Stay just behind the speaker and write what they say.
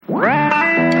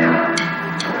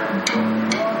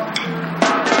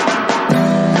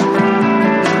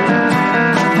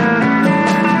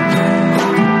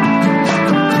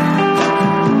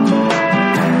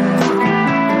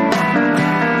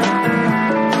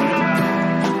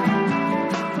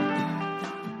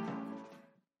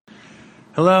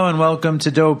Hello and welcome to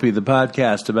Dopey, the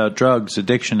podcast about drugs,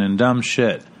 addiction, and dumb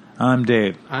shit. I'm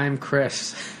Dave. I'm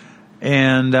Chris.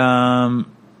 And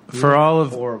for all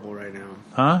of... horrible right now.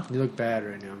 Huh? You look bad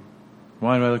right now.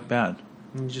 Why do I look bad?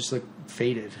 You just look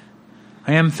faded.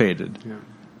 I am faded. Yeah.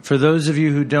 For those of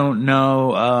you who don't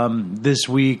know, this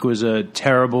week was a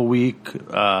terrible week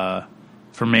for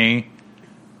me.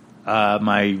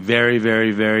 My very,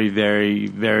 very, very, very,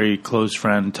 very close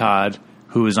friend Todd,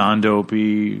 who was on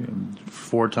Dopey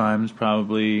 4 times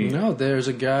probably. No, there's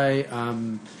a guy,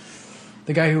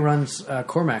 the guy who runs,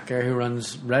 Cormac, guy who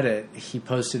runs Reddit, he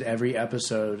posted every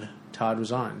episode Todd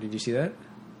was on. Did you see that?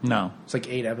 No. It's like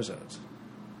 8 episodes.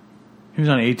 He was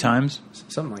on 8 times?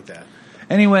 Something like that.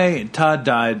 Anyway, Todd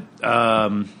died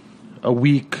a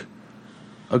week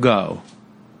ago,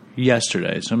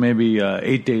 yesterday, so maybe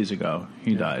 8 days ago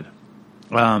he died.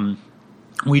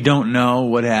 We don't know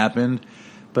what happened,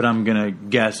 but I'm going to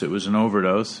guess it was an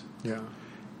overdose. Yeah.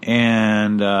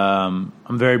 And I'm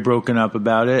very broken up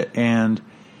about it. And,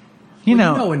 you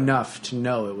know enough to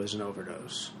know it was an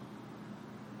overdose.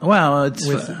 Well, it's...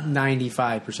 With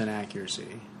 95%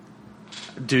 accuracy.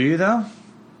 Do you, though?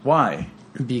 Why?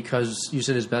 Because you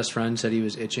said his best friend said he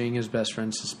was itching. His best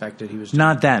friend suspected he was...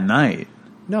 Not that night.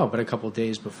 No, but a couple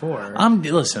days before.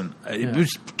 Listen,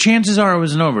 chances are it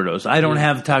was an overdose. I don't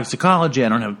have toxicology. I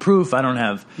don't have proof. I don't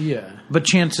have... Yeah. But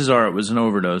chances are it was an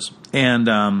overdose.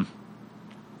 And,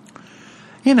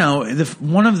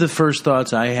 one of the first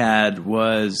thoughts I had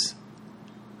was,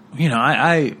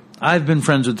 I've been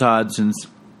friends with Todd since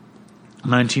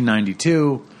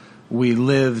 1992. We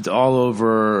lived all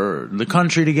over the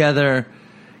country together.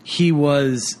 He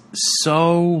was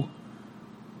so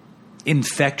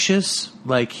infectious.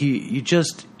 Like,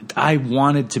 I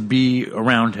wanted to be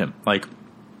around him. Like,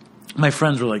 my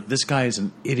friends were like, this guy is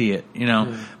an idiot,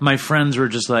 My friends were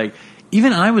just like,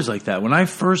 even I was like that. When I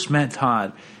first met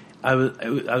Todd, we were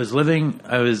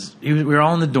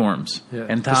all in the dorms. Yeah.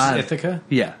 And Todd... This is Ithaca?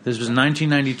 Yeah. This was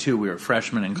 1992. We were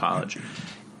freshmen in college.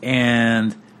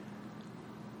 And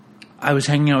I was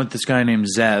hanging out with this guy named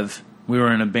Zev. We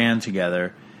were in a band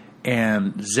together.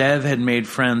 And Zev had made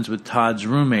friends with Todd's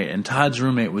roommate. And Todd's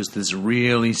roommate was this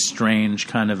really strange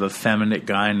kind of effeminate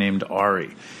guy named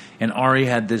Ari. And Ari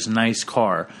had this nice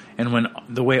car. And when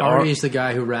the way Ari is the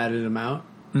guy who ratted him out?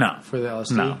 No. For the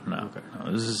LSD? No. Okay.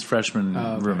 No, this is freshman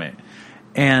roommate.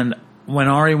 And when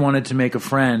Ari wanted to make a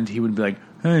friend, he would be like,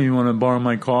 hey, you want to borrow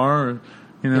my car?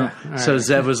 Yeah, so right.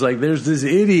 Zev was like, there's this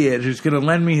idiot who's going to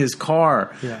lend me his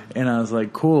car. Yeah. And I was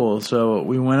like, cool. So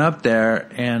we went up there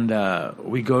and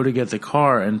we go to get the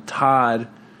car and Todd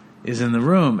is in the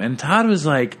room. And Todd was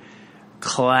like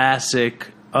classic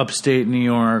upstate New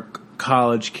York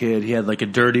college kid. He had like a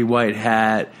dirty white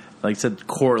hat, like said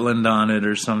Cortland on it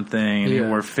or something. And he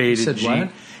wore faded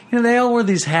jeans. They all wore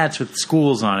these hats with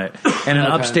schools on it. And an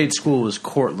upstate school was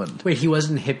Cortland. Wait, he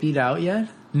wasn't hippied out yet?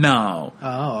 No.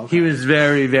 Oh, okay. He was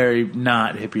very, very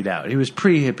not hippied out. He was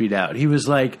pre-hippied out. He was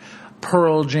like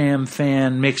Pearl Jam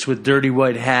fan mixed with dirty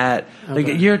white hat. Okay. Like,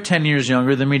 you're 10 years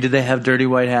younger than me. Did they have dirty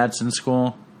white hats in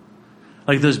school?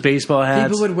 Like those baseball hats?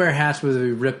 People would wear hats where they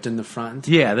were ripped in the front.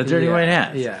 Yeah, the dirty white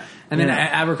hats. Yeah. And then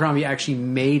Abercrombie actually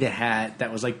made a hat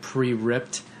that was like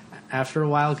pre-ripped after a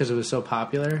while because it was so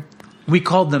popular. We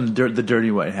called them the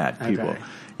dirty white hat people. Okay.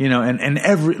 And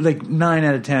every, like 9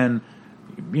 out of 10...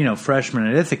 freshmen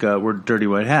at Ithaca were dirty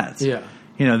white hats. Yeah.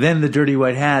 Then the dirty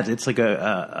white hats, it's like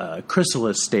a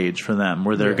chrysalis stage for them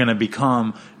where they're going to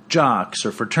become jocks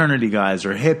or fraternity guys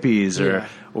or hippies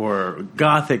or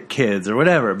gothic kids or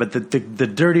whatever. But the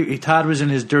dirty... Todd was in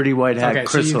his dirty white hat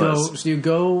chrysalis. So you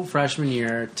go freshman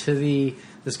year to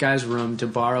this guy's room to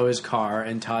borrow his car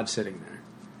and Todd's sitting there.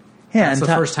 Yeah. That's the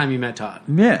first time you met Todd.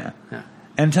 Yeah.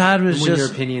 And Todd was your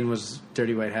opinion was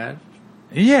dirty white hat?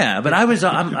 Yeah, but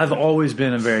I've always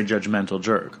been a very judgmental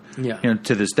jerk. Yeah.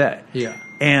 To this day. Yeah.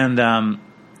 And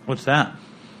what's that?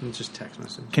 It's just text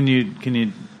message. Can you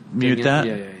mute that?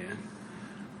 Yeah.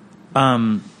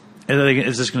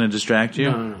 Is this going to distract you?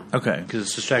 No. Okay, because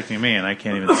it's distracting me and I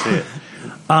can't even see it.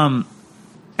 And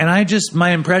my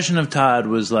impression of Todd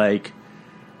was like,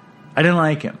 I didn't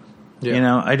like him.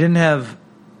 Yeah. I didn't have...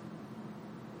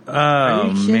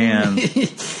 Oh, man.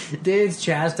 Dave's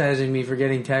chastising me for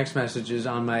getting text messages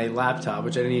on my laptop,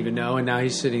 which I didn't even know, and now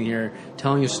he's sitting here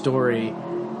telling a story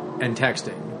and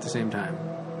texting at the same time.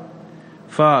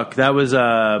 Fuck, that was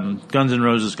Guns N'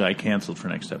 Roses guy canceled for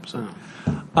next episode.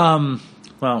 Oh.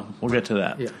 Well, we'll get to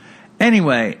that. Yeah.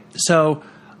 Anyway, so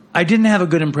I didn't have a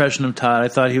good impression of Todd. I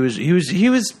thought he was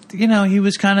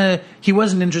kind of, he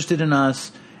wasn't interested in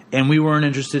us, and we weren't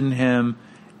interested in him,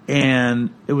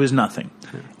 and it was nothing.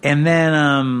 And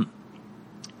then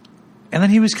And then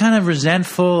he was kind of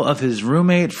resentful of his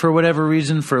roommate for whatever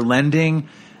reason for lending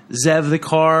Zev the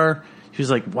car. He was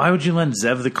like, why would you lend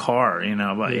Zev the car? You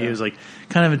know, but he was like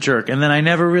kind of a jerk. And then I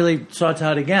never really saw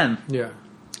Todd again. Yeah.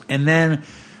 And then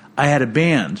I had a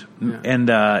band, and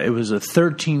it was a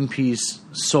 13-piece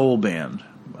soul band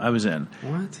I was in.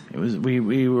 What? It was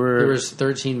we were. There was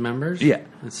 13 members? Yeah.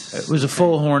 It was a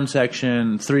full horn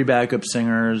section, 3 backup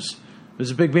singers. It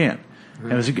was a big band.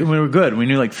 And we were good. We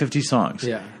knew like 50 songs.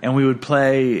 Yeah. And we would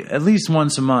play at least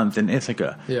once a month in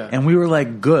Ithaca. Yeah. And we were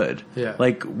like good. Yeah.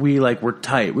 Like we were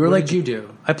tight. We were What like, did you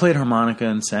do? I played harmonica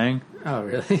and sang. Oh,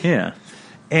 really? Yeah.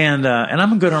 And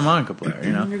I'm a good harmonica player,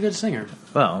 you know. You're a good singer.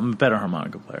 Well, I'm a better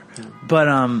harmonica player. Yeah.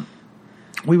 But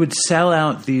we would sell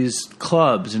out these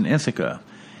clubs in Ithaca.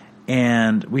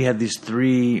 And we had these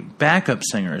 3 backup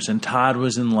singers, and Todd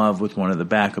was in love with one of the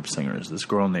backup singers, this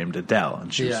girl named Adele,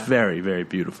 and she was very, very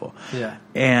beautiful. Yeah.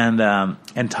 And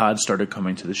Todd started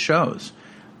coming to the shows.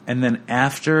 And then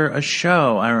after a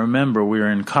show, I remember we were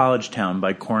in College Town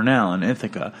by Cornell in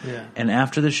Ithaca. Yeah. And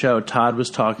after the show, Todd was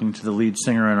talking to the lead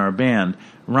singer in our band,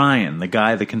 Ryan,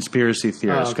 the conspiracy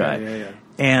theorist guy. Yeah.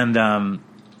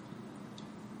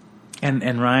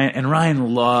 And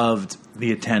Ryan loved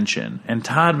the attention, and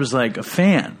Todd was like a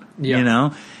fan, you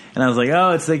know. And I was like,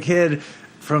 "Oh, it's the kid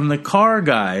from the car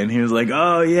guy," and he was like,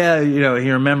 "Oh yeah," you know. He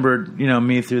remembered, you know,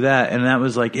 me through that, and that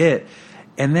was like it.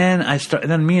 And then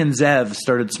then me and Zev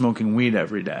started smoking weed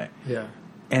every day. Yeah.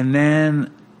 And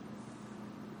then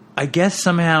I guess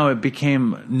somehow it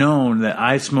became known that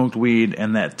I smoked weed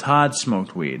and that Todd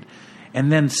smoked weed. And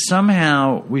then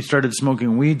somehow we started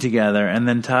smoking weed together, and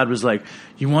then Todd was like,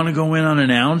 you want to go in on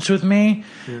an ounce with me?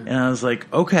 Yeah. And I was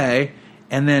like, okay.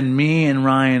 And then me and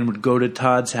Ryan would go to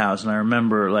Todd's house, and I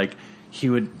remember like he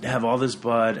would have all this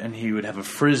bud, and he would have a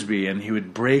Frisbee, and he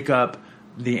would break up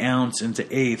the ounce into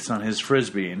eighths on his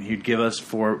Frisbee, and he'd give us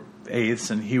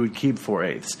 4/8, and he would keep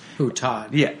 4/8. Who,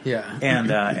 Todd? Yeah. Yeah.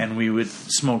 And we would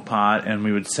smoke pot, and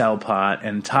we would sell pot,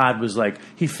 and Todd was like,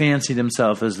 he fancied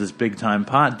himself as this big-time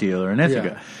pot dealer in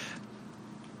Ithaca.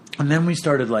 Yeah. And then we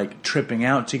started like tripping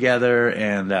out together,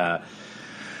 and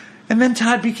then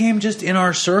Todd became just in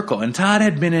our circle, and Todd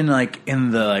had been in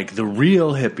the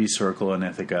real hippie circle in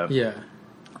Ithaca. Yeah.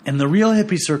 And the real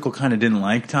hippie circle kind of didn't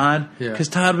like Todd, because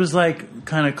Yeah. Todd was like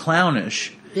kind of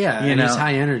clownish. Yeah, you know? he's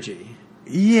high energy.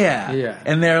 Yeah. Yeah.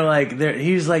 And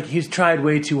he's tried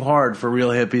way too hard for real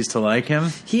hippies to like him.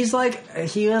 He was like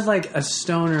a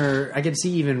stoner. I could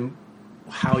see even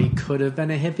how he could have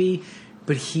been a hippie,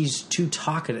 but he's too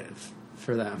talkative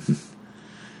for them.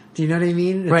 Do you know what I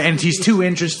mean? Right, and he's too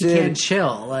interested. He can't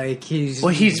chill. Like he's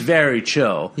very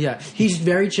chill. Yeah, he's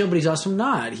very chill, but he's also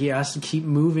not. He has to keep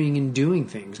moving and doing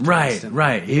things constantly.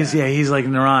 Right. He's like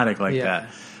neurotic like that.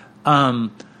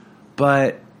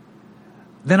 But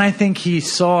then I think he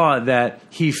saw that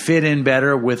he fit in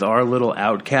better with our little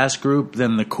outcast group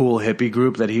than the cool hippie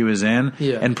group that he was in,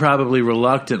 and probably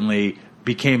reluctantly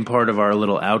became part of our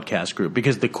little outcast group,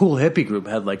 because the cool hippie group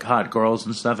had like hot girls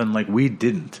and stuff, and like we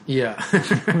didn't. Yeah.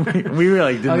 we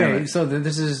really didn't. Okay, so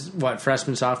this is what,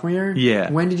 freshman, sophomore year? Yeah.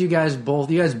 When did you guys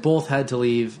both had to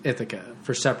leave Ithaca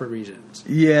for separate reasons?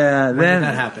 Yeah. When then did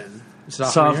that happen?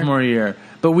 Sophomore year.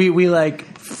 But we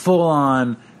like full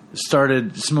on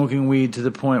started smoking weed to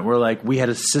the point where like we had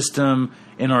a system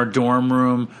in our dorm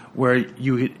room where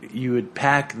you would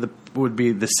pack would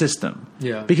be the system.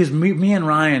 Yeah. Because me and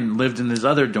Ryan lived in this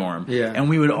other dorm. Yeah. And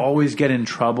we would always get in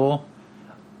trouble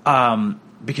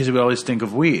because we would always think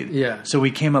of weed. Yeah. So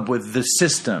we came up with the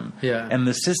system. Yeah. And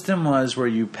the system was where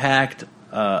you packed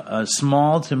a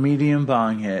small to medium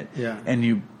bong hit. Yeah. And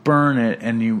you burn it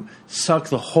and you suck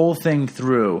the whole thing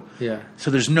through. Yeah.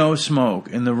 So there's no smoke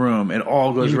in the room. It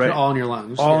all goes You right. put all in your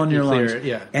lungs. All in your lungs. It,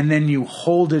 yeah. And then you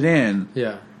hold it in.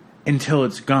 Yeah. Until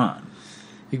it's gone.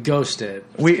 You ghost it.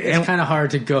 It's kind of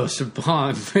hard to ghost a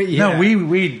bong, but yeah. No,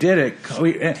 we did it.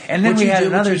 And then we had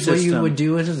another system. What you would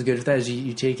do is good with that is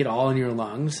you take it all in your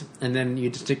lungs, and then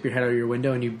you stick your head out your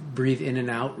window and you breathe in and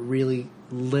out really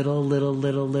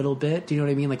little bit. Do you know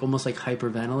what I mean? Like almost like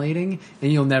hyperventilating,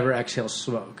 and you'll never exhale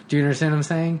smoke. Do you understand what I'm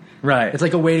saying? Right. It's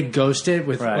like a way to ghost it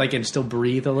with and still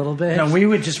breathe a little bit. No, we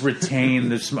would just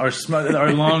retain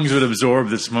our lungs would absorb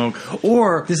the smoke.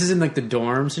 Or this is in like the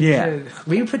dorms.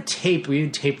 We would put tape. We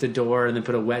would tape the door and then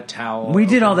put a wet towel. We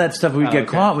did all that stuff. We'd get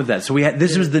caught with that. So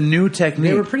this was the new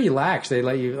technique. They were pretty lax. They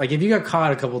let you if you got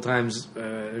caught a couple times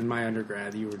in my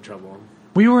undergrad, you were in trouble.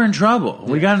 We were in trouble.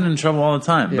 Yeah. We got in trouble all the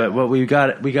time. Yeah. But we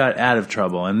got out of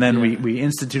trouble, and then we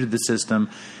instituted the system.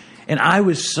 And I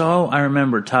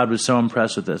remember Todd was so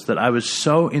impressed with this, that I was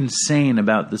so insane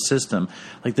about the system.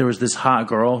 Like, there was this hot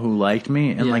girl who liked me,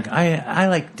 and like I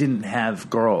like didn't have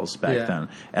girls back then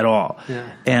at all.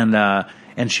 Yeah.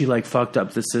 And she like fucked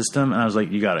up the system, and I was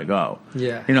like, "You gotta go."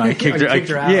 Yeah, you know, I kicked her. I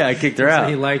kicked her out. So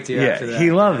he liked you. After that.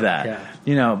 He loved that. Yeah.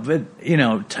 You know, but you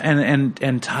know,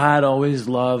 and Todd always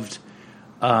loved.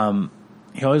 He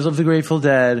always loved the Grateful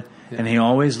Dead, and he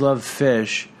always loved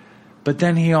Fish, but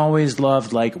then he always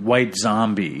loved like White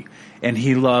Zombie, and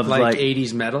he loved like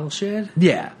 80s metal shit.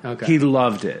 Yeah, okay, he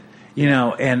loved it. You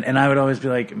know, and I would always be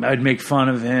like, I'd make fun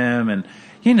of him, and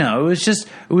you know, it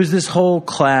was this whole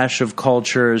clash of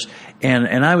cultures,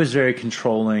 and I was very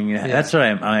controlling. Yeah. That's what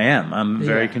I am. I'm a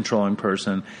very controlling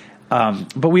person.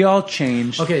 But we all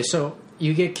changed. Okay, so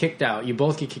you get kicked out. You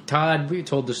both get kicked. Todd, we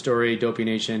told the story, Dopey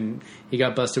Nation. He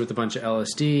got busted with a bunch of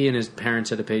LSD, and his parents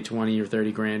had to pay 20 or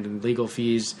 30 grand in legal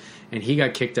fees, and he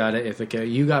got kicked out of Ithaca.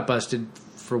 You got busted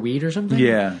for weed or something?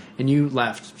 Yeah. And you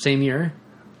left. Same year?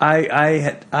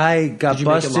 I got Did you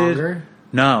busted. Make it longer?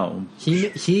 No.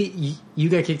 You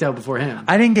got kicked out before him.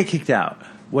 I didn't get kicked out.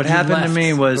 What happened to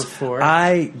me was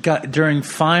during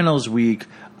finals week,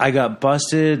 I got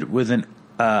busted with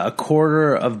a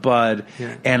quarter of bud,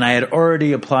 and I had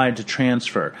already applied to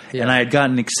transfer, and I had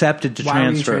gotten accepted to transfer. Why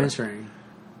were you transferring?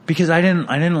 Because I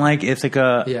didn't like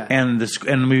Ithaca,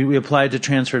 and we applied to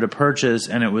transfer to Purchase,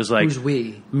 and it was like, who's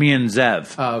we? Me and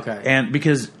Zev. Oh, okay. And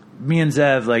because me and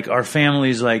Zev, like, our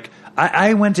families, like,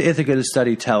 I went to Ithaca to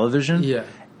study television,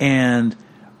 and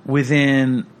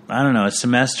within, I don't know, a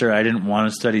semester, I didn't want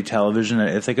to study television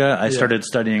at Ithaca. I started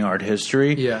studying art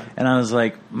history. And I was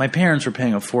like, my parents were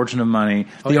paying a fortune of money.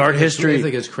 The art history...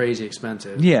 Ithaca is crazy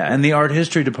expensive. Yeah, and the art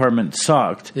history department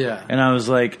sucked. Yeah. And I was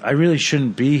like, I really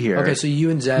shouldn't be here. Okay, so you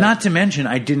and Zev... Not to mention,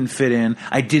 I didn't fit in.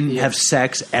 I didn't have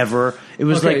sex ever. It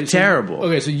was terrible.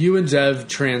 Okay, so you and Zev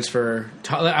transfer.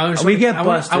 We get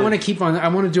busted. I want to keep on. I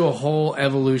want to do a whole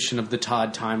evolution of the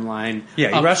Todd timeline.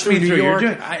 Yeah, you rushed me through. You're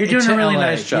doing a really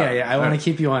nice job. Yeah. I want to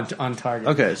keep you on target.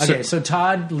 Okay. So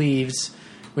Todd leaves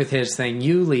with his thing.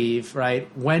 You leave, right?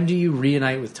 When do you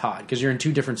reunite with Todd? Because you're in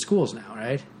two different schools now,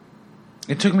 right?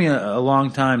 It took me a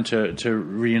long time to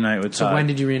reunite with Todd. So when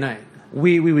did you reunite?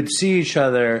 We would see each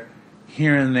other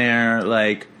here and there.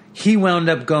 Like, he wound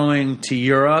up going to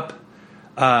Europe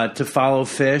to follow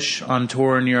Fish on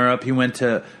tour in Europe. He went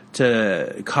to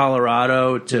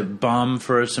Colorado to bum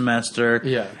for a semester.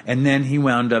 Yeah. And then he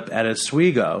wound up at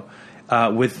Oswego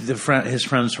with his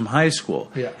friends from high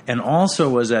school. Yeah. And also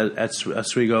was at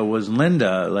Oswego was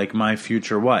Linda, like my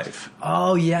future wife.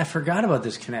 Oh, yeah. I forgot about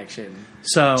this connection.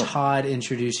 So Todd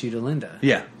introduced you to Linda.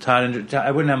 Yeah. Todd.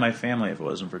 I wouldn't have my family if it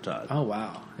wasn't for Todd. Oh,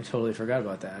 wow. I totally forgot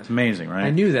about that. It's amazing, right?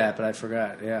 I knew that, but I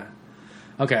forgot. Yeah.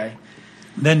 Okay.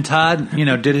 Then Todd,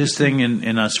 did his thing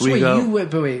in Oswego.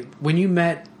 So wait. When he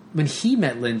met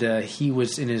Linda, he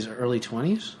was in his early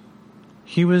 20s?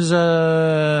 He was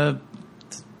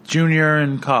junior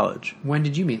in college. When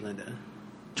did you meet Linda?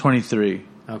 23.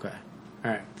 Okay.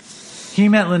 All right. He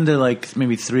met Linda like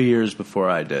maybe 3 years before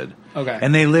I did. Okay.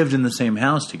 And they lived in the same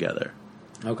house together.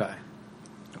 Okay.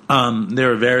 They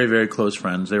were very, very close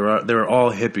friends. They were all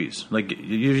hippies. Like, have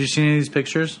you seen any of these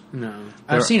pictures? No.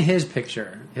 I've seen his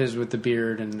picture. His with the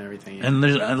beard and everything. Yeah. And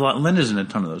Linda's in a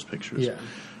ton of those pictures. Yeah.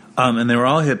 And they were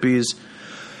all hippies.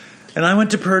 And I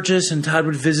went to Purchase, and Todd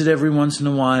would visit every once in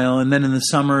a while. And then in the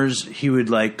summers, he would,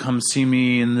 like, come see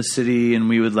me in the city. And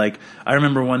we would, like... I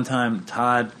remember one time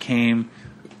Todd came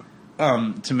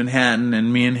to Manhattan,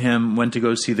 and me and him went to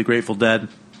go see the Grateful Dead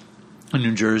in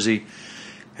New Jersey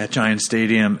at Giant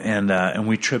Stadium. And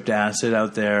we tripped acid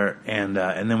out there. And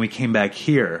then we came back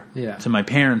here to my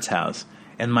parents' house.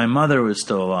 And my mother was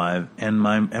still alive.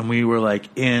 And we were, like,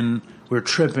 we were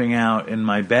tripping out in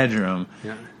my bedroom.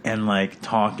 Yeah. And, like,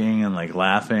 talking and, like,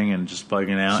 laughing and just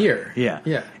bugging out. Here.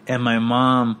 Yeah. And my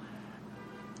mom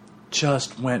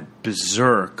just went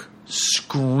berserk,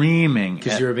 screaming.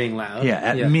 Because you were being loud? Yeah,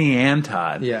 at me and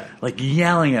Todd. Yeah. Like,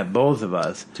 yelling at both of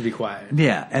us. To be quiet.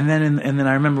 Yeah. And then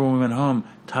I remember when we went home,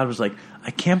 Todd was like, I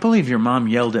can't believe your mom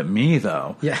yelled at me,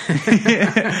 though. Yeah.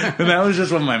 And that was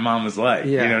just what my mom was like.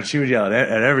 Yeah. She would yell at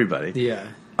everybody. Yeah.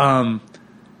 And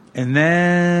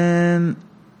then...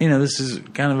 this is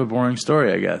kind of a boring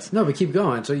story, I guess. No, but keep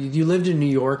going. So you lived in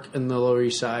New York in the Lower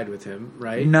East Side with him,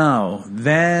 right? No.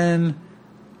 Then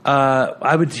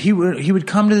he would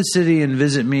come to the city and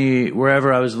visit me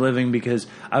wherever I was living because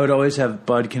I would always have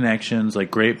bud connections,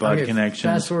 like great bud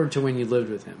connections. Fast forward to when you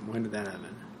lived with him. When did that happen?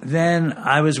 Then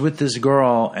I was with this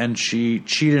girl, and she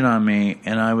cheated on me,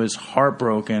 and I was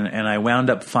heartbroken, and I wound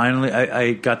up finally...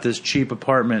 I got this cheap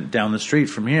apartment down the street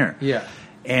from here. Yeah.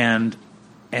 And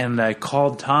I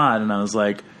called Todd, and I was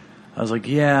like, I was like,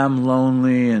 yeah, I'm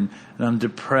lonely and I'm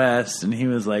depressed. And he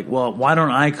was like, well, why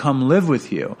don't I come live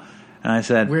with you? And I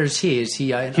said, where's he? Is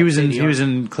he? He was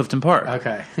in Clifton Park.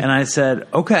 Okay. And I said,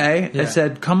 okay. Yeah. I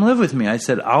said, come live with me. I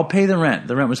said, I'll pay the rent.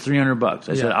 The rent was $300.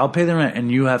 I said, I'll pay the rent, and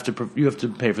you have to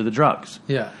pay for the drugs.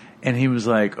 Yeah. And he was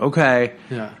like, okay.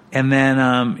 Yeah. And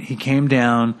then he came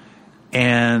down,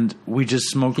 and we just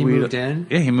smoked weed. He moved in?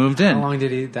 Yeah, he moved in. How long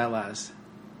did that last?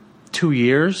 2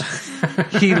 years.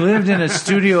 He lived in a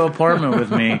studio apartment with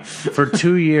me for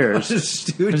 2 years.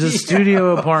 It was a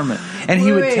studio apartment, and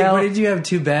he would tell. What, did you have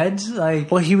 2 beds?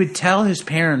 Well, he would tell his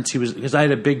parents because I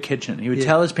had a big kitchen. He would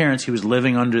tell his parents he was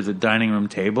living under the dining room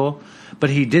table, but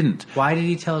he didn't. Why did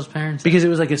he tell his parents? Because it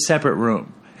was like a separate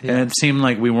room, and it seemed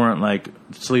like we weren't like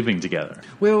sleeping together.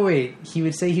 Wait. He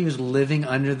would say he was living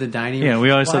under the dining room. Yeah,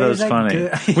 we always thought that was funny.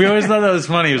 We always thought that was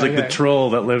funny. He was like the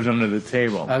troll that lived under the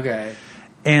table. Okay.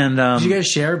 And did you guys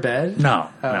share a bed? No.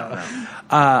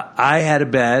 I had a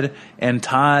bed, and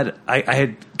Todd, I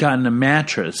had gotten a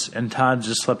mattress, and Todd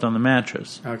just slept on the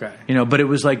mattress. Okay. But it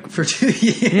was like for 2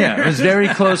 years. Yeah, it was very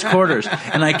close quarters,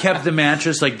 and I kept the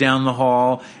mattress like down the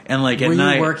hall, and like at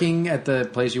night. Were you working at the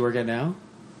place you work at now?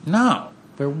 No.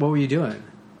 What were you doing?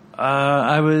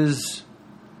 I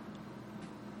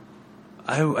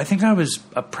think I was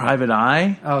a private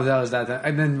eye. Oh, that was that.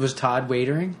 And then was Todd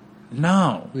waitering?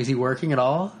 No. Was he working at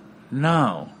all?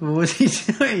 No. What was he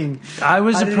doing? I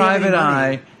was a private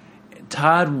eye.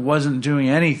 Todd wasn't doing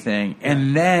anything.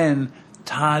 And then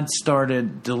Todd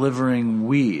started delivering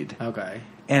weed. Okay.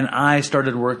 And I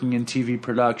started working in TV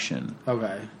production.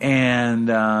 Okay. And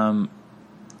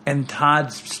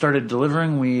Todd started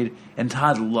delivering weed, and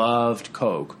Todd loved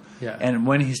coke. Yeah. And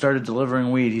when he started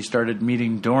delivering weed, he started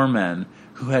meeting doormen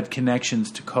who had connections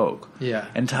to coke. Yeah.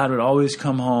 And Todd would always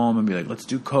come home and be like, let's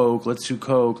do coke.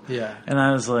 Yeah. And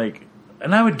I was like,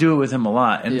 and I would do it with him a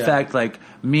lot. In fact, like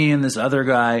me and this other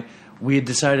guy, we had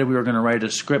decided we were going to write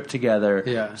a script together.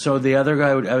 Yeah. So the other guy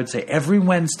I would say, every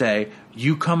Wednesday,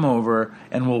 you come over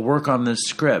and we'll work on this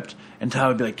script. And Todd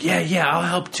would be like, yeah, I'll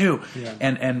help too. Yeah.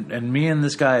 And me and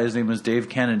this guy, his name was Dave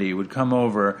Kennedy, would come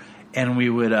over and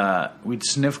we'd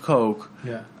sniff coke.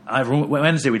 Yeah.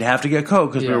 Wednesday we'd have to get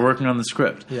coke because we were working on the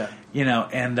script. Yeah.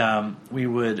 And we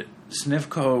would sniff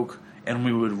coke and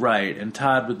we would write, and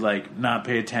Todd would like not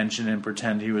pay attention and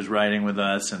pretend he was writing with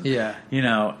us, and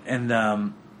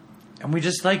and we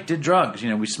just like did drugs.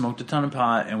 We smoked a ton of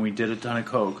pot and we did a ton of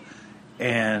coke,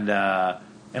 and I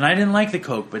didn't like the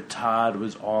coke, but Todd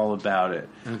was all about it.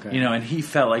 Okay. And he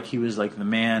felt like he was like the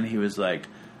man. He was like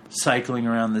cycling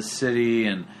around the city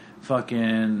and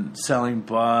fucking selling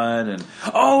bud, and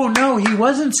oh no, he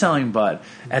wasn't selling bud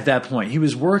at that point. He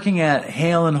was working at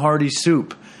Hale and Hardy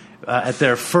Soup at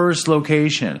their first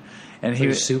location, and he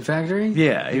was soup factory.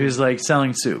 Yeah, he was like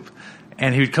selling soup,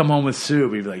 and he would come home with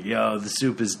soup. He'd be like, "Yo, the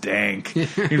soup is dank." He'd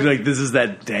be like, "This is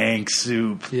that dank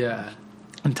soup." Yeah.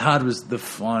 And Todd was the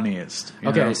funniest.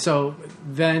 Okay, so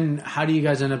then how do you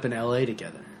guys end up in LA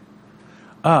together?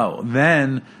 Oh,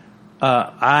 then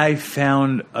I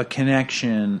found a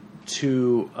connection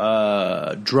to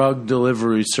a drug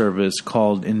delivery service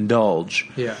called Indulge.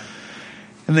 Yeah.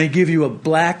 And they give you a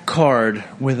black card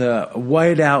with a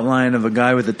white outline of a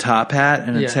guy with a top hat,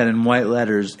 and it said in white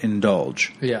letters,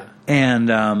 Indulge. Yeah.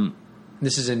 And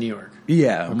this is in New York.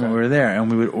 Yeah, when we were there,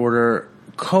 and we would order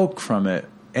coke from it,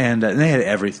 and they had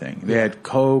everything. They had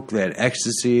coke, they had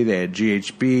ecstasy, they had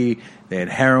GHB, they had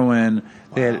heroin,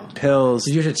 they had pills.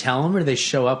 Did you have to tell them, or did they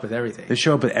show up with everything? They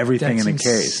show up with everything in a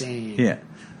case. Insane. Yeah,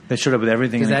 they showed up with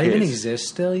everything in a case. Does that even exist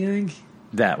still, you think?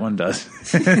 That one does.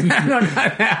 No,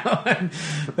 not that one.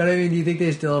 But I mean, do you think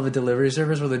they still have a delivery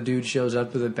service where the dude shows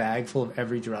up with a bag full of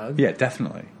every drug? Yeah,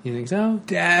 definitely. You think so?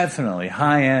 Definitely.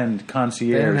 High-end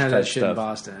concierge They don't have type that shit stuff. in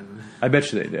Boston. I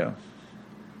bet you they do.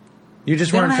 You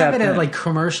just They weren't don't have that it like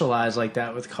commercialized like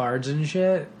that with cards and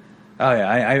shit. Oh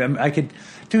yeah, I could,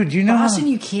 dude. You know, Boston,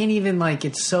 you can't even like.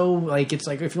 It's so like it's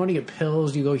like if you want to get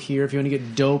pills, you go here. If you want to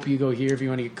get dope, you go here. If you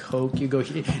want to get coke, you go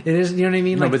here. It is, you know what I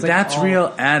mean? No, like, but it's like that's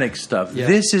real addict stuff. Yeah.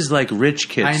 This is like rich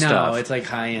kid I know stuff. it's like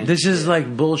high end. This is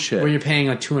like bullshit. Where you're paying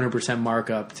a 200%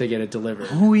 markup to get it delivered.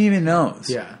 Who even knows?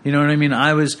 Yeah, you know what I mean.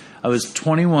 I was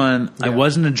 21. Yeah. I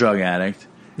wasn't a drug addict.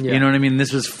 Yeah. You know what I mean?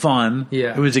 This was fun.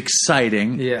 Yeah. It was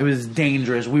exciting. Yeah. It was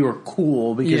dangerous. We were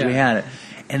cool because we had it.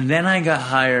 And then I got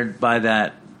hired by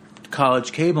that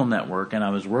college cable network, and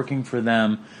I was working for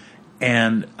them,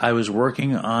 and I was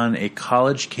working on a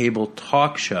college cable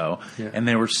talk show, and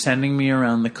they were sending me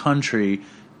around the country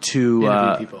to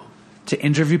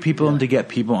interview people and to get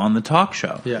people on the talk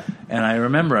show. Yeah. And I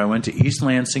remember I went to East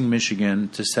Lansing, Michigan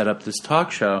to set up this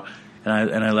talk show,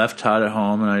 And I left Todd at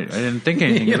home, and I didn't think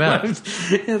anything about it.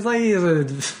 It's like he's a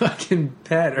fucking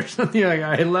pet or something. Like,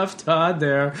 I left Todd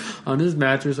there on his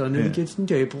mattress under the kitchen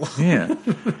table. Yeah.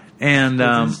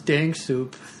 And stank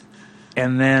soup.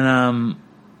 And then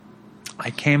I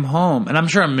came home, and I'm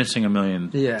sure I'm missing a million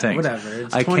things. Whatever.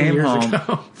 It's I 20 came years home,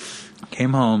 ago.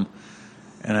 Came home,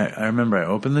 and I remember I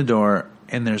opened the door,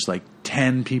 and there's like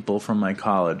 10 people from my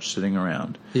college sitting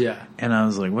around. Yeah. And I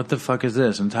was like, what the fuck is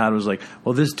this? And Todd was like,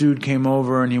 well, this dude came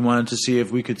over and he wanted to see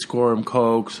if we could score him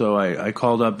Coke. So I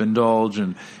called up Indulge,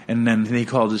 and then he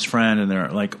called his friend, and they're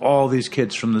like all these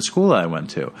kids from the school I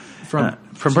went to. From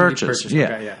Birch's. Yeah.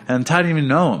 Okay, yeah. And Todd didn't even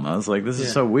know him. I was like, this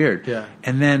is so weird. Yeah.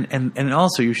 And then, and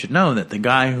also you should know that the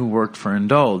guy who worked for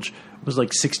Indulge was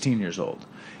like 16 years old.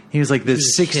 He was like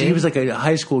this 16, he was like a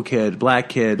high school kid, black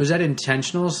kid. Was that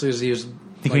intentional? So he was...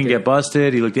 He couldn't get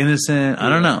busted. He looked innocent. I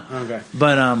don't know. Okay.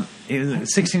 But he was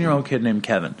a 16-year-old kid named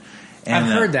Kevin. And,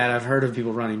 I've heard that. I've heard of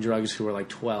people running drugs who were like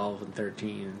 12 and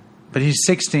 13. But he's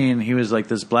 16. He was like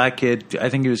this black kid. I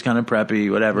think he was kind of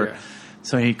preppy, whatever. Yeah.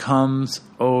 So he comes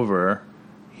over.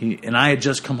 And I had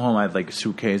just come home. I had like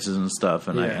suitcases and stuff.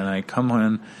 And I come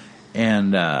in.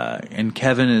 And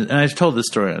Kevin is, and I've told this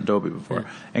story on Dopey before.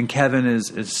 Yeah. And Kevin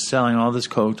is selling all this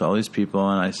coke to all these people.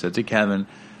 And I said to Kevin,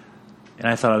 and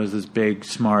I thought I was this big,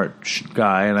 smart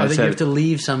guy. And I said, you have to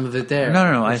leave some of it there.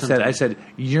 No. I said,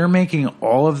 you're making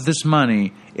all of this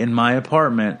money in my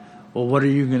apartment. Well, what are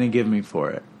you going to give me for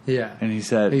it? Yeah. And he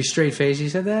said, are you straight face? You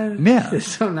said that? Yeah.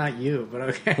 So not you, but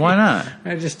okay. Why not?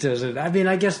 It just doesn't. I mean,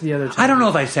 I guess the other time. I don't know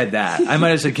if I said that. I might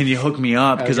have said, can you hook me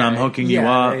up because I'm hooking you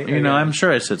up? Right, you know, I'm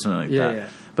sure I said something like that. Yeah.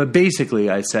 But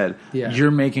basically, I said, you're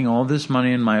making all this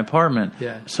money in my apartment.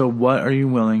 Yeah. So what are you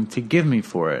willing to give me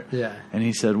for it? Yeah. And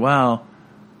he said, well,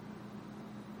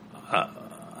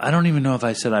 I don't even know if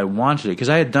I said I wanted it because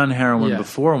I had done heroin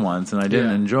before once and I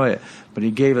didn't enjoy it. But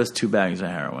he gave us 2 bags of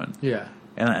heroin. Yeah.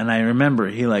 And I remember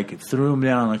he like threw them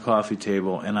down on the coffee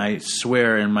table, and I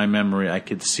swear in my memory I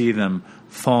could see them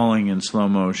falling in slow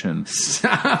motion.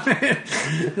 Stop it!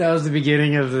 That was the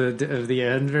beginning of the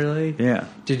end, really. Yeah.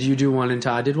 Did you do one and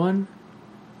Todd did one?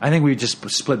 I think we just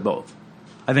split both.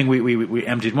 I think we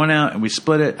emptied one out and we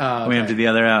split it. Oh, okay. We emptied the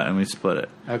other out and we split it.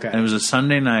 Okay. And it was a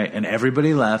Sunday night and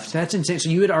everybody left. That's insane. So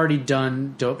you had already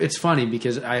done dope. It's funny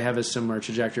because I have a similar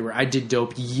trajectory where I did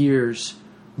dope years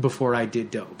before I did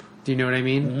dope. Do you know what I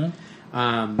mean?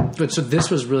 Mm-hmm. But so this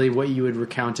was really what you would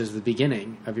recount as the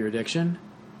beginning of your addiction?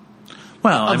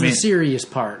 Well, the serious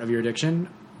part of your addiction?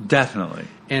 Definitely.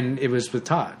 And it was with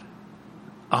Todd?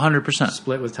 100%.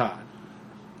 Split with Todd?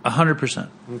 100%.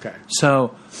 Okay.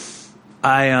 So,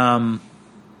 I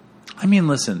mean,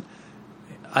 listen,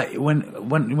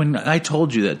 when I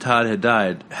told you that Todd had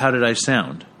died, how did I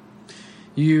sound?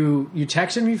 You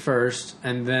texted me first,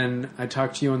 and then I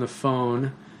talked to you on the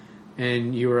phone,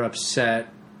 and you were upset,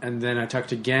 and then I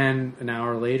talked again an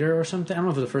hour later or something. I don't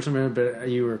know if it was the first time, but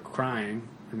you were crying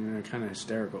and kind of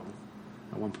hysterical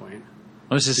at one point.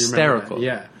 I was hysterical.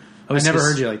 Yeah. I never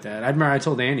heard you like that. I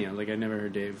told Annie, I was like, I never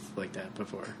heard Dave like that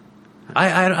before.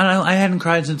 I hadn't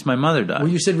cried since my mother died.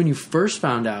 Well, you said when you first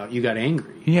found out, you got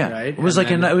angry. Yeah, right. It was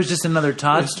it was just another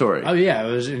Todd story. Oh yeah,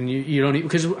 it was, and you don't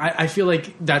because I feel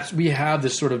like we have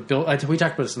this sort of built. We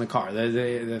talked about this in the car.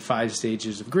 The 5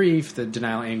 stages of grief: the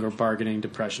denial, anger, bargaining,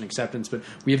 depression, acceptance. But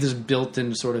we have this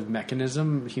built-in sort of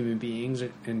mechanism, human beings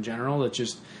in general, that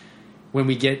just when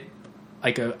we get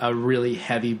like a really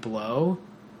heavy blow,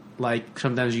 like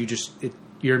sometimes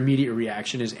your immediate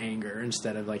reaction is anger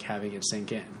instead of like having it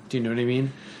sink in. Do you know what I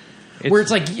mean? Where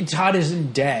it's like Todd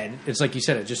isn't dead. It's like you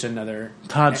said, it's just another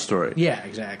Todd story. Yeah,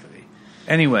 exactly.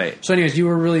 Anyway, so anyways, you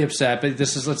were really upset, but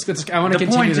this is I want to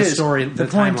continue the story. The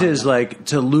point is like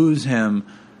to lose him.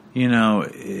 You know,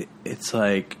 it's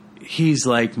like he's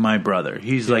like my brother.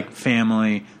 He's like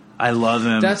family. I love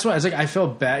him. That's why it's like I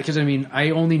felt bad because I mean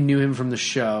I only knew him from the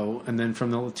show, and then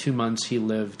from the 2 months he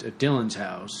lived at Dylan's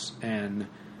house, and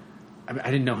I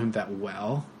didn't know him that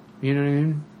well. You know what I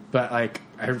mean? But like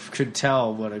I could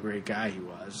tell what a great guy he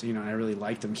was. You know, I really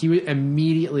liked him. He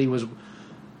immediately was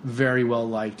very well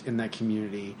liked in that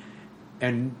community,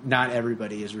 and not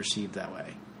everybody is received that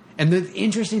way. And the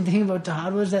interesting thing about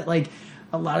Todd was that like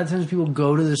a lot of times people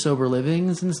go to the sober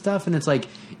livings and stuff, and it's like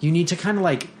you need to kind of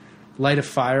like light a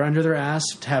fire under their ass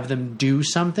to have them do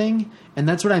something. And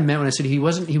that's what I meant when I said he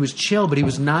was chill, but he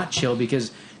was not chill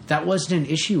because that wasn't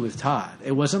an issue with Todd.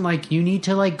 It wasn't like you need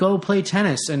to like go play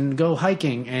tennis and go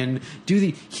hiking and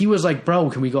he was like, bro,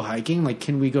 can we go hiking? Like,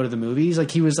 can we go to the movies? Like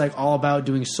he was like all about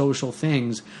doing social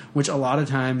things, which a lot of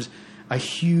times a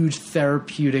huge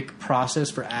therapeutic process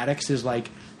for addicts is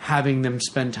like having them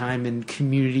spend time in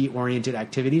community-oriented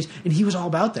activities, and he was all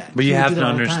about that. But you have to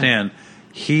understand,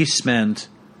 he spent,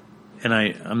 and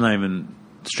I'm not even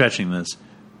stretching this,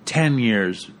 10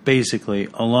 years basically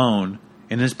alone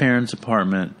in his parents'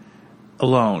 apartment,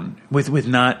 alone, with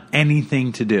not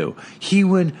anything to do. He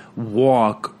would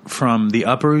walk from the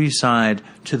Upper East Side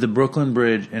to the Brooklyn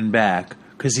Bridge and back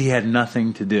because he had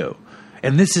nothing to do.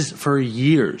 And this is for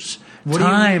years. He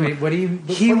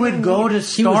would go to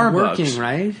Starbucks. He was working,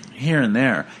 right? Here and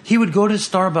there. He would go to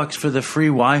Starbucks for the free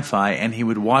Wi-Fi, and he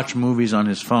would watch movies on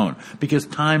his phone because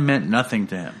time meant nothing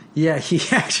to him. Yeah, he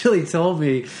actually told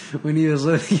me when he was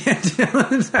living at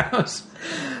Dylan's house.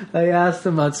 I asked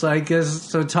him about,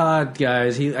 so Todd,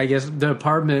 guys, I guess the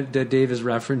apartment that Dave is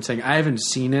referencing, I haven't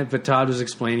seen it, but Todd was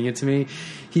explaining it to me.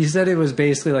 He said it was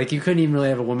basically like you couldn't even really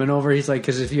have a woman over. He's like,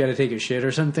 because if you had to take a shit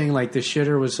or something, like the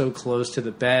shitter was so close to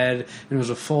the bed, and it was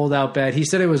a fold-out bed. He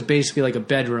said it was basically like a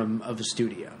bedroom of a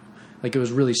studio. Like it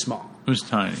was really small. It was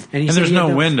tiny. And there's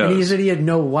no windows. And he said he had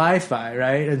no Wi-Fi,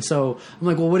 right? And so I'm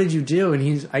like, well, what did you do?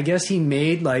 And I guess he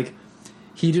made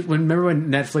remember when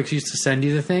Netflix used to send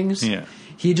you the things? Yeah.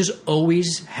 He just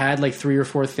always had like 3 or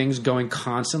 4 things going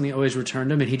constantly, always returned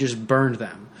them, and he just burned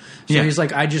them. So he's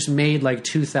like, I just made like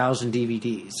 2,000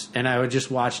 DVDs, and I would just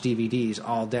watch DVDs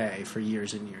all day for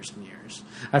years and years and years.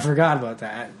 I forgot about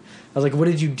that. I was like, what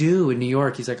did you do in New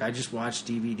York? He's like, I just watched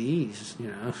DVDs, you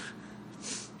know.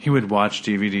 He would watch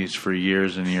DVDs for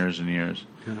years and years and years.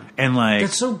 Yeah. And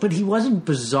but he wasn't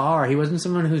bizarre. He wasn't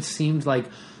someone who seemed like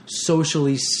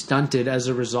socially stunted as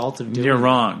a result of doing You're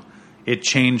wrong. It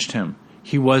changed him.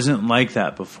 He wasn't like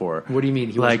that before. What do you mean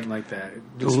he wasn't like that?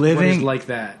 Living what is like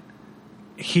that?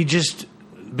 He just,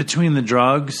 between the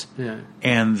drugs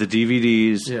and the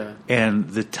DVDs and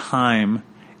the time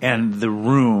and the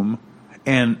room,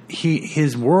 and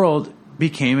his world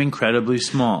became incredibly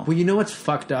small. Well, you know what's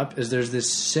fucked up is there's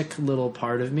this sick little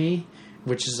part of me,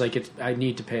 which is like I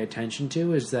need to pay attention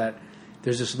to, is that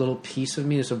there's this little piece of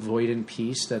me, this avoidant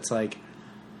piece that's like,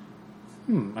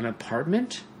 an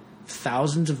apartment,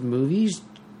 thousands of movies,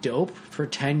 dope for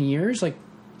 10 years, like.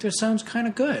 This sounds kind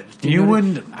of good. You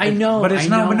wouldn't. I know, but it's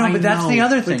not. But that's the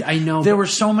other thing. I know there were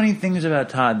so many things about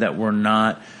Todd that were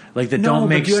not don't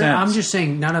make sense. I'm just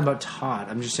saying, not about Todd.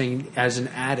 I'm just saying, as an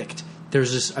addict,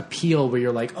 there's this appeal where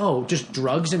you're like, oh, just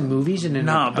drugs and movies and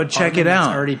but check it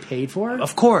out. Already paid for.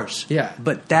 Of course, yeah.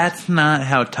 But that's not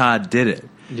how Todd did it.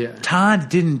 Yeah, Todd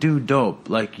didn't do dope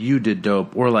like you did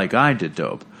dope or like I did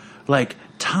dope. Like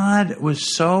Todd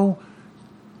was so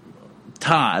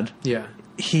Todd. Yeah.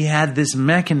 He had this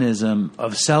mechanism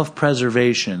of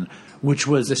self-preservation, which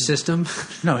was... The system?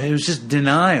 No, it was just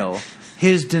denial.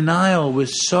 His denial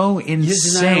was so insane.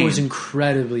 His denial was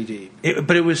incredibly deep.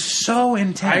 But it was so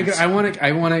intense. I want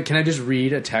to... Can I just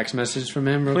read a text message from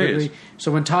him real quickly?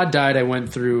 So when Todd died, I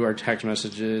went through our text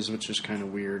messages, which is kind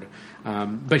of weird.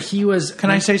 But he was... Can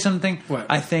I say something? What?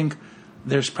 I think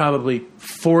there's probably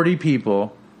 40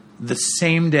 people... the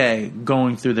same day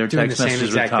going through their text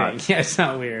messages with Todd. Thing. Yeah, it's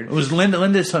not weird. It was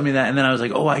Linda told me that, and then I was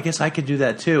like, oh, I guess I could do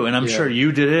that too. And I'm sure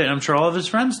you did it, and I'm sure all of his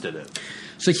friends did it.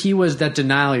 So he was that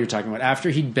denial you're talking about.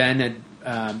 After he'd been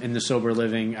at in the sober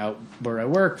living out where I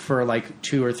work for like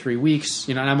 2 or 3 weeks,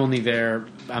 and I'm only there,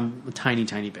 I'm a tiny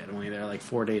bit. I'm only there like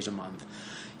 4 days a month.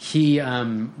 He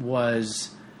was...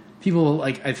 People,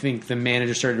 like, I think the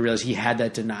manager started to realize he had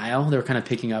that denial. They were kind of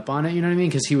picking up on it, you know what I mean?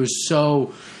 Because he was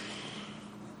so...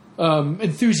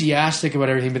 enthusiastic about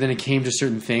everything, but then it came to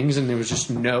certain things, and there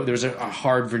was a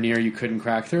hard veneer you couldn't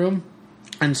crack through him.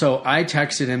 And so I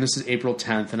texted him. This is April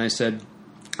 10th, and I said,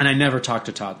 and I never talked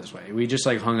to Todd this way. We just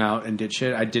like hung out and did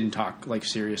shit. I didn't talk like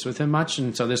serious with him much,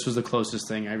 and so this was the closest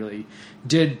thing I really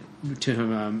did to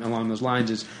him along those lines.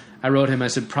 Is I wrote him. I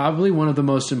said, probably one of the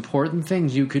most important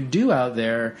things you could do out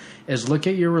there is look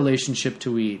at your relationship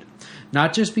to weed.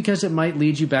 Not just because it might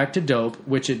lead you back to dope,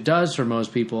 which it does for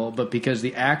most people, but because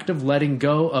the act of letting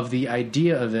go of the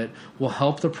idea of it will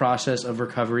help the process of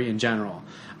recovery in general.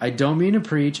 I don't mean to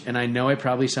preach, and I know I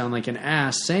probably sound like an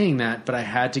ass saying that, but I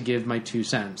had to give my 2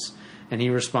 cents. And he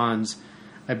responds,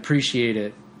 I appreciate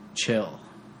it. Chill.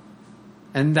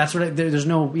 And that's what there's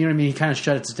no, you know what I mean? He kind of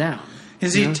shuts it down.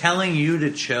 Is he telling you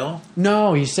to chill?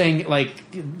 No, he's saying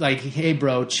like, hey,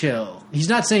 bro, chill. He's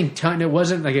not saying it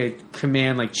wasn't like a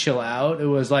command like chill out. It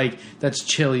was like, that's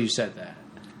chill. You said that.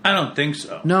 I don't think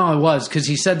so. No, it was because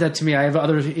he said that to me. I have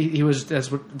other. He was. That's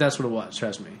what it was.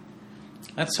 Trust me.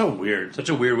 That's so weird. Such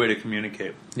a weird way to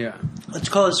communicate. Yeah. Let's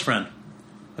call his friend.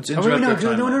 Let's interrupt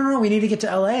No. We need to get to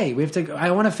L.A. We have to.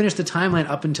 I want to finish the timeline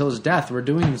up until his death. We're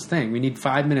doing this thing. We need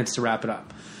 5 minutes to wrap it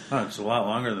up. Oh, it's a lot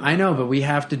longer than I know, but we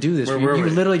have to do this. Where You were we?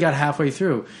 literally got halfway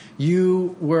through.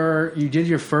 You did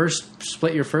your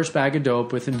first bag of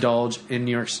dope with Indulge in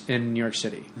New York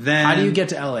City. Then, how do you get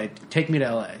to LA? Take me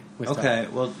to LA. Okay,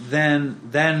 well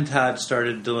then Todd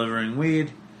started delivering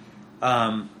weed.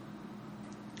 I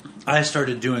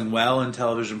started doing well in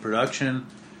television production.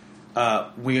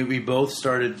 We both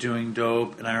started doing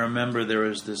dope, and I remember there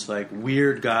was this like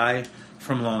weird guy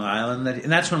from Long Island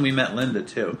and that's when we met Linda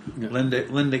too. Yeah.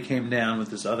 Linda came down with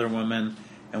this other woman,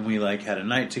 and we like had a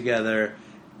night together,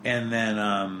 and then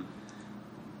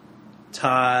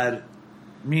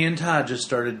me and Todd just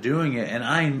started doing it,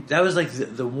 and that was like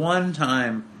the one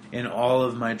time in all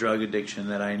of my drug addiction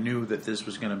that I knew that this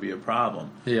was going to be a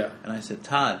problem. Yeah. And I said,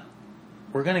 Todd,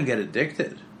 we're going to get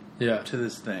addicted to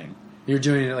this thing. You're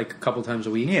doing it like a couple times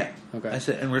a week? Yeah. Okay. I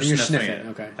said, and we're you're sniffing sniffing it.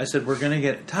 Okay. I said, we're going to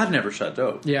get... Todd never shot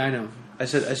dope. Yeah, I know. I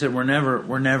said, we're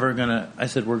never going to... I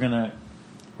said, we're going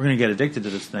to get addicted to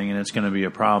this thing, and it's going to be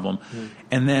a problem. Mm.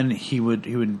 And then he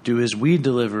would do his weed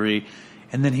delivery,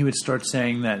 and then he would start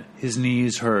saying that his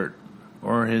knees hurt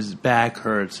or his back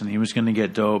hurts, and he was going to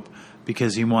get dope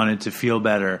because he wanted to feel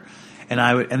better.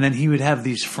 And then he would have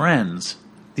these friends,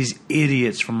 these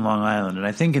idiots from Long Island, and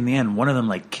I think in the end one of them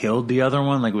like killed the other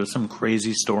one, like it was some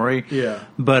crazy story. Yeah.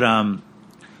 But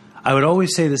I would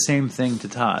always say the same thing to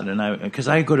Todd, and because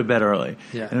I go to bed early,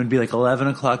 and it would be like 11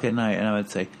 o'clock at night, and I would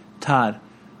say, Todd,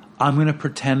 I'm going to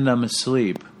pretend I'm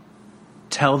asleep,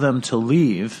 tell them to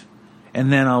leave,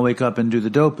 and then I'll wake up and do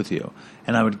the dope with you.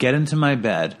 And I would get into my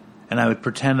bed, and I would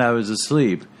pretend I was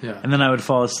asleep, and then I would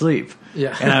fall asleep.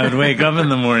 Yeah. And I would wake up in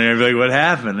the morning, and I'd be like, what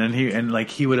happened? And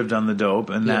he would have done the dope,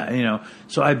 and that,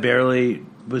 so I barely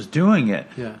was doing it.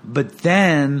 Yeah. But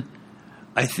then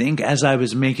I think as I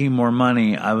was making more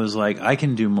money, I was like, I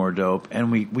can do more dope,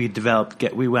 and we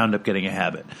wound up getting a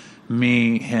habit.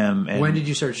 Me, him, and... When did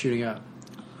you start shooting up?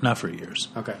 Not for years.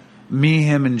 Okay. Me,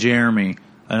 him, and Jeremy,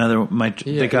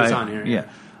 the guy... He's on here.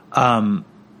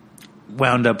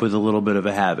 Wound up with a little bit of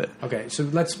a habit. Okay, so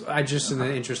just in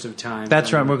the interest of time...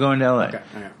 That's right, we're going to LA.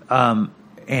 Okay.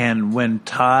 And when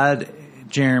Todd,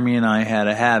 Jeremy, and I had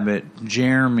a habit,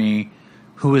 Jeremy,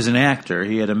 who was an actor,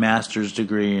 he had a master's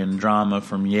degree in drama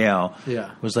from Yale,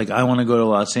 was like, I want to go to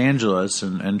Los Angeles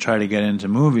and try to get into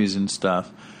movies and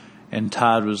stuff. And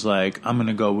Todd was like, I'm going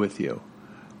to go with you.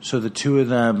 So the two of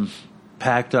them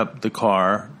packed up the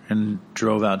car and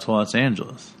drove out to Los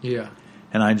Angeles. Yeah.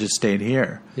 And I just stayed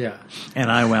here. Yeah.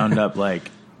 And I wound up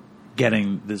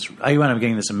getting this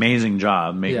amazing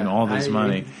job, making all this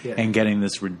money, and getting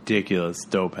this ridiculous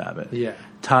dope habit. Yeah.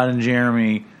 Todd and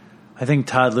Jeremy, I think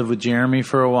Todd lived with Jeremy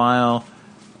for a while,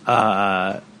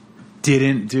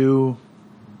 didn't do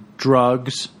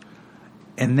drugs,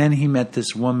 and then he met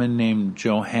this woman named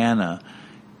Johanna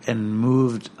and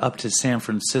moved up to San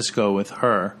Francisco with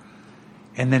her.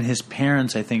 And then his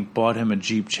parents, I think, bought him a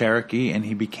Jeep Cherokee, and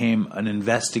he became an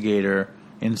investigator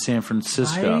in San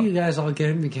Francisco. Why are you guys all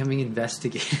becoming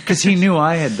investigators? Because he knew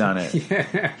I had done it.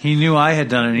 Yeah. He knew I had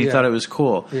done it, and he thought it was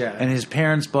cool. Yeah. And his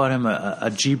parents bought him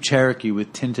a Jeep Cherokee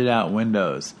with tinted out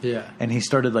windows. Yeah. And he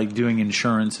started doing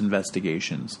insurance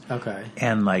investigations. Okay.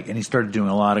 And he started doing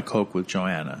a lot of coke with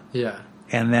Joanna. Yeah.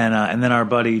 And then our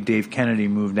buddy Dave Kennedy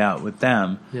moved out with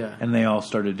them. Yeah. And they all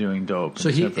started doing dope. So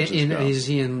in San Francisco. is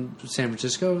he in San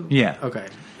Francisco? Yeah. Okay.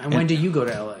 And when did you go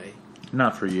to LA?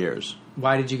 Not for years.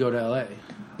 Why did you go to LA?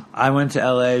 I went to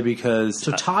LA because...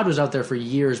 So Todd was out there for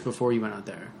years before you went out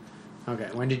there. Okay.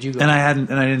 When did you go? And I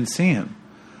didn't see him.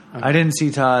 Okay. I didn't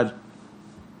see Todd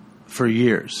for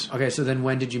years. Okay, so then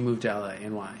when did you move to LA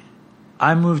and why?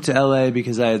 I moved to LA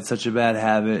because I had such a bad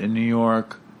habit in New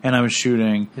York, and I was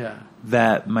shooting. Yeah.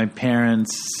 That my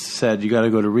parents said, you got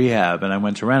to go to rehab, and I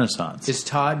went to Renaissance. Is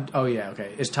Todd... Oh, yeah,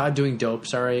 okay. Is Todd doing dope,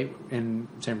 in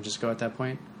San Francisco at that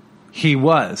point? He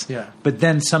was. Yeah. But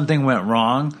then something went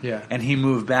wrong, yeah. And he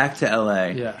moved back to LA,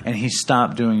 yeah. And he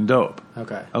stopped doing dope.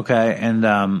 Okay. Okay, and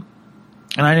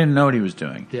I didn't know what he was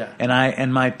doing. Yeah.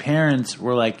 And my parents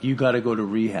were like, you got to go to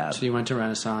rehab. So you went to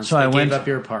Renaissance. So they gave up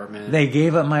your apartment. They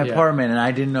gave up my apartment, and I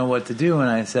didn't know what to do, and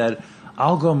I said...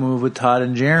 I'll go move with Todd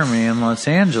and Jeremy in Los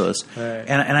Angeles. Right.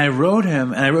 And I wrote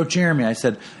him, and I wrote Jeremy. I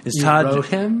said, "Is you Todd?" Wrote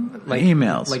him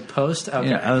emails, post. Okay.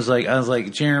 Yeah, I was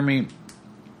like, Jeremy,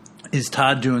 is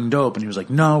Todd doing dope? And he was like,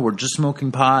 No, we're just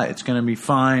smoking pot. It's going to be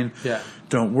fine. Yeah,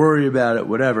 don't worry about it.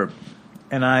 Whatever.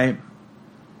 And I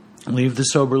leave the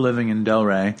sober living in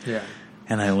Delray. Yeah,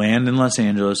 and I land in Los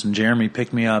Angeles, and Jeremy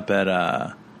picked me up at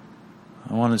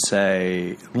I want to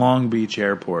say Long Beach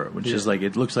Airport, which is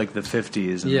it looks like the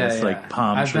 50s, and it's like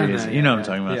palm trees. You know what I'm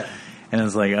talking about. Yeah. And I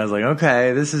was like,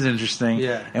 okay, this is interesting.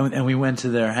 Yeah. And we went to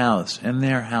their house, and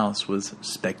their house was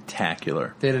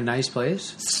spectacular. They had a nice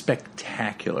place?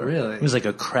 Spectacular. Really? It was like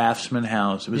a craftsman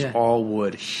house. It was Yeah. all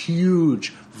wood,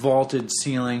 huge vaulted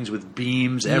ceilings with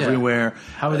beams everywhere.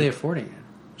 How were they affording it?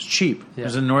 It was cheap. Yeah. It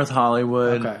was in North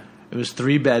Hollywood. Okay. It was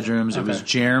 3 bedrooms. It was Okay.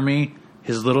 Jeremy,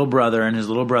 his little brother, and his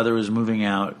little brother was moving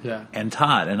out. Yeah. And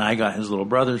Todd, and I got his little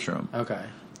brother's room. Okay.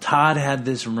 Todd had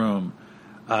this room.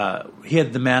 He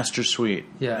had the master suite,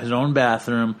 Yeah. his own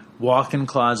bathroom, walk-in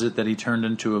closet that he turned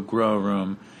into a grow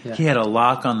room. Yeah. He had a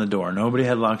lock on the door. Nobody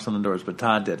had locks on the doors, but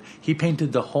Todd did. He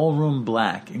painted the whole room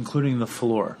black, including the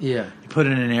floor. Yeah. He put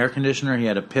in an air conditioner. He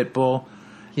had a pit bull.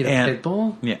 He had a pit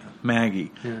bull? Yeah,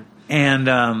 Maggie. Yeah.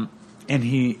 And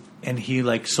he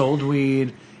like sold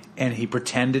weed, and he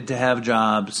pretended to have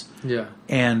jobs. Yeah.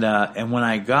 And when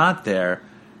I got there,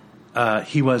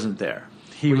 he wasn't there.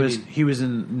 He was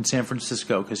in San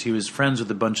Francisco because he was friends with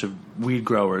a bunch of weed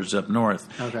growers up north,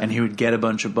 Okay. and he would get a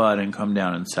bunch of bud and come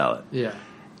down and sell it. Yeah.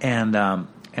 And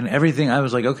everything, I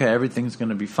was like, okay, everything's going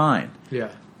to be fine. Yeah.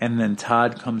 And then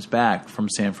Todd comes back from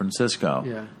San Francisco,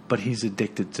 Yeah. but he's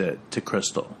addicted to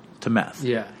crystal, to meth.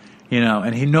 Yeah.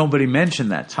 And nobody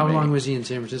mentioned that to How me. long was he in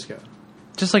San Francisco?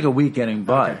 Just like a week getting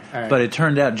bud. Okay, all right. But it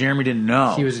turned out Jeremy didn't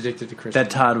know He was addicted to crystal.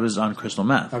 that Todd was on crystal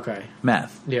meth. Okay.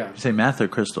 Meth. Yeah. You say meth or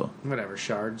crystal? Whatever,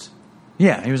 shards.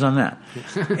 Yeah, he was on that.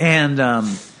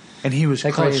 and he was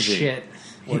They call it crazy. shit.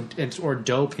 Or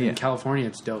dope. Yeah. In California,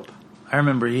 it's dope. I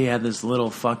remember he had this little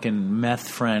fucking meth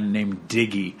friend named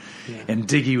Diggy, Yeah. and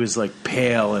Diggy was like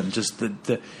pale and just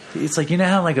the. It's like, you know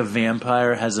how like a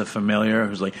vampire has a familiar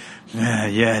who's like,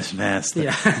 yes, master.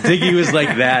 Yeah. Diggy was like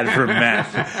that for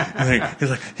meth. He's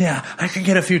like, yeah, I can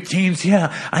get a few teens.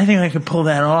 Yeah, I think I can pull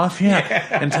that off. Yeah,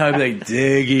 and Todd would be like,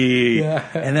 Diggy. Yeah.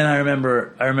 And then I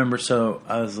remember. So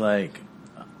I was like,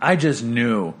 I just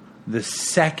knew the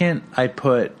second I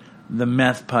put the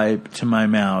meth pipe to my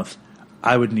mouth,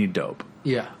 I would need dope.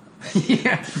 Yeah.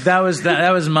 Yeah. That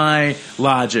was my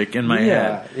logic in my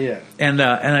head. Yeah. And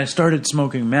I started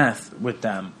smoking meth with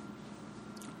them.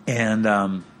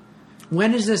 And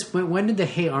When is this? When did the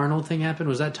Hey Arnold thing happen?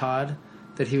 Was that Todd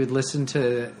that he would listen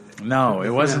to? no, it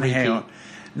wasn't repeat. Hey.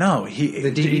 No,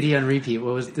 The DVD on repeat.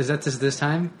 Is that this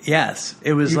time? Yes,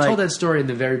 it was You like told that story in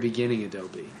the very beginning of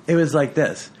Dopey. it was like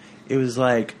this. It was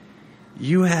like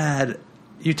you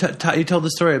told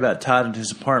the story about Todd in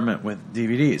his apartment with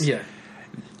DVDs. Yeah.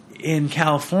 In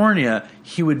California,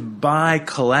 he would buy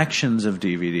collections of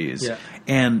DVDs. Yeah.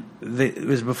 And it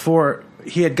was before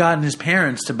he had gotten his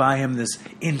parents to buy him this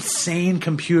insane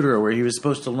computer where he was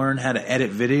supposed to learn how to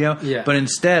edit video. Yeah. But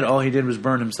instead, all he did was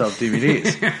burn himself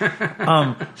DVDs.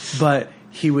 But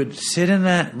he would sit in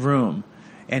that room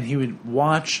and he would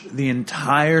watch the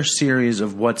entire series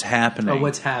of What's Happening. Oh,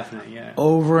 what's happening? Yeah.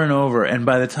 Over and over. And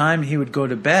by the time he would go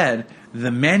to bed,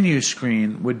 the menu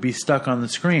screen would be stuck on the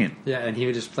screen. Yeah, and he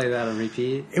would just play that on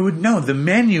repeat. The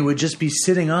menu would just be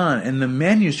sitting on, and the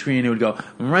menu screen, it would go.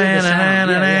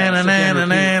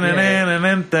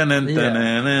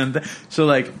 So,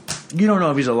 like, you don't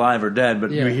know if he's alive or dead,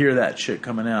 but you hear that shit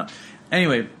coming out.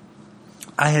 Anyway,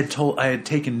 I had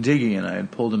taken Diggy and I had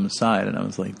pulled him aside, and I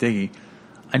was like, Diggy,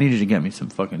 I need you to get me some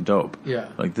fucking dope. Yeah.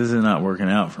 Like, this is not working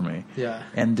out for me. Yeah.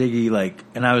 And Diggy,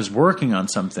 and I was working on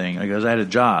something. I had a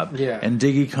job. Yeah. And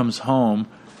Diggy comes home,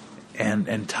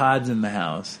 and Todd's in the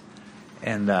house.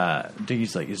 And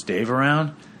Diggy's like, is Dave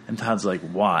around? And Todd's like,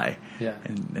 why? Yeah.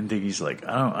 And Diggy's like,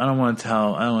 I don't want to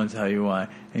tell you why.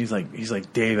 And he's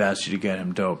like, Dave asked you to get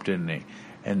him dope, didn't he?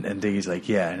 And Diggy's like,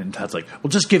 yeah. And Todd's like, well,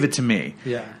 just give it to me.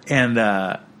 Yeah.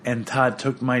 And Todd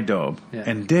took my dope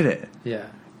and did it. Yeah.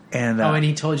 And and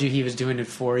he told you he was doing it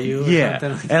for you? Or yeah.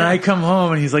 something like And that? I come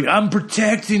home and he's like, I'm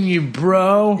protecting you,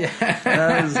 bro. Yeah.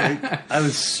 And I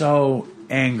was so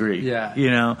angry. Yeah.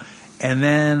 And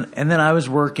then I was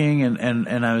working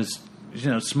and I was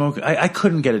smoking. I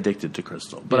couldnn't get addicted to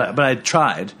crystal, but I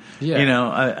tried.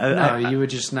 Yeah. You would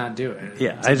just not do it.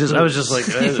 Yeah. I was just like,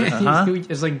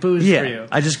 It's like booze for you.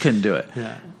 I just couldn't do it.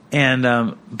 Yeah.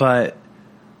 And but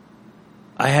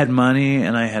I had money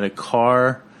and I had a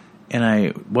car. And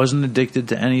I wasn't addicted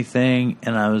to anything,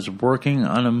 and I was working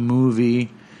on a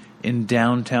movie in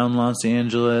downtown Los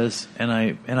Angeles, and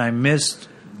I missed,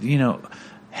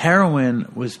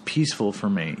 heroin was peaceful for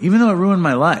me, even though it ruined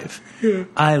my life. Yeah.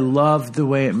 I loved the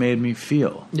way it made me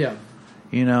feel. Yeah.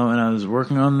 And I was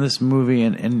working on this movie,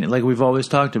 and like we've always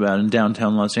talked about in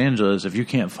downtown Los Angeles, if you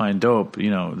can't find dope,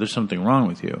 there's something wrong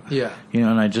with you. Yeah.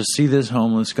 And I just see this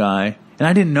homeless guy, and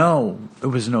I didn't know it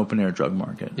was an open-air drug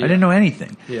market. Yeah. I didn't know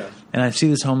anything. Yeah. And I see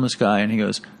this homeless guy, and he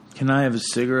goes, can I have a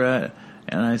cigarette?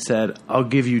 And I said, I'll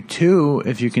give you 2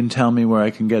 if you can tell me where I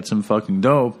can get some fucking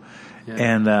dope. Yeah.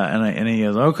 And he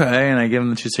goes, okay, and I give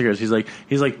him the 2 cigarettes. He's like,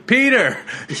 Peter!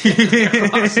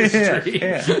 Across the street.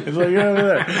 Yeah. He's like,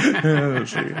 over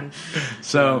there.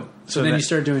 So then you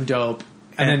start doing dope.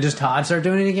 And then does Todd start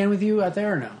doing it again with you out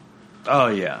there or no? Oh,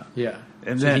 yeah. Yeah.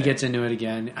 And so then he gets into it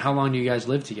again. How long do you guys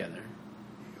live together?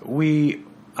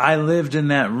 I lived in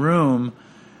that room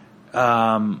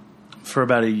for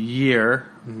about a year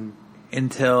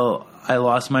until I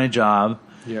lost my job.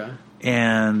 Yeah.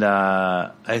 And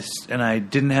I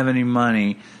didn't have any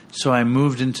money, so I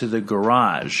moved into the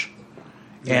garage.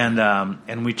 Yeah.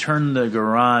 And we turned the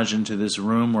garage into this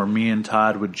room where me and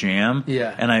Todd would jam.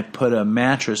 Yeah. And I put a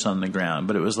mattress on the ground,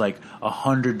 but it was like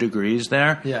 100 degrees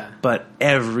there. Yeah. But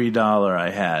every dollar I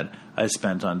had, I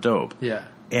spent on dope. Yeah.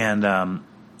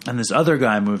 And this other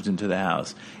guy moved into the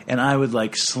house, and I would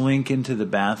like slink into the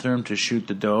bathroom to shoot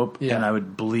the dope, and I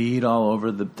would bleed all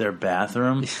over their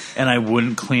bathroom, and I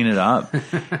wouldn't clean it up.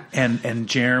 and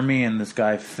Jeremy and this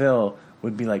guy Phil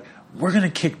would be like, "We're gonna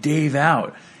kick Dave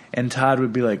out," and Todd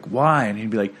would be like, "Why?" And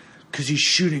he'd be like, "'Cause he's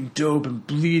shooting dope and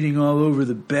bleeding all over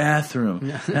the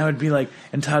bathroom." And I would be like,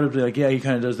 and Todd would be like, "Yeah, he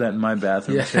kind of does that in my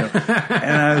bathroom too."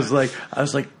 And I was like,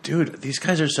 "Dude, these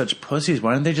guys are such pussies.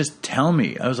 Why don't they just tell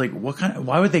me?" I was like,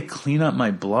 why would they clean up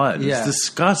my blood? It's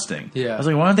disgusting. Yeah. I was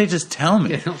like, why don't they just tell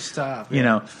me? Yeah, don't stop. You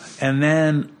know? And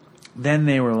then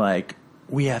they were like,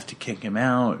 we have to kick him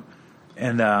out.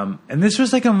 And this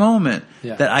was like a moment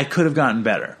that I could have gotten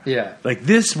better. Yeah. Like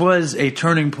this was a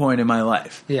turning point in my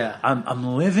life. Yeah.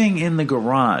 I'm living in the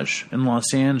garage in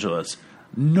Los Angeles.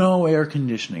 No air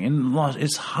conditioning.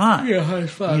 It's hot. Yeah, hot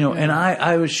as fuck. You know, and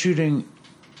I was shooting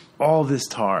all this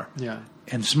tar. Yeah.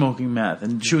 And smoking meth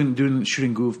and shooting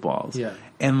goofballs. Yeah.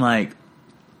 And like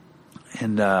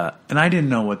and I didn't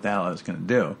know what the hell I was gonna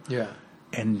do. Yeah.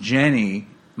 And Jenny,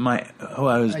 who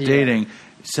I was dating,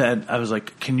 said, I was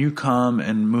like, "Can you come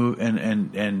and move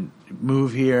and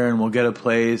move here, and we'll get a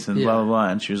place and blah blah blah."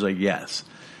 And she was like, "Yes."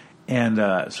 And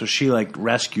so she like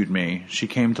rescued me. She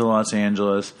came to Los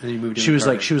Angeles. And you moved in she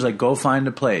was like, "Go find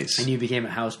a place." And you became a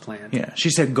houseplant. Yeah, she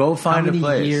said, "Go find a place." How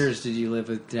many years did you live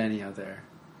with Jenny out there?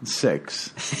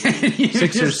 6,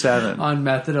 6 or 7. On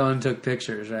methadone, took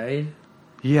pictures, right?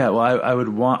 Yeah, well,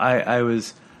 I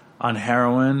was on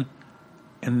heroin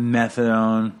and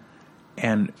methadone.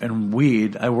 And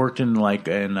weed. I worked in a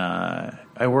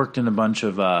bunch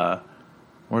of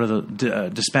what are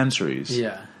the dispensaries?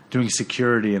 Yeah, doing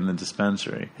security in the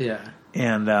dispensary. Yeah,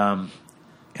 and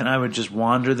I would just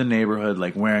wander the neighborhood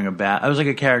like wearing a I was like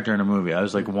a character in a movie. I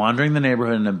was like wandering the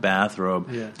neighborhood in a bathrobe,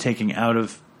 taking out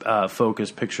of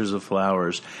focus pictures of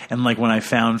flowers, and like when I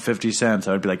found 50 cents,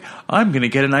 I would be like, "I'm gonna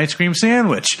get an ice cream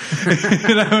sandwich,"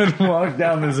 and I would walk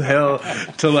down this hill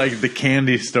to like the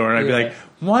candy store, and I'd be like,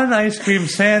 "1 ice cream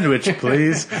sandwich,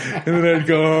 please." And then I'd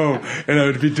go home, and I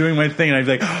would be doing my thing, and I'd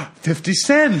be like, "Oh, 50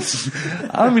 cents!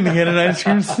 I'm gonna get an ice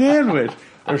cream sandwich."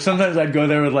 Or sometimes I'd go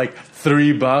there with like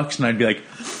 $3, and I'd be like,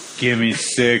 "Give me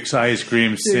 6 ice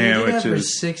cream sandwiches." You did that for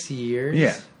 6 years?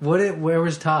 Yeah. Where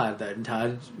was Todd then?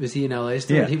 Todd, was he in LA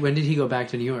still? Yeah. When did he go back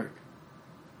to New York?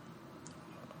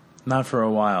 Not for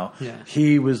a while. Yeah.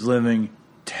 He was living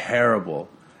terrible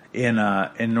in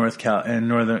North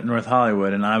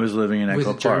Hollywood, and I was living in Echo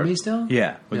Park. With Jeremy still?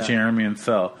 Yeah, with Jeremy and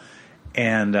Phil.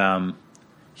 And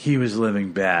he was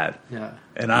living bad. Yeah.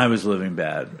 And I was living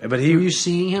bad. But were you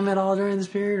seeing him at all during this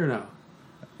period or no?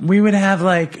 We would have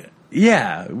like,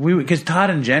 because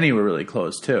Todd and Jenny were really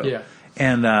close too. Yeah.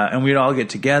 And we'd all get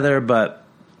together, but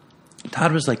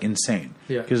Todd was like insane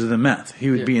because of the meth.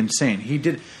 He would be insane. He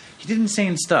did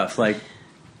insane stuff. Like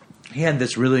he had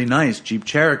this really nice Jeep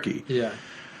Cherokee. Yeah.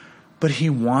 But he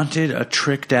wanted a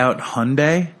tricked out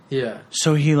Hyundai. Yeah.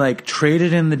 So he like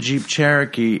traded in the Jeep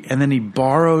Cherokee, and then he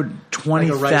borrowed like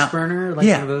a rice burner, like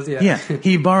one of those. Yeah.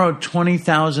 He borrowed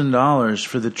 $20,000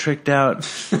 for the tricked out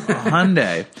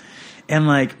Hyundai. And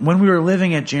like when we were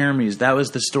living at Jeremy's, that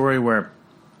was the story where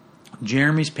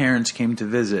Jeremy's parents came to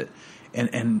visit,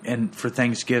 and for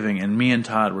Thanksgiving, and me and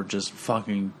Todd were just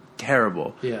fucking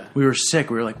terrible. Yeah. We were sick.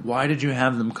 We were like, "Why did you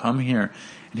have them come here?"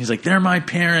 And he's like, "They're my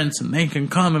parents, and they can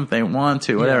come if they want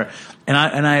to, whatever." Yeah.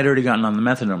 And I had already gotten on the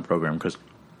methadone program because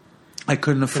I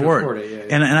couldn't afford it.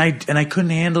 Yeah. And I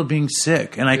couldn't handle being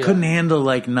sick, and I couldn't handle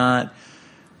like not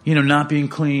being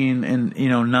clean, and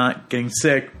not getting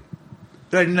sick.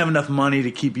 I didn't have enough money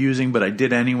to keep using, but I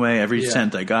did anyway. Every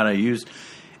cent I got, I used.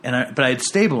 But I had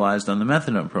stabilized on the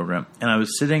methadone program, and I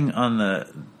was sitting on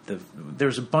there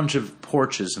was a bunch of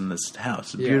porches in this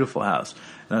house, a beautiful house.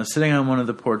 And I was sitting on one of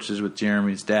the porches with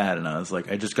Jeremy's dad, and I was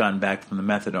like, I just gotten back from the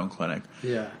methadone clinic.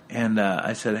 Yeah. And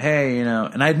I said, hey,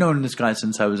 and I'd known this guy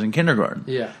since I was in kindergarten.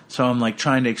 Yeah. So I'm like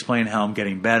trying to explain how I'm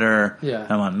getting better. Yeah.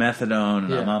 I'm on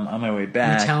methadone, and I'm on my way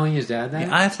back. You're telling his dad that? Yeah,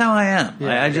 that's how I am.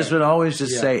 Yeah, I just would always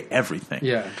just say everything.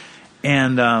 Yeah.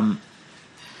 And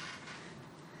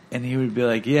he would be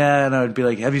like, yeah, and I would be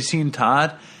like, have you seen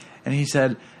Todd? And he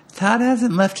said, Todd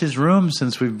hasn't left his room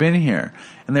since we've been here.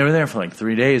 And they were there for like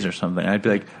 3 days or something. I'd be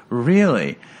like,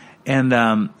 really? And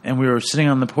we were sitting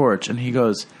on the porch, and he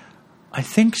goes, I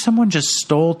think someone just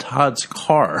stole Todd's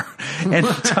car. And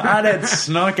Todd had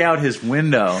snuck out his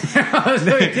window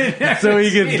so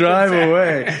he could drive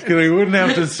away because he wouldn't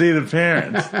have to see the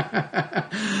parents.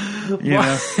 You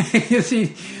know?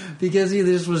 Because he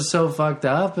just was so fucked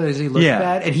up? As he looked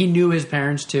bad? And he knew his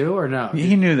parents too, or no?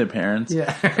 He knew their parents.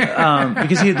 Yeah.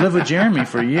 Because he had lived with Jeremy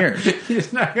for years. He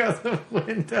snuck out the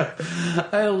window.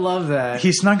 I love that.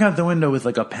 He snuck out the window with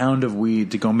like a pound of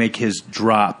weed to go make his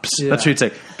drops. Yeah. That's what he'd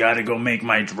say. Gotta go make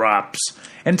my drops.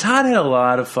 And Todd had a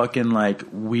lot of fucking like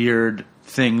weird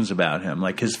things about him.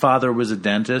 Like his father was a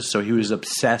dentist, so he was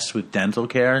obsessed with dental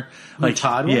care. Like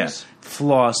Todd was? Yeah.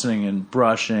 Flossing and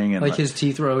brushing and like his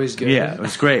teeth were always good. Yeah, it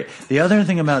was great. The other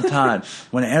thing about Todd,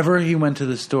 whenever he went to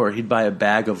the store, he'd buy a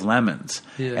bag of lemons,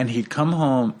 and he'd come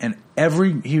home and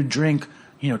he would drink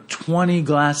 20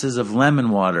 glasses of lemon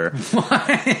water.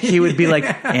 He would be like,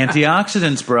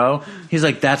 antioxidants, bro. He's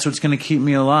like, that's what's going to keep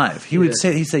me alive. He'd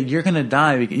say, you're going to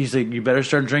die. He's like, you better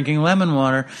start drinking lemon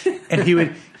water. And he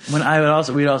would.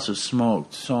 We'd also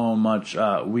smoked so much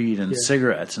weed and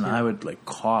cigarettes, and I would like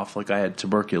cough like I had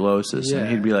tuberculosis, and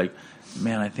he'd be like,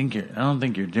 "Man, I don't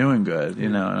think you're doing good,"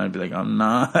 and I'd be like, "I'm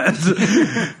not," and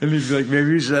he'd be like,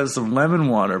 "Maybe you should have some lemon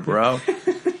water, bro."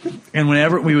 And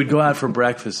whenever we would go out for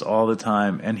breakfast all the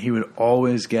time, and he would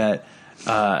always get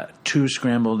 2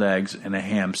 scrambled eggs and a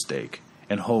ham steak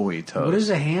and whole wheat toast. What is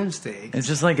a ham steak? It's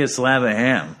just like a slab of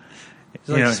ham. It's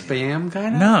like spam,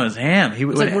 kind of? No, it's ham. It's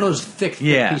like one of those thick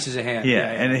pieces of ham. Yeah,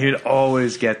 and he'd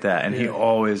always get that, and he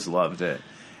always loved it.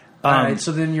 All right,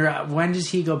 so then when does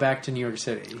he go back to New York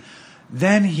City?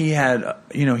 Then he had,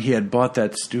 he had bought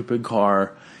that stupid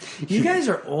car. You guys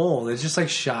are old. It's just like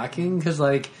shocking because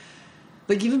like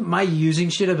even my using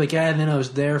shit, I'm like, and then I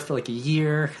was there for like a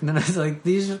year, and then I was like,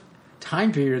 these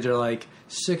time periods are like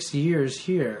 6 years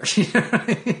here. You know what I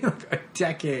mean? Like a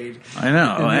decade. I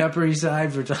know. In the Upper East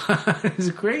Side for Todd.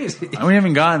 It's crazy. We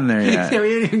haven't gotten there yet. Yeah,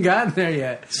 we haven't even gotten there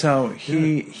yet. So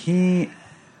he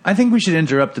I think we should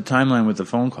interrupt the timeline with the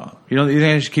phone call. You think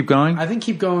I should keep going? I think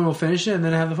keep going, we'll finish it, and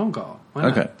then have the phone call. Why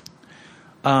not? Okay.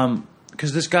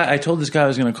 Because I told this guy I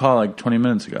was going to call like 20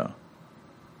 minutes ago.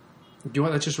 Do you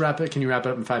want? Let's just wrap it. Can you wrap it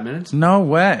up in 5 minutes? No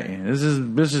way. This is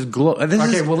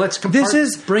okay. Well, let's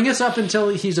bring us up until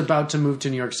he's about to move to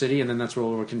New York City, and then that's where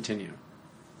we'll continue.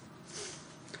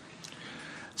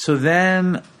 So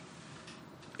then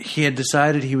he had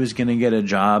decided he was going to get a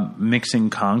job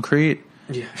mixing concrete.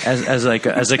 Yeah. As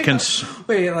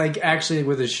Wait, like actually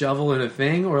with a shovel and a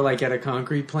thing, or like at a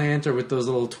concrete plant, or with those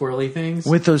little twirly things?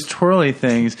 With those twirly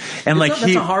things, and that's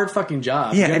a hard fucking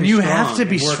job. Yeah, and you have to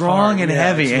be strong and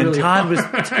heavy. And really Todd was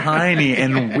tiny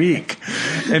and weak,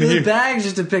 and the bags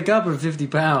just to pick up are 50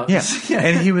 pounds. Yeah,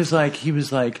 and he was like,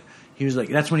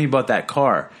 that's when he bought that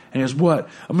car. And he goes, what?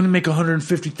 I'm going to make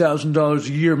 $150,000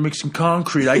 a year mixing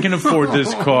concrete. I can afford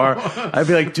this car. I'd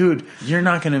be like, dude, you're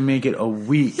not going to make it a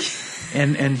week.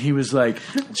 And he was like,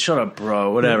 shut up,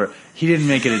 bro, whatever. He didn't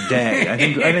make it a day. I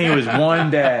think it was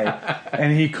one day.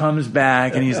 And he comes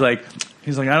back and he's like,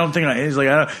 he's like,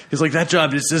 that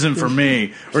job just isn't for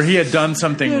me. Or he had done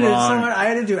something wrong. I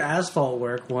had to do asphalt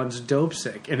work once, dope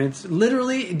sick. And it's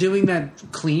literally doing that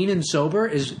clean and sober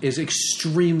is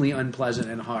extremely unpleasant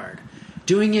and hard.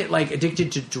 Doing it like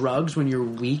addicted to drugs when you're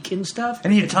weak and stuff.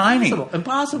 And he's tiny.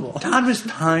 Impossible. Todd was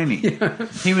tiny. Yeah.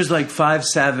 He was like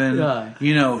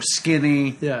 5'7",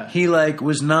 skinny. Yeah. He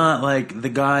was not like the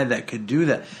guy that could do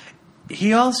that.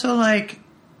 He also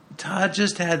Todd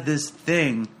just had this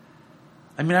thing.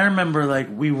 I mean, I remember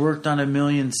we worked on 1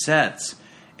 million sets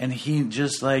and he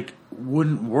just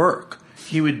wouldn't work.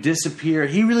 He would disappear.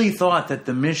 He really thought that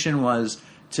the mission was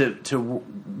to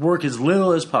work as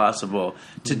little as possible,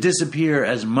 to disappear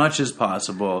as much as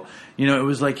possible. It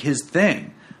was his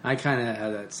thing. I kind of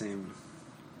had that same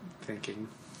thinking.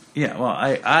 Yeah, well,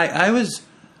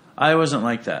 I wasn't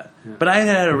like that. Yeah. But I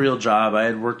had a real job. I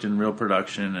had worked in real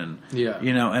production and,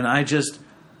 and I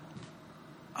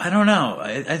don't know.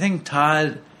 I think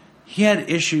Todd, he had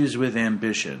issues with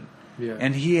ambition. Yeah.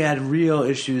 And he had real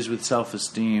issues with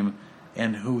self-esteem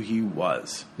and who he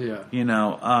was. Yeah.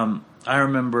 I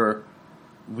remember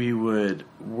we would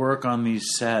work on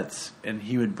these sets, and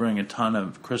he would bring a ton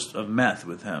of meth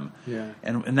with him. Yeah.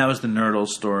 And that was the Nerdle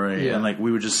story. Yeah. And like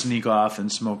we would just sneak off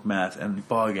and smoke meth and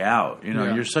bug out. You know,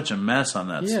 Yeah. you're such a mess on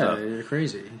that stuff. Yeah, you're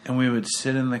crazy. And we would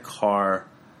sit in the car,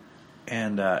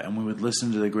 and we would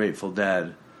listen to the Grateful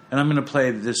Dead. And I'm going to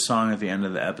play this song at the end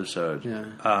of the episode.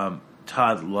 Yeah.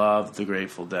 Todd loved the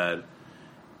Grateful Dead.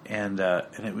 And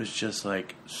it was just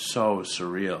like so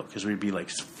surreal because we'd be like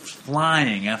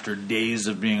flying after days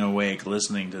of being awake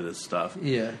listening to this stuff.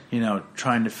 Yeah. You know,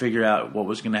 trying to figure out what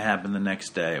was going to happen the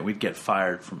next day. We'd get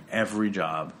fired from every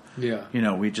job. Yeah. You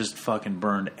know, we just fucking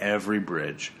burned every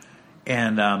bridge.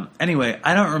 And anyway,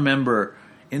 I don't remember.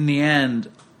 In the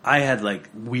end, I had like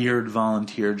weird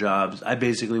volunteer jobs. I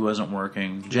basically wasn't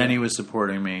working. Jenny was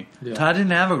supporting me. Yeah. Todd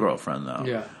didn't have a girlfriend though.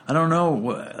 Yeah. I don't know.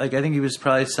 Like I think he was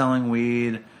probably selling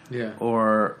weed. Yeah.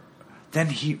 Or then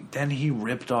he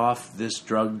ripped off this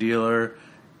drug dealer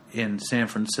in San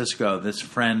Francisco, this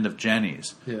friend of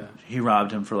Jenny's. Yeah. He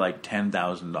robbed him for like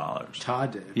 $10,000.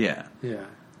 Todd did. Yeah. Yeah.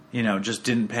 You know, just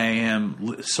didn't pay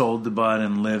him, sold the bud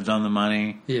and lived on the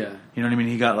money. Yeah. You know what I mean?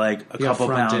 He got like a couple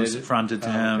pounds fronted to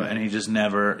him, okay. and he just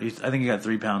never. I think he got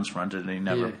 3 pounds fronted, and he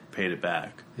never paid it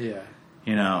back. Yeah.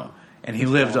 You know, and he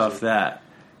lived off that.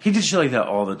 He did shit like that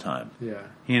all the time. Yeah.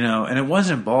 You know, and it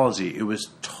wasn't ballsy. It was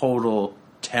total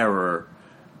terror,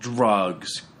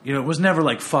 drugs. You know, it was never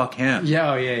like fuck him.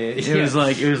 Yeah. Oh, yeah. It was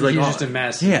like he was just a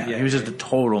mess. Yeah, he was just a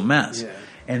total mess. Yeah.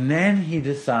 And then he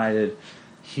decided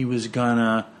he was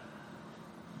gonna.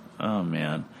 Oh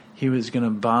man, he was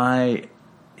gonna buy.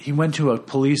 He went to a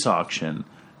police auction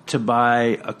to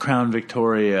buy a Crown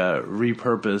Victoria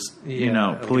repurposed,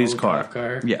 like police an old car. cop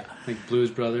car. Yeah, like Blues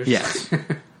Brothers. yes.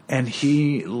 And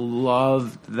he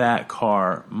loved that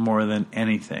car more than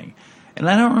anything. And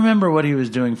I don't remember what he was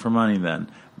doing for money then.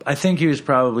 I think he was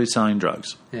probably selling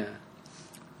drugs. Yeah.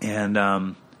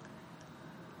 And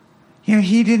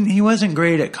he wasn't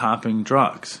great at copping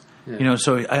drugs. Yeah. You know,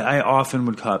 so I often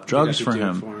would cop drugs for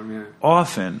him. Yeah.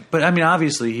 Often. But I mean,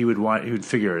 obviously he would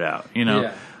figure it out, you know.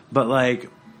 Yeah. But like,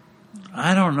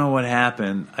 I don't know what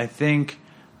happened. I think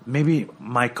maybe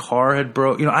my car had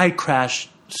broke. You know, I crashed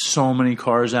so many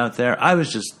cars out there. I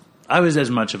was as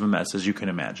much of a mess as you can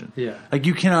imagine. Yeah. Like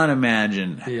you cannot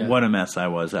imagine what a mess I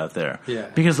was out there. Yeah.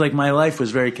 Because like my life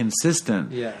was very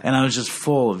consistent. Yeah. And I was just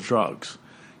full of drugs.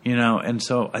 You know, and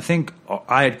so I think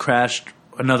I had crashed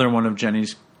another one of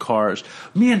Jenny's cars.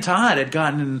 Me and Todd had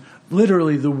gotten in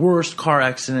literally the worst car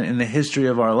accident in the history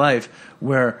of our life,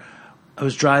 where I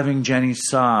was driving Jenny's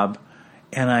Saab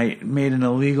and I made an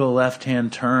illegal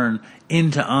left-hand turn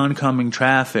into oncoming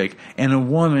traffic, and a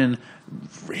woman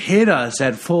hit us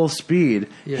at full speed,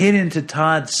 hit into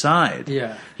Todd's side.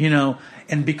 Yeah. You know,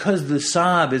 and because the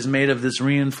Saab is made of this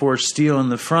reinforced steel in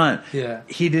the front,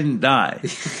 he didn't die.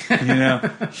 You know,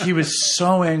 he was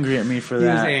so angry at me for that.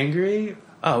 He was angry?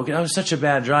 Oh, I was such a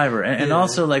bad driver. And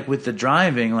also, like, with the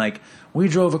driving, like, we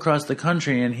drove across the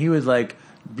country, and he would, like,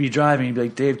 be driving. He'd be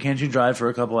like, Dave, can't you drive for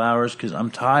a couple hours? Because I'm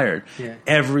tired. Yeah.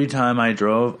 Every time I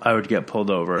drove, I would get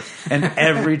pulled over. And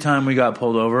every time we got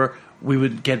pulled over, we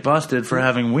would get busted for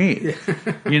having weed.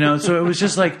 You know, so it was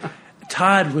just like,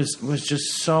 Todd was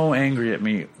just so angry at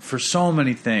me for so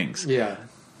many things. Yeah.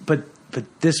 But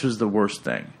this was the worst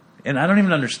thing. And I don't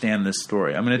even understand this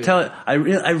story. I'm going to tell it. I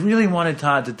really wanted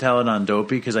Todd to tell it on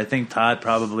Dopey because I think Todd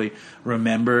probably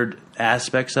remembered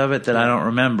aspects of it that I don't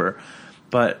remember.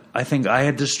 But I think I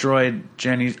had destroyed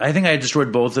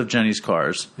both of Jenny's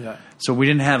cars. Yeah. So we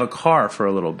didn't have a car for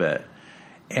a little bit.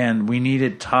 And we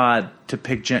needed Todd to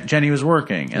pick Jenny was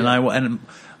working. And and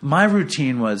my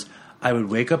routine was I would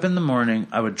wake up in the morning,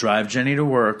 I would drive Jenny to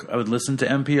work, I would listen to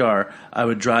NPR, I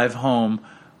would drive home,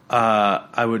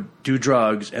 I would do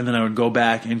drugs, and then I would go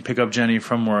back and pick up Jenny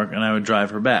from work, and I would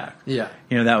drive her back. Yeah.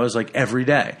 You know, that was like every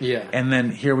day. Yeah. And then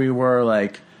here we were,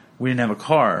 like, we didn't have a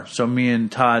car, so me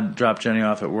and Todd dropped Jenny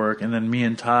off at work, and then me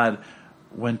and Todd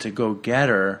went to go get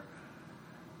her,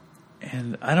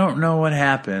 and I don't know what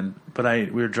happened, but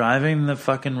we were driving the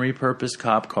fucking repurposed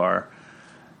cop car,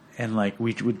 and, like,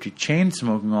 we would be chain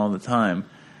smoking all the time,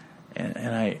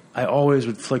 and I always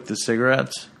would flick the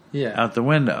cigarettes out the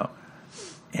window.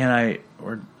 And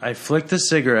I flick the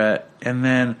cigarette, and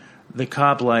then the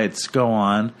cop lights go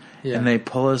on, and they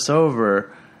pull us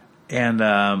over, and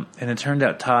it turned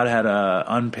out Todd had a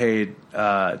unpaid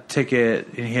ticket,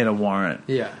 and he had a warrant.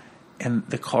 Yeah. And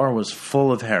the car was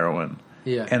full of heroin.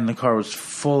 Yeah. And the car was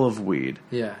full of weed.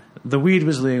 Yeah. The weed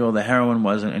was legal, the heroin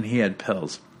wasn't, and he had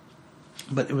pills.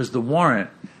 But it was the warrant,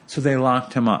 so they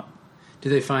locked him up.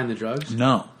 Did they find the drugs?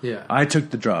 No. Yeah. I took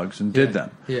the drugs and did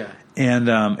them. Yeah.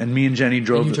 And me and Jenny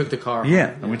drove. And you took the car.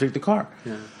 Yeah, home. and we took the car.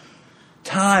 Yeah.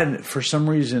 Todd, for some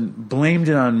reason, blamed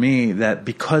it on me that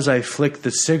because I flicked the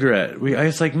cigarette. I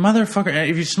was like, motherfucker,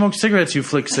 if you smoke cigarettes, you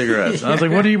flick cigarettes. I was like,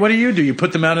 what do you do? You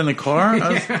put them out in the car?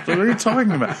 I was like, what are you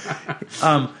talking about?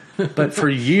 But for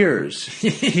years,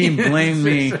 he blamed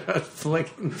me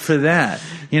for that.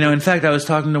 In fact, I was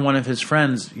talking to one of his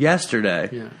friends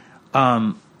yesterday,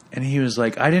 and he was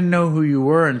like, I didn't know who you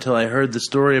were until I heard the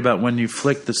story about when you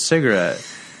flicked the cigarette.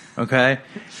 Okay?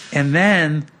 And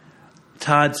then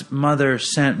Todd's mother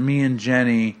sent me and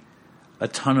Jenny a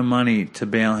ton of money to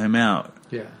bail him out.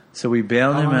 Yeah. So we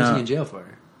bailed him out. How long was he in jail for?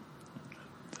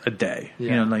 A day.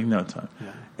 Yeah. No time.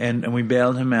 Yeah. And we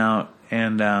bailed him out,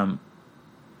 and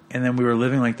then we were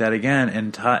living like that again.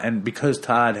 And because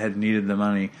Todd had needed the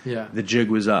money, the jig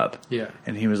was up. Yeah.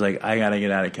 And he was like, I got to get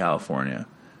out of California.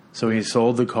 So he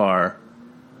sold the car.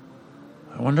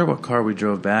 I wonder what car we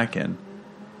drove back in.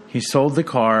 He sold the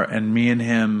car, and me and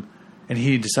him. And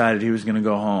he decided he was going to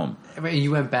go home. And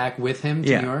you went back with him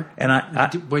to New York?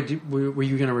 And were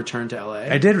you going to return to L.A.?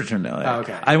 I did return to L.A. Oh,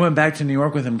 okay. I went back to New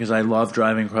York with him because I love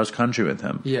driving cross country with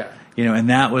him. Yeah. And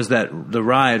that was the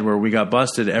ride where we got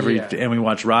busted and we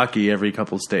watched Rocky every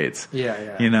couple states. Yeah.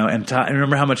 And Todd, I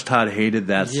remember how much Todd hated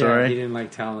that story. Yeah, he didn't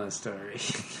like telling that story.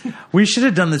 We should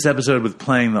have done this episode with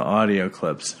playing the audio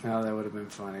clips. Oh, that would have been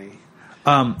funny.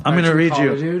 I'm going to read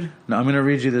you. Dude? No, I'm going to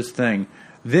read you this thing.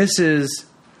 This is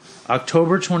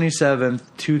October 27th,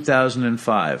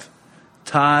 2005.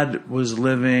 Todd was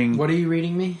living... What are you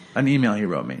reading me? An email he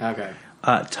wrote me. Okay.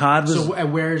 Todd was... So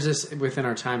where is this within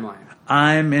our timeline?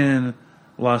 I'm in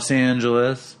Los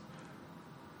Angeles,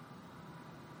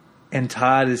 and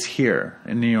Todd is here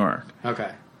in New York.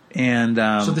 Okay. And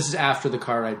so this is after the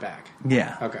car ride back?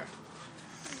 Yeah. Okay.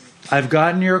 I've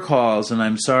gotten your calls, and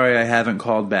I'm sorry I haven't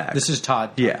called back. This is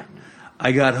Todd. Yeah.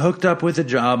 I got hooked up with a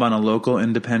job on a local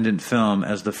independent film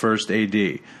as the first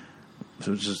AD.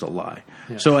 So it's just a lie.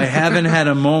 Yeah. So I haven't had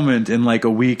a moment in like a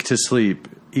week to sleep,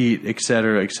 eat,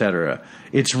 etc., etc.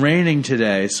 It's raining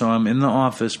today, so I'm in the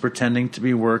office pretending to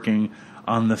be working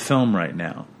on the film right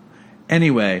now.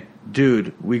 Anyway,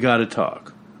 dude, we gotta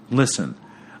talk. Listen,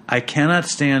 I cannot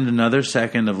stand another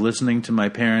second of listening to my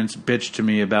parents bitch to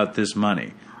me about this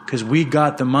money. Because we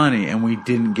got the money and we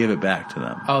didn't give it back to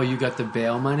them. Oh, you got the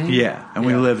bail money? Yeah, and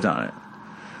we lived on it.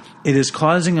 It is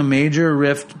causing a major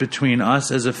rift between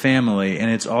us as a family,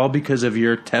 and it's all because of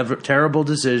your terrible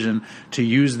decision to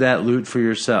use that loot for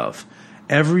yourself.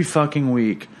 Every fucking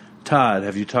week, Todd,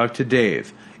 have you talked to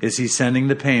Dave? Is he sending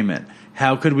the payment?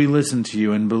 How could we listen to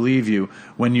you and believe you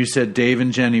when you said Dave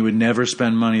and Jenny would never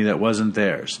spend money that wasn't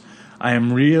theirs? I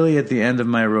am really at the end of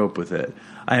my rope with it.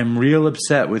 I am real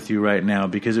upset with you right now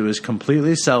because it was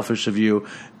completely selfish of you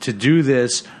to do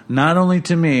this, not only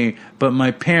to me, but my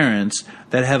parents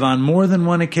that have on more than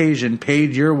one occasion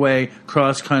paid your way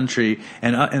cross-country,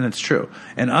 and it's true,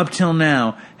 and up till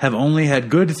now have only had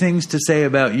good things to say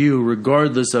about you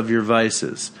regardless of your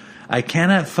vices. I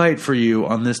cannot fight for you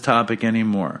on this topic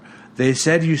anymore. They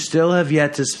said you still have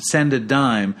yet to send a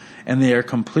dime, and they are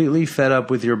completely fed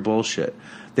up with your bullshit.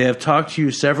 They have talked to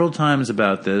you several times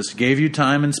about this, gave you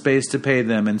time and space to pay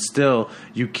them, and still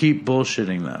you keep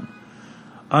bullshitting them.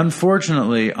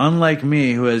 Unfortunately, unlike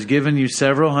me, who has given you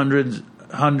several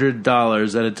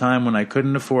 $100 at a time when I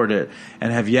couldn't afford it,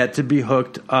 and have yet to be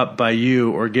hooked up by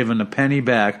you or given a penny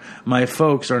back, my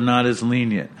folks are not as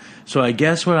lenient. So I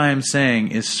guess what I am saying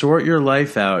is sort your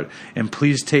life out, and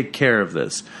please take care of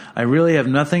this. I really have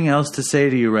nothing else to say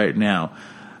to you right now,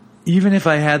 even if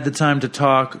I had the time to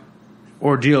talk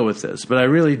or deal with this, but I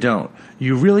really don't.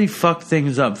 You really fucked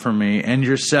things up for me and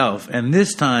yourself, and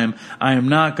this time I am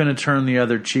not going to turn the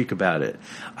other cheek about it.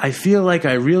 I feel like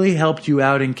I really helped you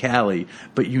out in Cali,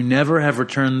 but you never have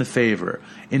returned the favor.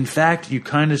 In fact, you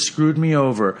kind of screwed me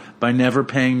over by never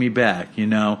paying me back, you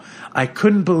know. I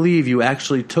couldn't believe you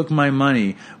actually took my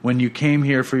money when you came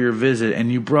here for your visit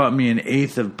and you brought me an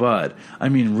eighth of bud. I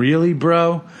mean, really,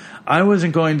 bro? I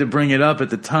wasn't going to bring it up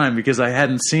at the time because I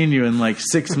hadn't seen you in like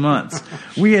 6 months.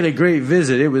 We had a great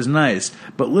visit. It was nice.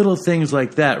 But little things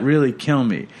like that really kill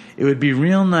me. It would be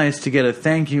real nice to get a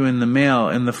thank you in the mail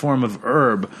in the form of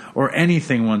herb or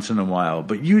anything once in a while.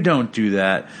 But you don't do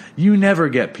that. You never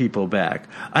get people back.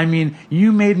 I mean,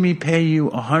 you made me pay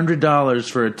you $100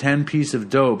 for a 10-piece of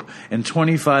dope and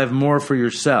 $25 more for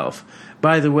yourself.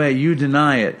 By the way, you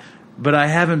deny it. But I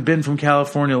haven't been from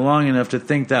California long enough to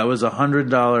think that was a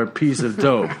 $100 piece of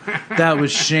dope. That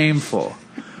was shameful.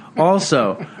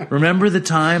 Also, remember the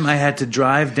time I had to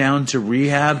drive down to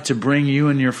rehab to bring you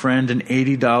and your friend an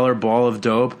 $80 ball of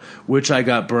dope, which I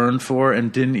got burned for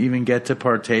and didn't even get to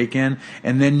partake in,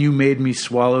 and then you made me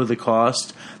swallow the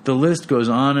cost? The list goes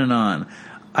on and on.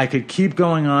 I could keep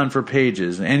going on for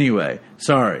pages. Anyway,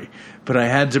 sorry, but I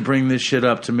had to bring this shit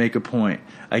up to make a point.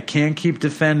 I can't keep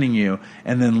defending you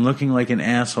and then looking like an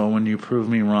asshole when you prove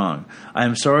me wrong. I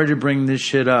am sorry to bring this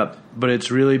shit up, but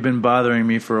it's really been bothering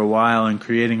me for a while and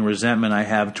creating resentment I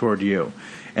have toward you.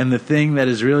 And the thing that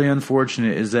is really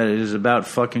unfortunate is that it is about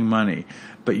fucking money.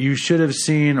 But you should have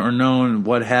seen or known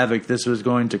what havoc this was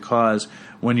going to cause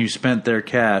when you spent their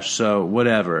cash, so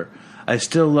whatever. I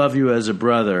still love you as a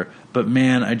brother, but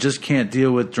man, I just can't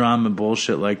deal with drama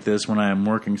bullshit like this when I am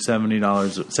working 70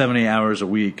 hours a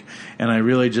week, and I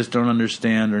really just don't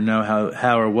understand or know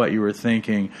how or what you were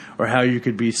thinking, or how you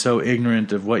could be so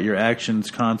ignorant of what your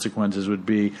actions' consequences would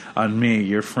be on me,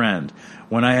 your friend.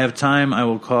 When I have time, I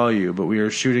will call you, but we are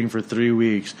shooting for 3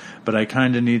 weeks, but I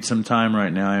kind of need some time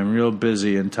right now. I am real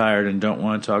busy and tired and don't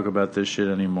want to talk about this shit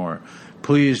anymore.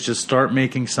 Please just start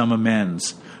making some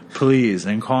amends. Please,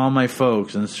 and call my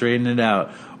folks and straighten it out,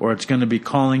 or it's going to be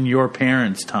calling your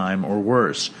parents' time, or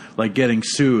worse, like getting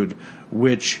sued,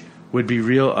 which would be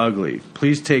real ugly.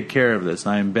 Please take care of this.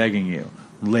 I am begging you.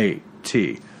 Late,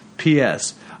 T.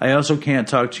 P.S. I also can't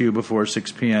talk to you before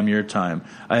 6 p.m. your time.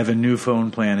 I have a new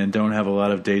phone plan and don't have a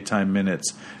lot of daytime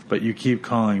minutes, but you keep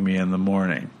calling me in the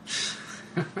morning.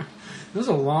 That was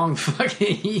a long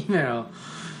fucking email.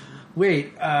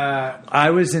 Wait,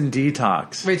 I was in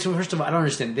detox. Wait, so first of all, I don't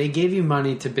understand. They gave you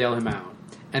money to bail him out,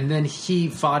 and then he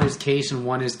fought his case and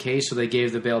won his case, so they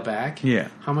gave the bail back? Yeah.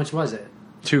 How much was it?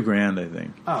 $2,000, I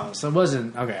think. Oh, so it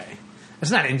wasn't... Okay.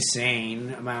 It's not an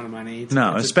insane amount of money.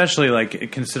 No, especially,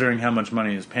 like, considering how much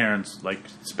money his parents, like,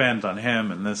 spent on him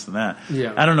and this and that.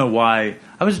 Yeah. I don't know why.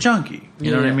 I was a junkie.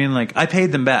 You know what I mean? Like, I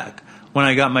paid them back. When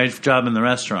I got my job in the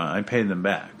restaurant, I paid them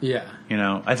back. Yeah. You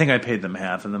know, I think I paid them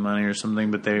half of the money or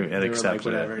something, but they had accepted like,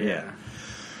 whatever, it.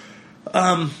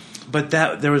 Yeah. But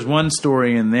there was one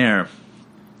story in there.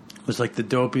 It was like the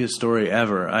dopiest story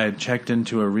ever. I had checked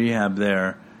into a rehab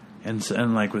there, and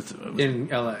like in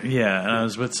LA. Yeah, and I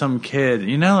was with some kid.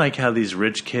 You know, like how these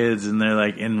rich kids and they're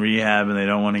like in rehab and they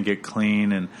don't want to get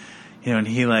clean, and you know, and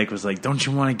he like was like, "Don't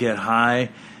you want to get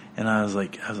high?" And I was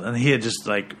like, and he had just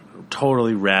like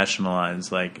totally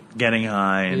rationalized like getting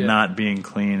high and not being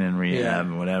clean in rehab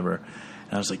and whatever.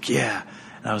 And I was like, yeah.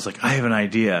 And I was like, I have an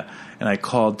idea. And I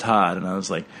called Todd and I was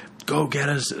like, go get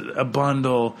us a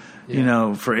bundle, you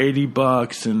know, for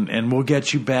 $80 and we'll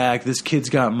get you back. This kid's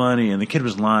got money. And the kid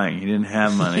was lying. He didn't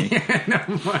have money.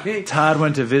 No money. Todd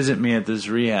went to visit me at this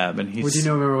rehab and Would you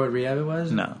remember what rehab it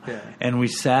was? No. Yeah. And we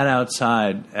sat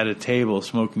outside at a table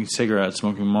smoking cigarettes,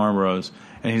 smoking Marlboros,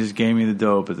 and he just gave me the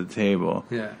dope at the table.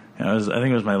 Yeah. And I think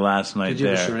it was my last night there. Did you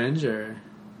have a syringe or?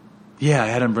 Yeah, I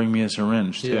had him bring me a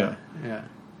syringe too. Yeah. Yeah.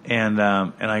 And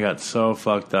I got so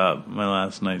fucked up my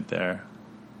last night there.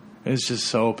 It was just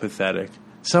so pathetic,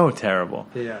 so terrible.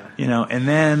 Yeah. You know, and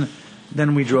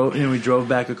then we drove. You know, we drove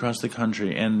back across the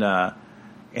country, and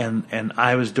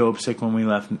I was dope sick when we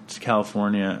left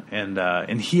California,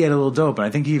 and he had a little dope, and I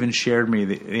think he even shared me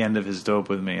the end of his dope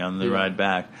with me on the ride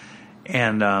back,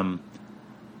 and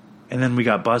then we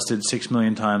got busted 6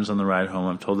 million times on the ride home.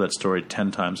 I've told that story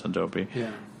 10 times on Dopey.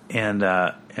 Yeah. And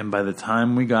by the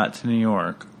time we got to New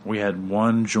York, we had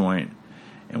one joint,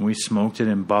 and we smoked it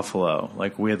in Buffalo.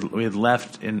 Like we had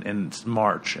left in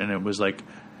March, and it was like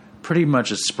pretty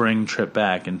much a spring trip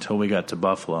back until we got to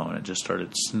Buffalo, and it just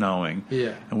started snowing.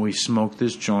 Yeah. And we smoked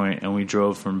this joint, and we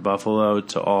drove from Buffalo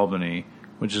to Albany,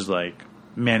 which is like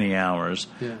many hours.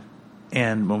 Yeah.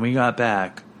 And when we got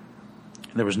back,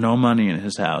 there was no money in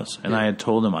his house, and I had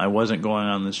told him I wasn't going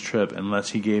on this trip unless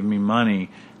he gave me money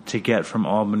to get from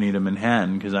Albany to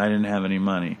Manhattan because I didn't have any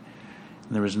money.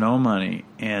 And there was no money,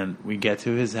 and we get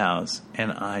to his house,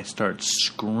 and I start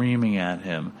screaming at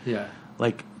him. Yeah.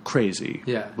 Like crazy.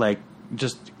 Yeah. Like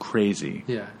just crazy.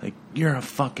 Yeah. Like, you're a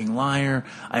fucking liar.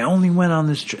 I only went on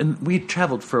this trip, and we had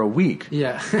traveled for a week.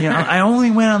 Yeah. You know, I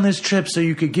only went on this trip so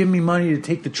you could give me money to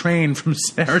take the train from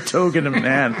Saratoga to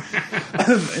Manhattan.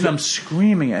 And I'm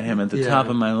screaming at him at the top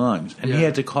of my lungs. And he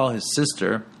had to call his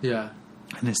sister. Yeah.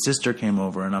 And his sister came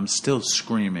over, and I'm still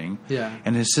screaming. Yeah.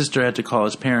 And his sister had to call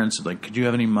his parents, like, could you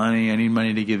have any money? I need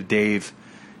money to give Dave.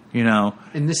 You know,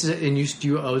 and this is, and do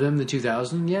you owe them the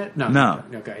 $2,000 yet? No.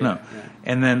 Okay. No. Yeah.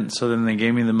 And then they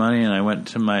gave me the money, and I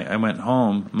went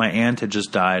home. My aunt had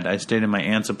just died. I stayed in my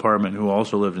aunt's apartment, who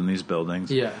also lived in these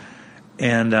buildings. Yeah.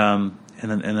 And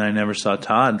then I never saw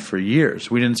Todd for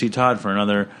years. We didn't see Todd for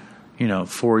another,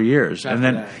 4 years.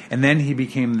 After and then he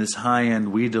became this high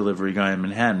end weed delivery guy in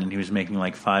Manhattan, and he was making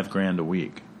like $5,000 a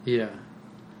week. Yeah.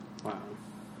 Wow.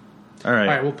 All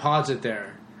right, we'll pause it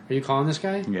there. Are you calling this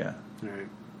guy? Yeah. All right.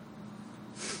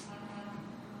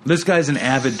 This guy's an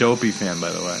avid Dopey fan, by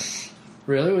the way.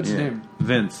 Really? What's his name?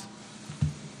 Vince.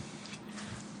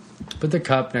 Put the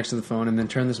cup next to the phone and then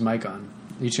turn this mic on.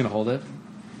 Are you just going to hold it?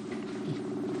 You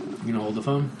going to hold the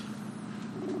phone?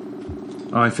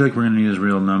 Oh, I feel like we're going to need his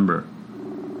real number.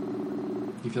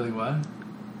 You feel like what?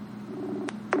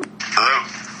 Hello.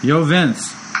 Yo,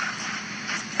 Vince.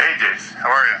 Hey, Dave.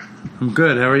 How are you? I'm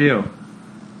good. How are you?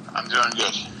 I'm doing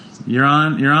good. You're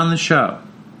on the show.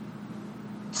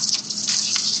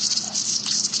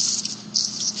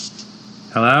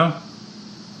 Hello?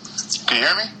 Can you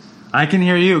hear me? I can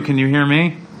hear you. Can you hear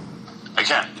me? I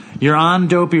can. You're on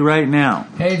Dopey right now.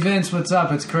 Hey, Vince. What's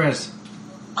up? It's Chris.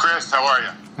 Chris, how are you?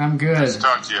 I'm good. Nice to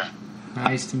talk to you.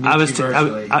 Nice to meet you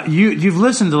virtually. You've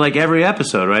listened to like every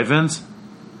episode, right, Vince?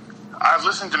 I've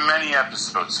listened to many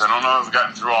episodes. I don't know if I've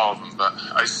gotten through all of them, but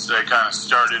I kind of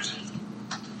started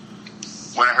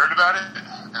when I heard about it,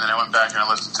 and then I went back and I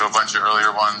listened to a bunch of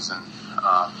earlier ones, and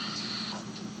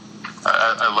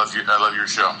I love your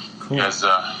show. Cool. You guys,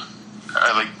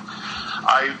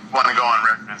 I want to go on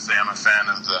record and say I'm a fan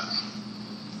of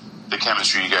the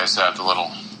chemistry you guys have, the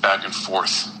little back and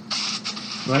forth.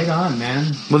 Right on,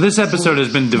 man. Well, this episode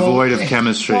has been devoid of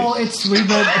chemistry. Well, we've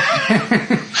been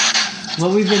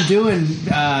what we've been doing,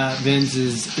 Vince,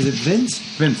 is it Vince?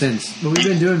 Vince. What we've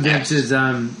been doing, Vince, is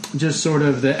just sort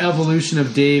of the evolution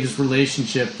of Dave's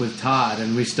relationship with Todd,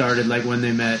 and we started like when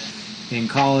they met in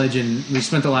college, and we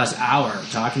spent the last hour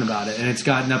talking about it, and it's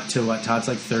gotten up to what? Todd's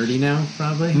like 30 now,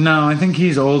 probably. No, I think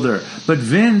he's older. But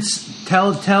Vince,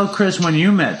 tell Chris when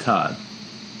you met Todd.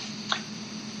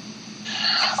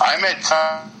 I met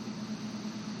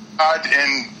Todd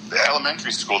in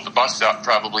elementary school at the bus stop,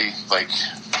 probably like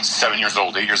 7 years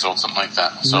old, 8 years old, something like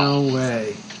that. So, no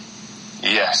way.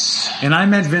 Yes. And I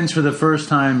met Vince for the first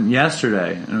time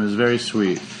yesterday, and it was very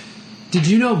sweet. Did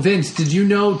you know Vince? Did you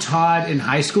know Todd in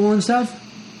high school and stuff?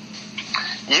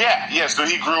 Yeah. So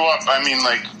he grew up, I mean,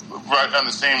 like, right on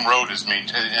the same road as me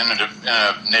in a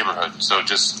neighborhood. So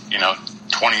just,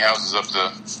 20 houses up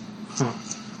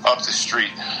the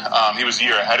street. He was a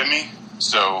year ahead of me,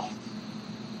 so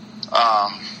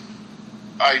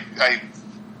I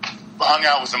hung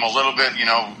out with him a little bit,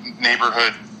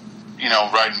 neighborhood,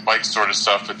 riding bikes sort of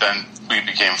stuff, but then we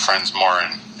became friends more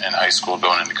in high school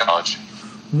going into college.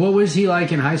 What was he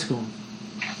like in high school?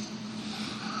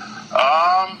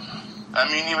 I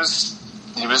mean, he was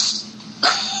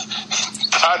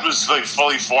Todd was like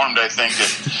fully formed, I think,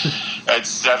 at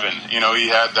 7. He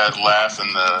had that laugh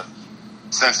and the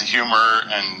sense of humor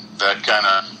and that kind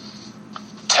of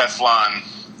Teflon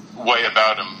way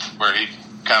about him where he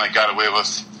kind of got away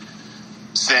with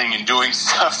saying and doing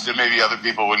stuff that maybe other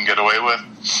people wouldn't get away with.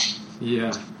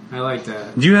 Yeah, I like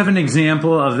that. Do you have an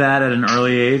example of that at an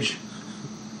early age?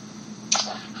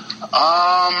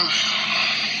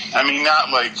 I mean,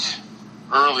 not like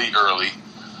early.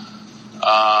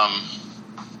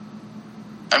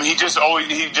 I mean, he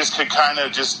just could kind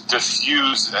of just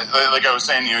diffuse, like I was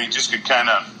saying, he just could kind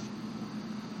of,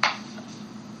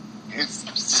 it's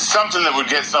something that would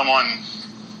get someone,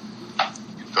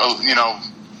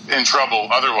 in trouble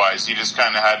otherwise. He just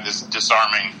kind of had this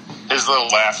disarming, his little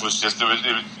laugh was just,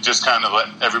 it just kind of let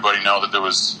everybody know that there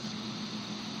was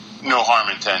no harm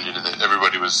intended, that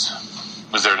everybody was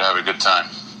there to have a good time.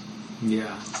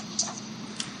 Yeah.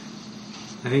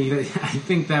 I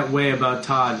think that way about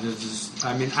Todd is just,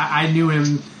 I mean, I knew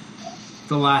him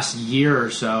the last year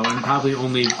or so, and probably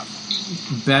only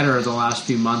better the last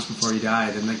few months before he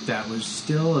died, and like that was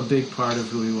still a big part of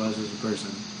who he was as a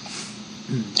person.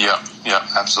 Yeah,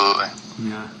 absolutely.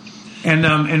 Yeah. And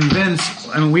Vince,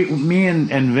 I mean, me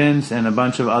and Vince and a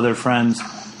bunch of other friends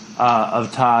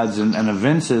of Todd's and of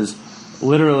Vince's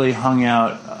literally hung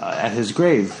out at his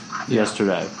grave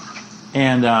yesterday,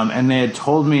 and they had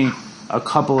told me a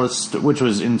couple of which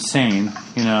was insane.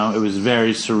 It was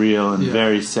very surreal and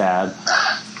very sad.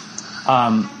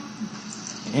 And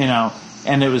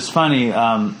it was funny.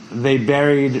 They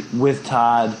buried with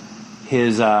Todd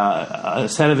his a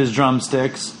set of his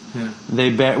drumsticks. Yeah.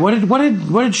 What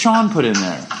did Sean put in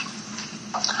there?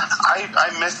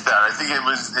 I missed that. I think it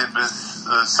was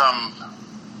some.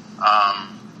 I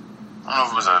don't know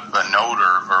if it was a note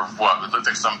or what. It looked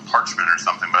like some parchment or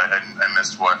something, but I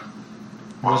missed what.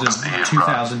 Was it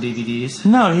 2,000 DVDs?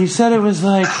 No, he said it was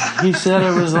like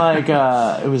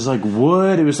it was like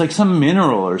wood. It was like some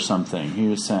mineral or something. He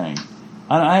was saying,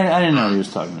 I didn't know what he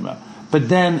was talking about. But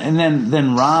then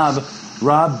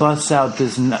Rob busts out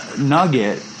this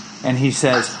nugget, and he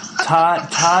says,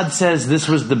 Todd says this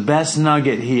was the best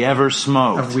nugget he ever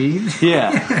smoked. Of weed?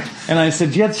 Yeah. And I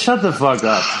said, yeah, shut the fuck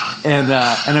up.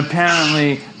 And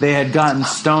apparently they had gotten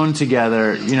stoned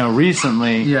together,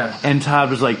 recently. Yeah. And Todd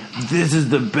was like, this is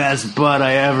the best bud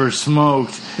I ever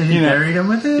smoked. And he buried him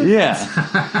with it? Yeah.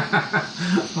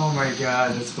 Oh my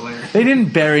God, that's hilarious. They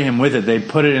didn't bury him with it. They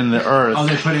put it in the earth. Oh,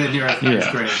 they put it in the earth. That's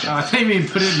great. Oh, I think they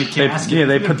put it in the casket.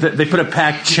 They put a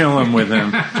packed chillum with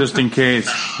him just in case.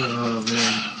 Oh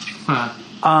man. Huh.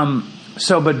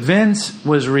 But Vince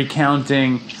was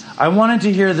recounting. I wanted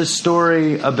to hear the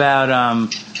story about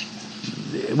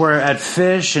where at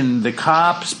Fish and the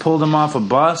cops pulled him off a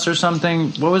bus or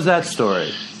something. What was that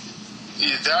story?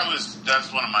 Yeah,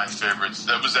 that's one of my favorites.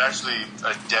 That was actually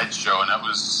a Dead show, and that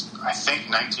was, I think,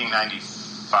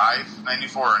 1995,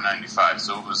 94 or 95.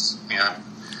 So it was,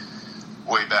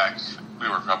 way back. We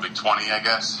were probably 20, I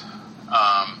guess.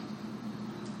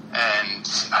 And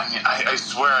I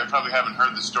swear I probably haven't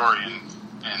heard the story in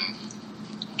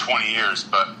 20 years,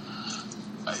 but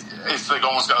it's like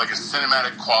almost got like a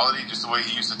cinematic quality. Just the way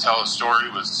he used to tell a story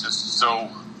was just so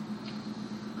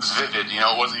vivid. He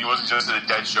wasn't just at a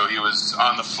Dead show. He was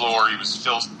on the floor. He was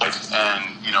filthy,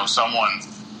 and someone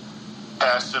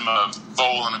passed him a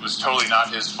bowl, and it was totally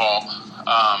not his fault.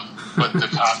 But the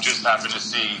cop just happened to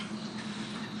see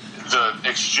the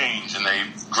exchange, and they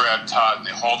grabbed Todd and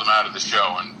they hauled him out of the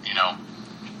show, and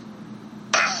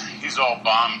he's all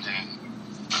bombed, and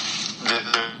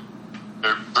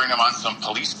they bring him on some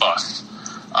police bus,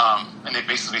 and they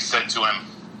basically said to him,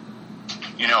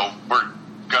 we're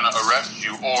gonna arrest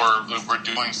you, or we're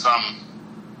doing some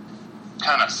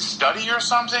kind of study or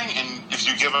something, and if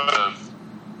you give a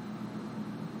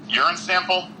urine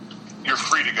sample, you're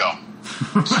free to go.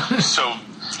 So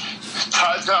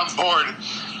Todd's on board.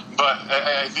 But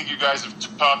I think you guys have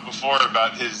talked before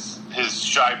about his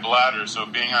shy bladder. So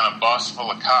being on a bus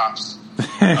full of cops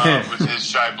with his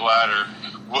shy bladder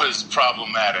was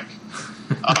problematic.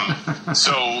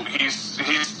 So he's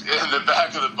in the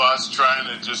back of the bus trying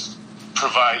to just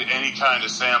provide any kind of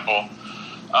sample.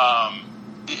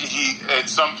 He at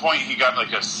some point he got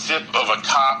like a sip of a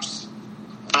cop's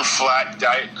flat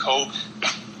Diet Coke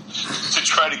to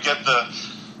try to get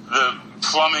the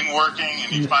plumbing working,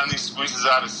 and he finally squeezes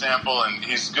out a sample, and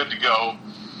he's good to go.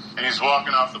 And he's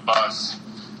walking off the bus,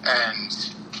 and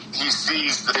he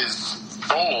sees that his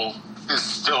bowl is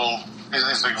still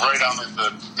is like right on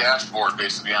the dashboard,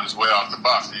 basically on his way off the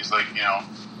bus. And he's like,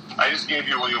 I just gave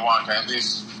you what you want. Can I at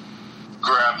least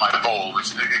grab my bowl?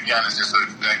 Which again is just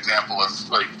an example of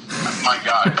like, my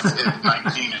God, at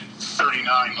 19 and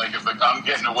 39, like if I'm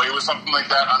getting away with something like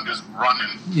that, I'm just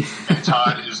running. And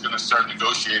Todd is going to start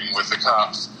negotiating with the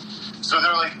cops. So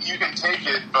they're like, you can take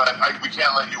it, but we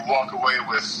can't let you walk away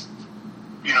with,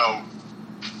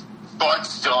 bud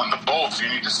still in the bowl, so you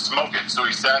need to smoke it. So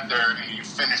he sat there and he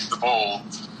finished the bowl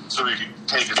so he could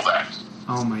take it back.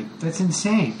 Oh my, that's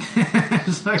insane.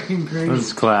 That's fucking crazy.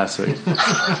 That's classic.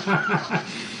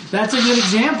 That's a good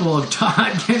example of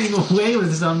Todd getting away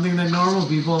with something that normal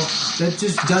people, that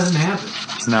just doesn't happen.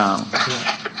 No.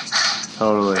 Yeah.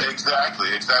 Totally. Exactly.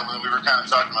 We were kind of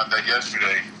talking about that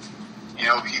yesterday. He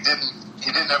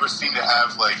didn't ever seem to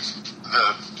have like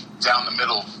the down the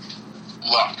middle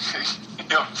luck.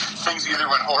 Things either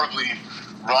went horribly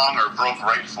wrong or broke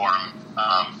right for him.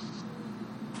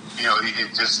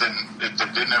 It just didn't. It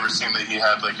didn't ever seem that he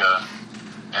had like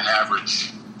an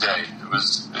average day. It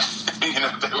was,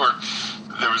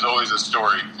 there was always a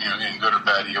story. In good or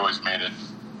bad, he always made it.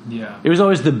 Yeah. It was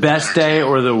always the best day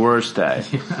or the worst day.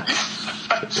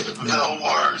 The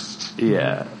worst.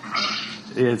 Yeah.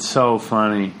 It's so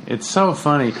funny. It's so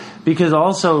funny because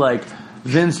also like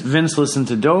Vince listened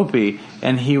to Dopey,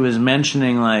 and he was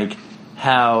mentioning like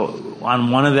how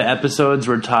on one of the episodes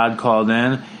where Todd called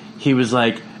in, he was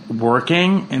like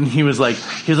working, and he was like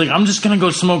I'm just gonna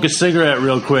go smoke a cigarette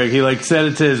real quick. He like said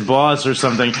it to his boss or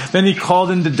something. Then he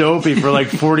called into Dopey for like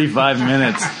 45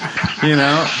 minutes, and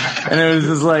it was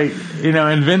just like,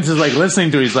 and Vince is like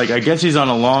listening to it. He's like, I guess he's on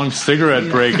a long cigarette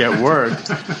break at work.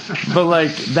 But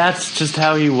like that's just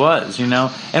how he was,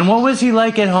 And what was he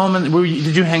like at home? And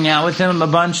did you hang out with him a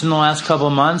bunch in the last couple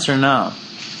of months or no?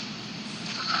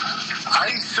 I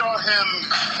saw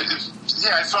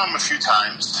him a few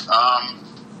times.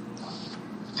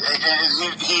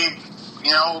 And he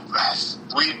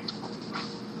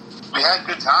we had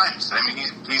good times. I mean,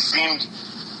 he seemed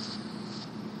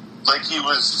like he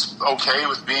was okay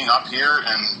with being up here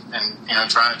and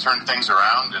trying to turn things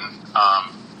around. And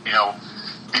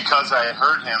because I had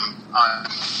heard him on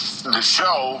the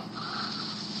show,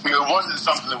 it wasn't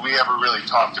something that we ever really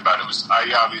talked about.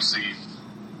 I obviously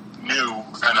knew,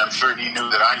 and I'm sure he knew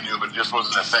that I knew, but it just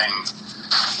wasn't a thing.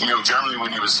 Generally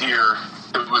when he was here,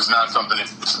 it was not something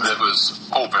that was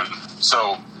open.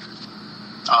 So,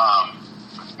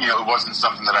 it wasn't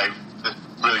something that I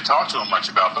really talked to him much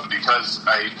about. But because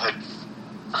I had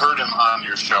heard him on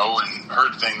your show and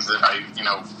heard things that I,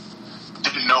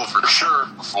 didn't know for sure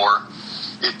before,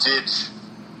 it did,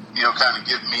 kind of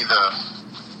give me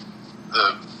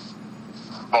the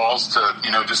balls to,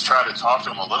 just try to talk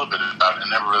to him a little bit about it.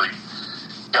 And never really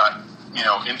got,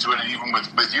 into it. And even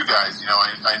with you guys,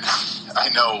 I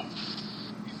know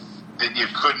that you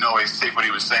couldn't always take what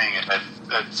he was saying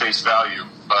at face value,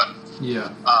 but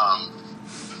yeah,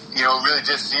 it really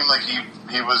just seemed like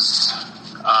he was.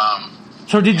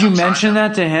 So did you mention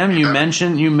that to him? You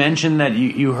mentioned that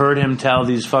you heard him tell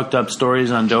these fucked up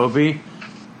stories on Dopey.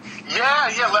 Yeah.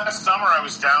 Last summer I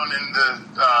was down in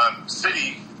the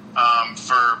city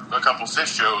for a couple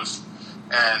fish shows,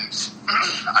 and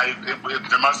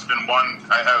there must have been one.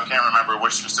 I can't remember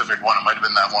which specific one. It might have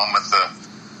been that one with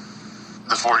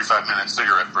the 45-minute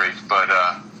cigarette break. But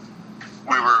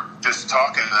we were just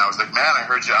talking, and I was like, "Man, I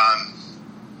heard you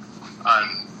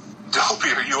on Dopey.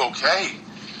 Are you okay?"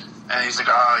 And he's like,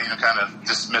 kind of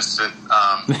dismissed it.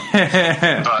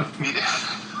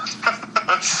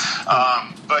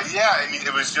 But yeah, I mean,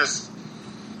 it was just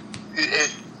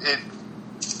it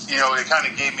it kind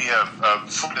of gave me a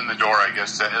foot in the door, I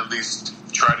guess, to at least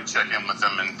try to check in with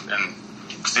him and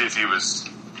see if he was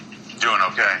doing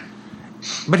okay.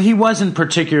 But he wasn't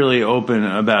particularly open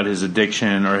about his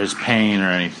addiction or his pain or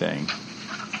anything.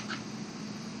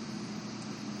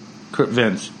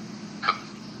 Vince,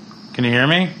 can you hear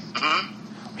me?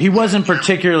 Mm-hmm. He wasn't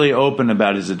particularly open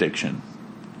about his addiction.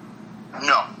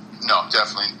 No,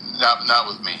 definitely not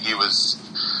with me. He was,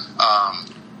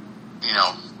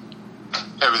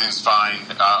 everything's fine.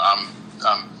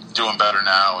 I'm doing better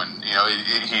now, and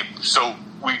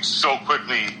we so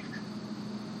quickly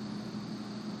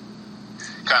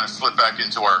kind of slipped back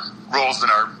into our roles in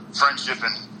our friendship,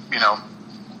 and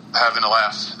having a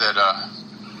laugh that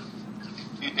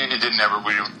we didn't ever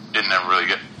really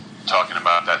get talking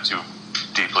about that too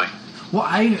deeply. Well,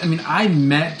 I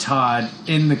met Todd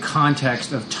in the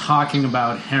context of talking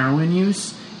about heroin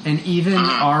use, and even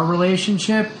our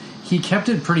relationship, he kept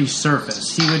it pretty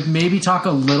surface. He would maybe talk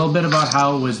a little bit about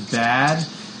how it was bad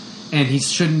and he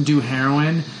shouldn't do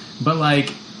heroin, but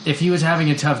like if he was having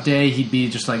a tough day, he'd be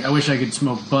just like, I wish I could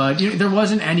smoke bud. There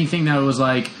wasn't anything that was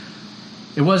like,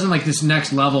 it wasn't like this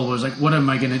next level. It was like, what am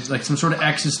I going to, like some sort of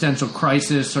existential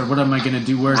crisis, or what am I going to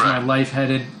do? Where's my life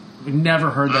headed? We never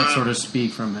heard that sort of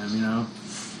speak from him,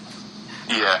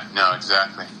 Yeah, no,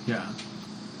 exactly. Yeah.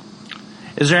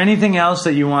 Is there anything else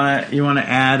that you want to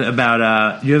add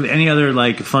about? Do you have any other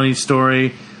like funny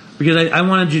story? Because I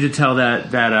wanted you to tell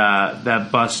that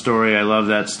bus story. I love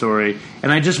that story,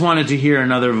 and I just wanted to hear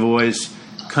another voice.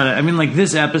 Like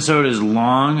this episode is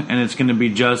long, and it's going to be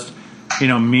just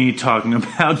me talking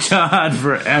about Todd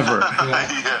forever.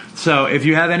 Yeah. So if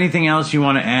you have anything else you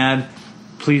want to add,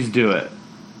 please do it.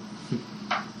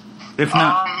 If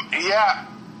not, yeah.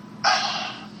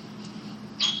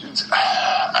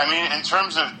 I mean, in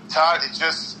terms of Todd, it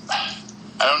just,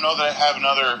 I don't know that I have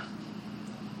another,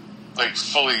 like,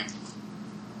 fully,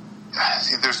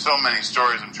 see, there's so many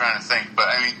stories I'm trying to think, but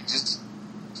I mean, just,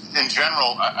 in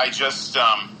general, I just,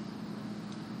 I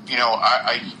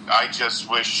just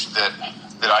wish that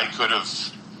I could have,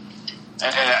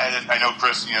 and I know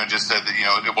Chris, just said that,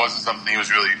 it wasn't something he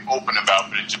was really open about,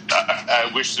 but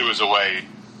I wish there was a way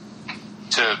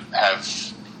to have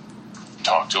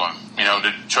talked to him,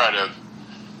 to try to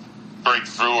break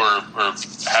through or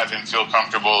have him feel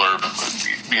comfortable or,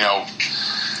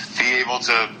 be able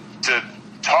to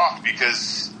talk,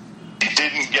 because he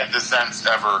didn't get the sense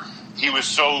ever. He was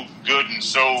so good and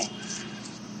so,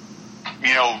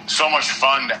 so much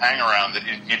fun to hang around that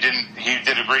he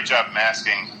did a great job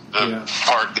masking the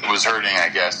part that was hurting, I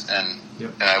guess. And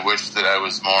I wish that I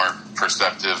was more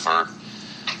perceptive or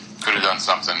could have done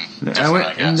something different,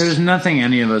 I guess. And there's nothing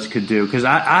any of us could do, because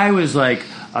I was like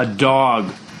a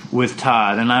dog with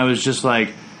Todd, and I was just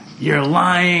like, you're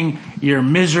lying, you're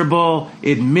miserable,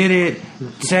 admit it,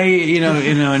 say,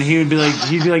 and he would be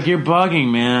like, you're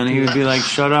bugging, man. He would be like,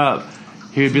 shut up.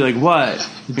 He would be like, what?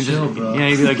 Chill, bro. Yeah,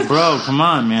 he'd be like, bro, come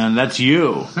on, man, that's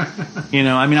you.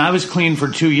 I was clean for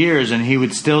 2 years, and he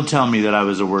would still tell me that I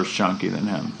was a worse junkie than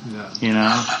him.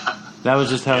 Yeah. That was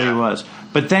just how he was.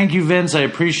 But thank you, Vince. I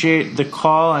appreciate the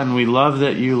call, and we love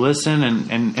that you listen,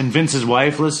 and Vince's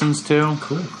wife listens too.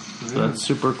 Cool. So that's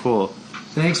super cool.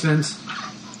 Thanks, Vince.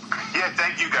 Yeah,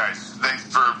 thank you guys. Thanks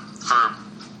for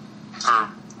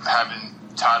having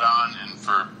Todd on and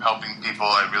for helping people.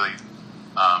 I really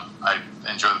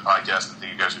enjoy the podcast. I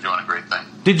think you guys are doing a great thing.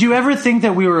 Did you ever think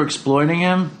that we were exploiting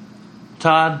him,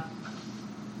 Todd?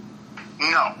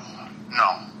 No,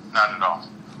 not at all.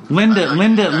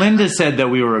 Linda said that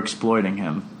we were exploiting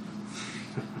him.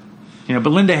 But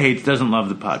Linda doesn't love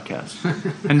the podcast.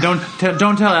 And don't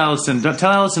tell Allison. Don't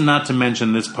tell Allison not to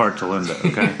mention this part to Linda.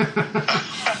 Okay.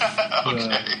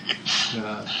 Okay.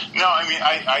 No, I mean,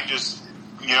 I just,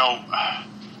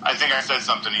 I think I said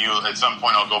something to you. At some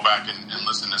point, I'll go back and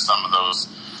listen to some of those.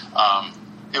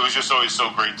 It was just always so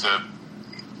great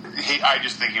I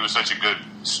just think he was such a good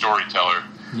storyteller.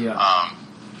 Yeah.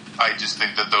 I just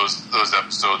think that those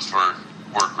episodes were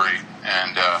great,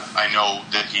 and I know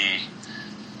that he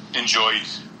enjoyed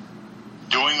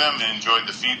doing them and enjoyed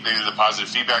the positive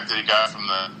feedback that he got from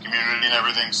the community and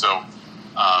everything. So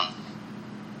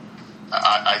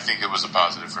I think it was a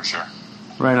positive for sure.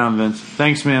 Right on, Vince.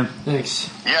 Thanks, man. Thanks.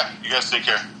 Yeah, you guys take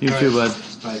care. You too, bud.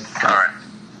 Bye. All right.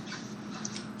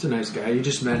 It's a nice guy. You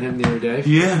just met him the other day?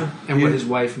 Yeah. And what, his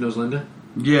wife knows Linda?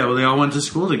 Yeah, well, they all went to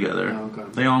school together. Oh, okay.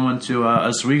 They all went to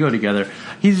Oswego together.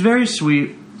 He's very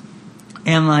sweet,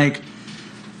 and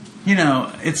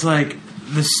it's like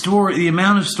the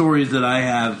amount of stories that I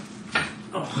have,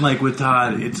 with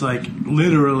Todd, it's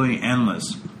literally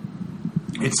endless.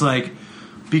 It's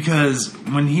because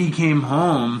when he came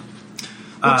home,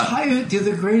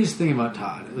 the greatest thing about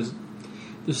Todd was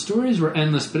the stories were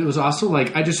endless, but it was also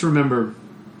I just remember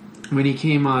when he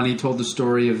came on, he told the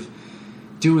story of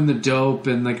doing the dope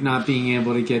and not being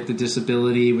able to get the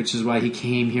disability, which is why he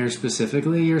came here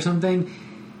specifically or something.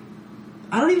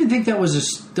 I don't even think that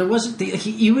was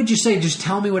you would just say, just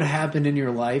tell me what happened in your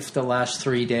life the last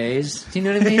 3 days. Do you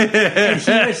know what I mean? And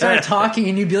he would start talking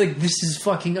and you'd be like, this is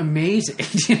fucking amazing.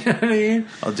 Do you know what I mean?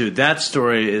 Oh, dude, that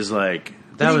story is But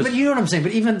you know what I'm saying?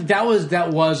 But even that was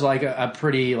a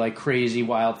pretty crazy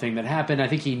wild thing that happened. I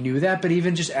think he knew that, but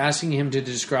even just asking him to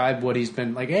describe what he's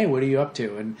been hey, what are you up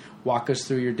to? And walk us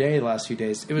through your day the last few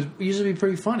days. It was usually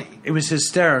pretty funny. It was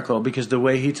hysterical because the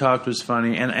way he talked was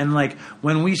funny. And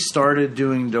when we started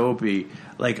doing Dopey,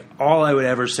 all I would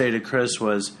ever say to Chris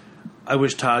was, I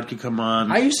wish Todd could come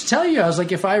on. I used to tell you, I was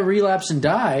like, if I relapse and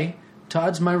die,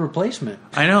 Todd's my replacement.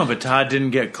 I know, but Todd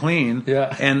didn't get clean.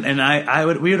 Yeah. And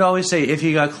we would always say if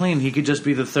he got clean, he could just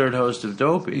be the third host of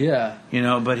Dopey. Yeah.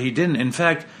 But he didn't. In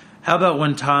fact, how about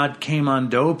when Todd came on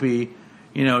Dopey,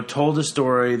 told a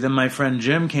story, then my friend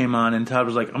Jim came on and Todd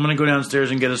was like, I'm going to go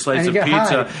downstairs and get a slice of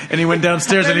pizza. High. And he went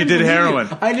downstairs and he did heroin.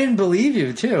 I didn't believe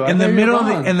you, too. In the middle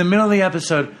of the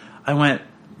episode, I went,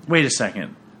 wait a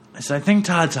second. I said, I think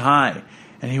Todd's high.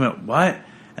 And he went, what?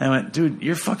 And I went, dude,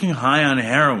 you're fucking high on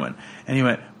heroin. And he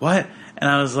went, what? And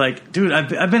I was like, dude,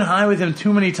 I've been high with him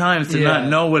too many times to not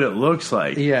know what it looks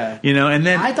like. Yeah. And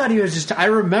then... I thought he was just... I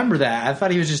remember that. I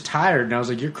thought he was just tired. And I was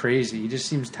like, you're crazy. He just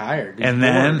seems tired. He's bored.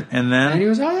 And he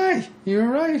was high. You were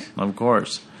right. Of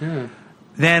course. Yeah.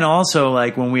 Then also,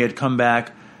 when we had come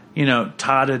back,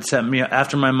 Todd had sent me...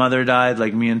 After my mother died,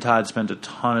 me and Todd spent a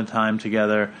ton of time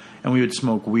together. And we would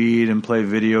smoke weed and play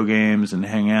video games and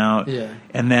hang out. Yeah.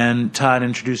 And then Todd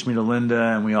introduced me to Linda,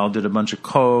 and we all did a bunch of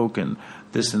coke and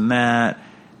this and that.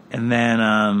 And then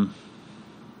I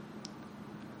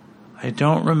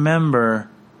don't remember.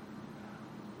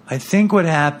 I think what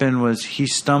happened was he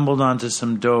stumbled onto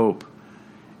some dope,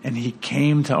 and he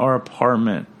came to our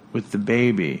apartment with the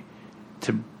baby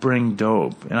to bring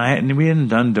dope. And we hadn't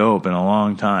done dope in a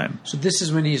long time. So this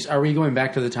is when are we going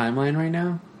back to the timeline right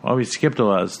now? Well, we skipped a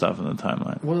lot of stuff in the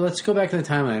timeline. Well, let's go back to the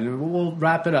timeline. We'll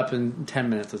wrap it up in 10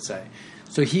 minutes, let's say.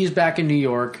 So he's back in New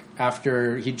York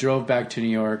after he drove back to New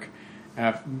York,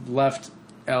 left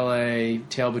L.A.,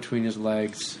 tail between his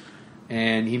legs,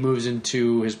 and he moves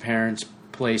into his parents'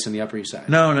 place in the Upper East Side.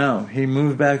 No. He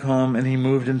moved back home, and he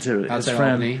moved into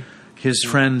his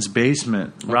friend's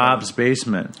basement, okay. Rob's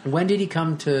basement. When did he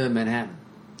come to Manhattan?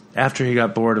 After he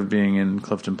got bored of being in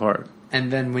Clifton Park.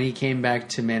 And then when he came back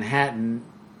to Manhattan...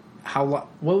 what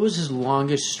was his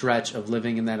longest stretch of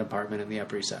living in that apartment in the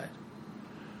Upper East Side?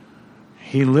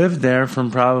 He lived there from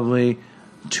probably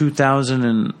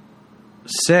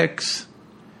 2006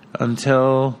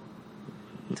 until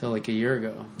a year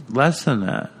ago. Less than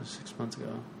that. 6 months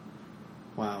ago.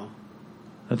 Wow.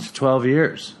 That's 12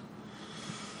 years.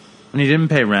 And he didn't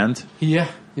pay rent. Yeah.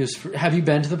 Have you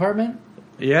been to the apartment?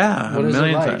 Yeah, what a million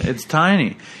is it like? times. It's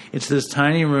tiny. It's this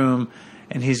tiny room,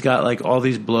 and he's got all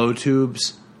these blow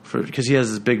tubes because he has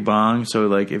this big bong.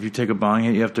 So if you take a bong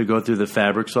hit, you have to go through the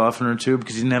fabric softener tube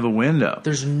because he didn't have a window.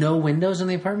 There's no windows in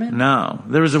the apartment? No,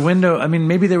 there was a window. I mean,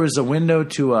 maybe there was a window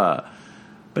to,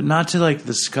 but not to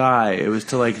the sky. It was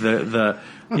to the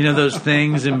those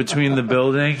things in between the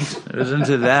buildings. It was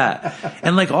into that,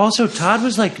 and also Todd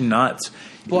was nuts.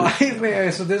 Well,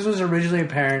 so this was originally a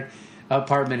parent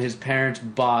apartment his parents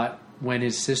bought when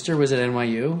his sister was at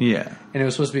NYU. Yeah. And it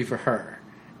was supposed to be for her.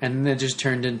 And then it just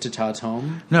turned into Todd's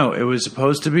home. No, it was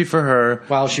supposed to be for her.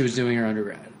 While she was doing her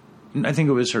undergrad. I think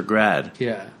it was her grad.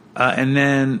 Yeah.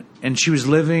 And she was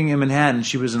living in Manhattan.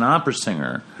 She was an opera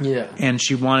singer. Yeah. And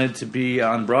she wanted to be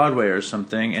on Broadway or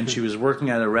something. And she was working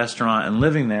at a restaurant and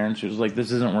living there. And she was like,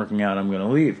 this isn't working out. I'm going to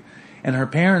leave. And her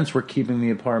parents were keeping the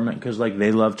apartment because, like,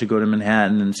 they love to go to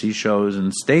Manhattan and see shows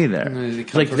and stay there. And they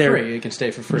come like for free. They can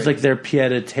stay for free. It was like their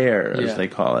pied-à-terre, as they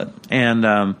call it.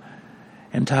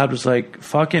 And Todd was like,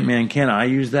 fuck it, man. Can't I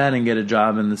use that and get a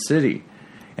job in the city?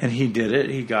 And he did it.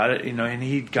 He got it, and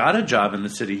he got a job in the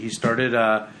city. He started...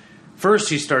 First,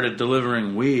 he started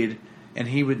delivering weed, and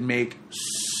he would make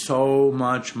so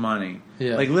much money,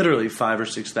 like literally $5,000 or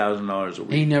 $6,000 a week.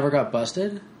 And he never got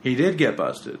busted? He did get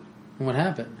busted. What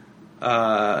happened?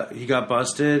 He got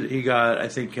busted. He got, I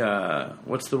think,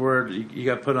 what's the word? He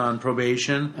got put on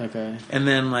probation. Okay. And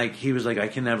then, like, he was like, I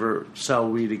can never sell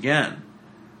weed again.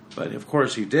 But of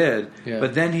course he did. Yeah.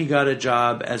 But then he got a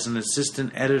job as an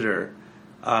assistant editor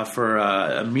for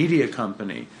a media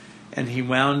company. And he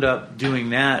wound up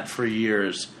doing that for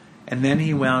years. And then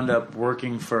he wound up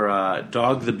working for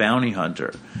Dog the Bounty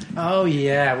Hunter. Oh,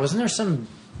 yeah. Wasn't there some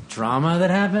drama that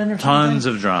happened or something? Tons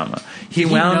of drama. Did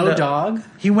he know Dog?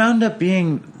 He wound up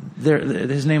being...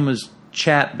 His name was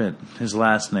Chapman, his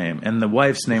last name. And the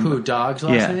wife's name... Who, Dog's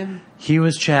last name? He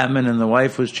was Chapman and the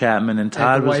wife was Chapman. And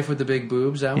Todd the was... wife with the big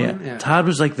boobs, that one? Yeah. Todd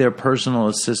was like their personal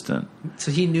assistant.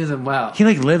 So he knew them well. He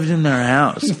like lived in their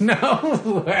house.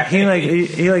 No way. He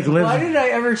lived... Why did I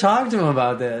ever talk to him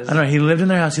about this? I don't know. He lived in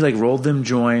their house. He like rolled them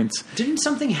joints. Didn't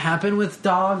something happen with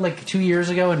Dog like 2 years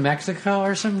ago in Mexico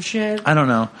or some shit? I don't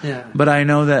know. Yeah. But I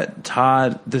know that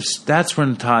Todd... That's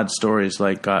when Todd's stories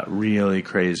like got really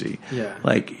crazy. Yeah.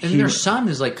 Like and their son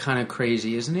is like kind of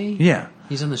crazy, isn't he? Yeah.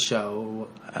 He's on the show.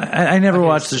 I never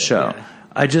watched the show. Yeah.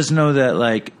 I just know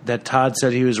that Todd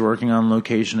said he was working on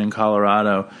location in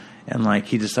Colorado, and like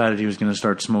he decided he was going to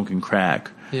start smoking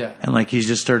crack. Yeah. And like he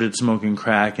just started smoking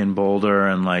crack in Boulder,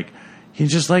 and like he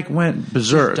just like went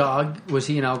berserk. Dog, was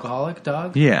he an alcoholic?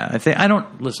 Dog? Yeah, I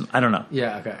don't know.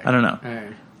 Yeah, okay. I don't know. All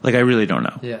right. Like I really don't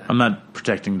know. Yeah. I'm not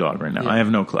protecting Dog right now. Yeah. I have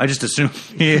no clue. I just assume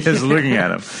he is looking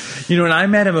at him. You know, and I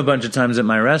met him a bunch of times at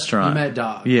my restaurant. You met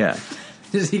Dog. Yeah.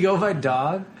 Does he go by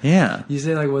Dog? Yeah. You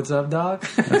say like, "What's up, Dog?"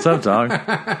 What's up, Dog?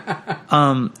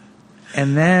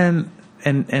 And then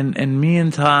and me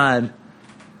and Todd,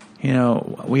 you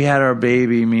know, we had our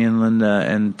baby, me and Linda,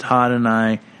 and Todd and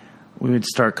I, we would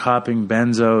start copping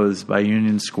benzos by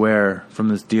Union Square from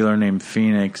this dealer named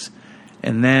Phoenix,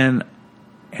 and then.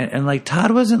 And like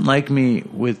Todd wasn't like me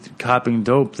with copping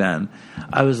dope then.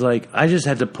 I was like, I just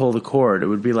had to pull the cord. It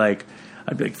would be like,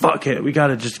 I'd be like, fuck it, we got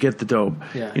to just get the dope.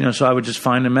 Yeah. You know, so I would just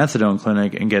find a methadone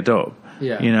clinic and get dope.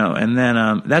 Yeah. You know, and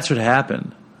then that's what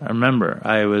happened. I remember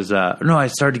I was, I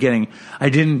started getting, I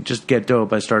didn't just get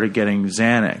dope, I started getting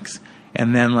Xanax.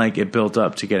 And then like it built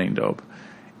up to getting dope.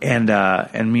 And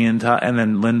me and Todd, and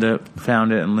then Linda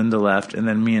found it, and Linda left, and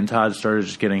then me and Todd started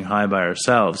just getting high by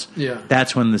ourselves. Yeah,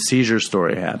 that's when the seizure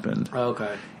story happened.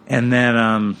 Okay, and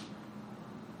then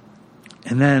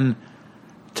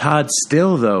Todd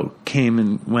still though came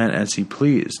and went as he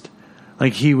pleased.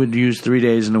 Like he would use 3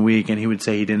 days in a week, and he would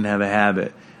say he didn't have a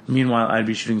habit. Meanwhile, I'd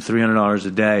be shooting $300 a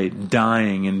day,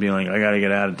 dying, and being like, I got to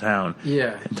get out of town.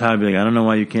 Yeah, and Todd would be like, I don't know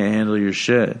why you can't handle your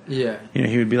shit. Yeah, you know,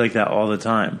 he would be like that all the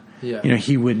time. Yeah. You know,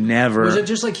 he would never... Was it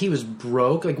just like he was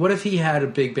broke? Like, what if he had a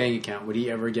big bank account? Would he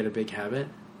ever get a big habit?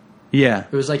 Yeah.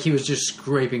 It was like he was just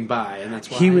scraping by, and that's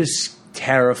why... He was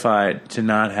terrified to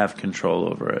not have control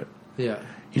over it. Yeah.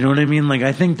 You know what I mean? Like,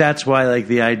 I think that's why, like,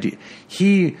 the idea...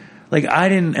 Like, I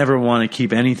didn't ever want to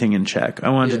keep anything in check. I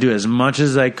wanted to do as much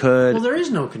as I could. Well, there is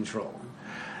no control.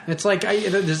 It's like,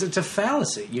 it's a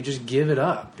fallacy. You just give it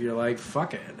up. You're like,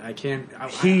 fuck it. I can't...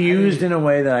 He used in a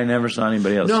way that I never saw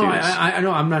anybody else use. I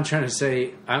know. I'm not trying to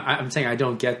say... I'm saying I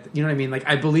don't get... You know what I mean? Like,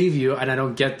 I believe you, and I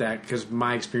don't get that because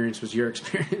my experience was your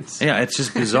experience. Yeah, it's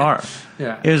just bizarre.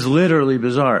 Yeah. It was literally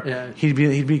bizarre. Yeah.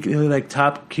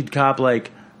 He'd cop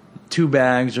like 2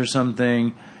 bags or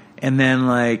something, and then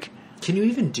like... Can you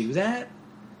even do that?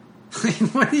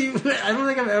 What do you... I don't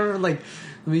think I've ever like...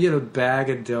 Let me get a bag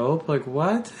of dope. Like,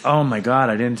 what? Oh, my God.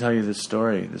 I didn't tell you this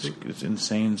story. This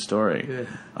insane story. Yeah.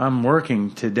 I'm working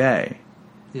today,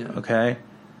 yeah. Okay,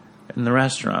 in the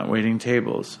restaurant, waiting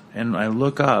tables. And I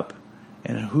look up,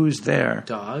 and who's there?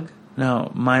 Dog?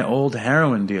 No, my old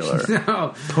heroin dealer.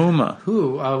 No. Puma.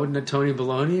 Who? Wouldn't it Tony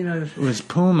Baloney? It was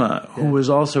Puma, who was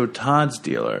also Todd's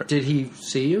dealer. Did he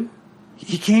see you?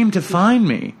 He came to find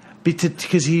me.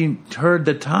 Because he heard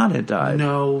that Todd had died.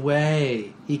 No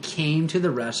way. He came to the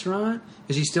restaurant?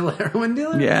 Is he still a heroin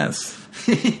dealer? Yes.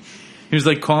 He was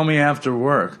like, call me after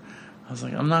work. I was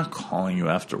like, I'm not calling you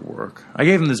after work. I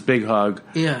gave him this big hug.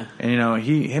 Yeah. And,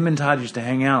 him and Todd used to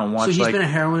hang out and watch, So he's been a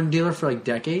heroin dealer for,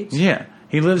 decades? Yeah.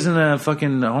 He lives in a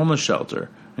fucking homeless shelter,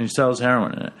 and he sells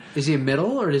heroin in it. Is he a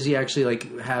middle, or does he actually,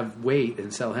 have weight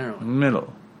and sell heroin?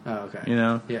 Middle. Oh, okay.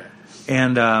 Yeah.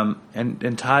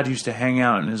 And Todd used to hang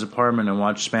out in his apartment and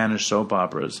watch Spanish soap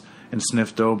operas and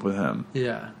sniff dope with him.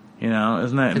 Yeah.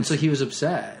 Isn't that... And so he was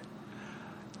upset.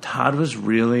 Todd was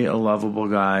really a lovable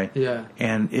guy. Yeah.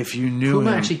 And if you knew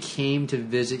Puma him... actually came to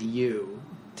visit you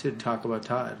to talk about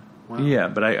Todd. Wow. Yeah,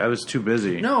 but I was too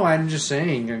busy. No, I'm just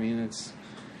saying. I mean, it's...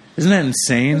 Isn't that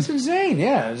insane? It's insane,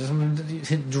 yeah.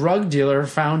 A drug dealer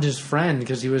found his friend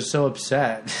because he was so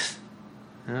upset.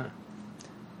 Yeah.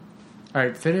 All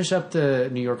right, finish up the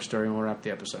New York story and we'll wrap the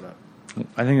episode up.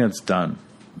 I think that's done.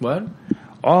 What?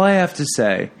 All I have to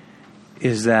say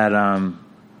is that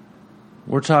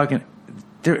we're talking...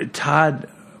 Todd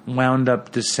wound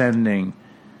up descending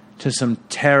to some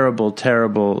terrible,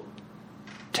 terrible,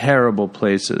 terrible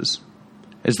places.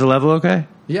 Is the level okay?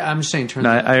 Yeah, I'm just saying turn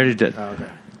No, I already did. Oh, okay.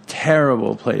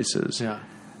 Terrible places. Yeah.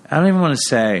 I don't even want to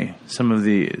say some of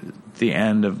the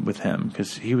end with him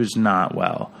because he was not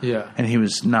well. Yeah. And he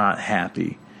was not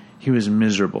happy. He was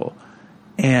miserable.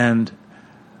 And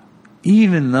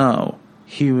even though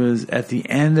he was at the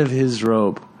end of his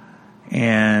rope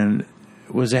and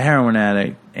was a heroin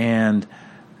addict and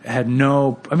had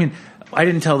no... I mean, I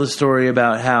didn't tell the story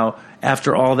about how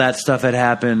after all that stuff had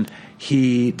happened,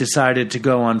 he decided to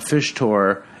go on fish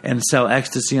tour and sell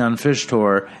ecstasy on fish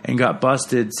tour and got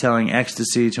busted selling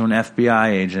ecstasy to an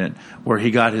FBI agent where he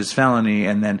got his felony,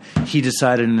 and then he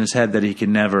decided in his head that he could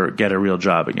never get a real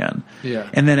job again. Yeah.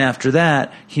 And then after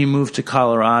that, he moved to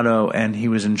Colorado and he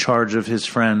was in charge of his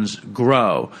friend's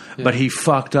grow, but he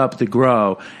fucked up the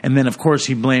grow, and then of course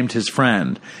he blamed his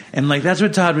friend. And that's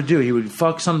what Todd would do. He would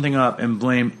fuck something up and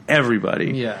blame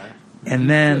everybody. Yeah. And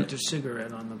then... put a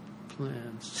cigarette on the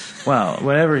plans. Well,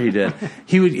 whatever he did,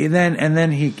 he would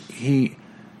then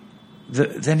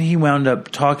he wound up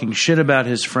talking shit about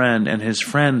his friend, and his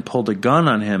friend pulled a gun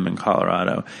on him in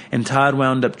Colorado, and Todd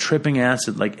wound up tripping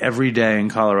acid every day in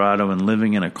Colorado and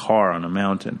living in a car on a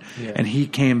mountain. Yeah. And he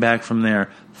came back from there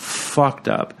fucked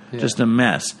up, just a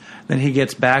mess. Then he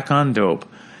gets back on dope.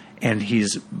 And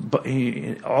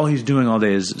all he's doing all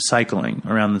day is cycling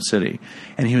around the city,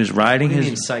 and he was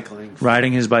riding cycling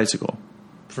riding his bicycle.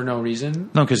 For no reason?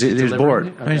 No, because he was bored.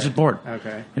 Okay. No, he was just bored.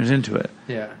 Okay. He was into it.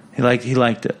 Yeah. He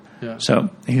liked it. Yeah. So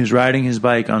he was riding his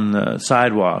bike on the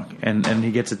sidewalk, and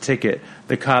he gets a ticket.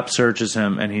 The cop searches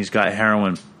him, and he's got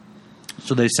heroin.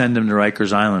 So they send him to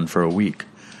Rikers Island for a week.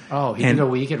 Oh, he did a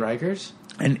week at Rikers?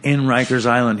 And in Rikers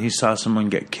Island, he saw someone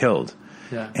get killed.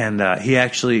 Yeah. And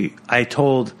I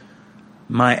told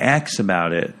my ex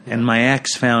about it, and my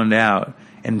ex found out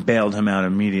and bailed him out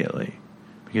immediately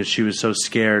because she was so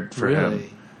scared for him.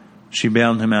 She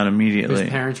bailed him out immediately. His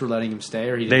parents were letting him stay,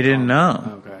 or they didn't know.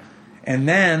 Oh, okay. And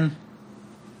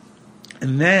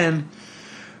then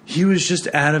he was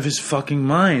just out of his fucking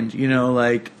mind,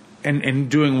 and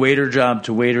doing waiter job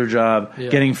to waiter job,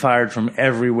 getting fired from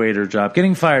every waiter job,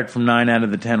 getting fired from 9 out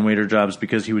of the 10 waiter jobs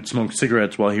because he would smoke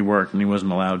cigarettes while he worked and he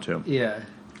wasn't allowed to. Yeah.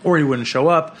 Or he wouldn't show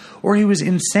up, or he was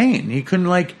insane. He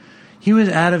couldn't he was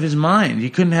out of his mind. He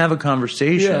couldn't have a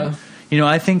conversation. Yeah.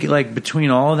 I think between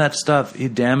all of that stuff,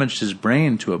 it damaged his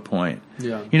brain to a point.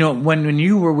 Yeah. When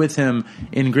you were with him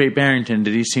in Great Barrington,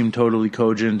 did he seem totally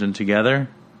cogent and together?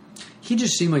 He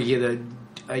just seemed like he had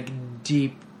a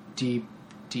deep, deep,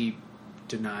 deep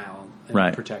denial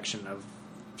and protection of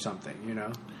something,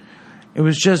 It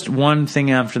was just one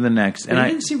thing after the next. And he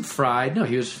didn't seem fried. No,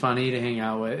 he was funny to hang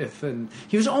out with. And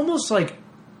he was almost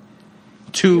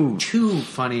too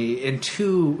funny and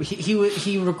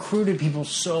he recruited people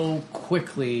so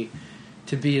quickly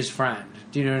to be his friend.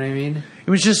 Do you know what I mean? It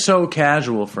was just so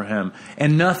casual for him,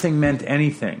 and nothing meant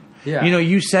anything. Yeah.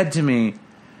 You said to me,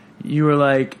 you were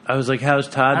like, I was like, how's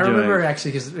Todd doing? I remember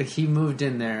actually because he moved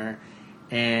in there,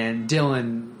 and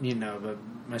Dylan,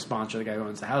 my sponsor, the guy who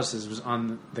owns the houses, was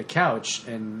on the couch,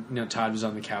 and Todd was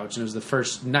on the couch, and it was the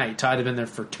first night. Todd had been there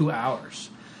for 2 hours,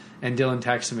 and Dylan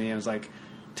texted me. I was like,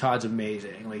 Todd's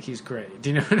amazing. He's great. Do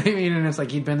you know what I mean? And it's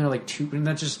he'd been there 2, and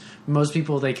that's just, most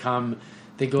people, they come,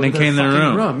 they go to their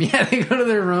fucking room. Yeah, they go to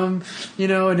their room,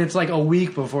 and it's a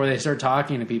week before they start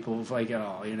talking to people, at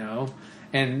all,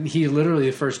 And he literally,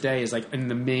 the first day, is in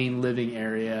the main living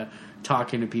area,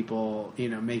 talking to people,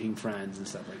 making friends and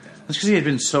stuff like that. That's because he had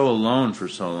been so alone for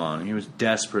so long. He was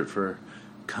desperate for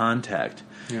contact.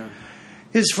 Yeah.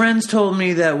 His friends told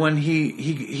me that when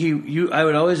I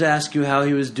would always ask you how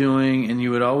he was doing, and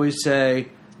you would always say,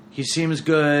 he seems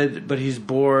good, but he's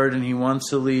bored and he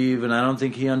wants to leave, and I don't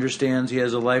think he understands he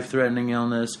has a life-threatening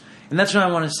illness. And that's what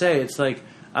I want to say. It's like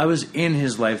I was in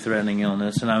his life-threatening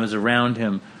illness, and I was around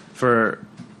him for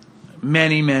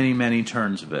many, many, many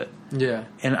turns of it. Yeah.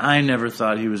 And I never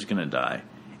thought he was going to die.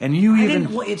 And you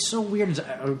even... Well, it's so weird.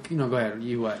 Go ahead.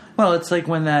 You what? Well, it's like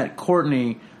when that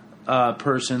Courtney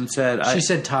person said... She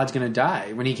said Todd's going to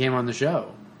die when he came on the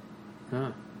show.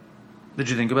 Huh. Did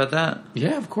you think about that?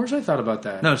 Yeah, of course I thought about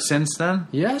that. No, since then?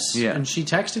 Yes. Yeah. And she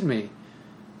texted me.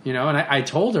 And I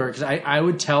told her, because I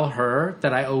would tell her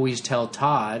that I always tell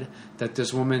Todd that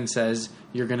this woman says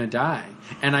you're going to die.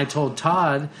 And I told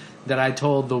Todd that I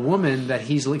told the woman that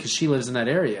because she lives in that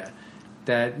area,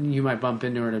 that you might bump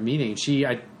into her at a meeting. If she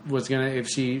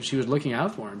was looking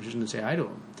out for him, she was going to say hi to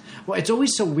him. Well, it's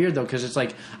always so weird, though, because it's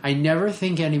like, I never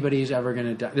think anybody's ever going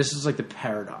to die. This is like the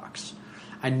paradox.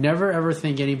 I never ever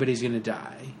think anybody's going to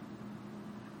die,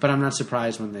 but I'm not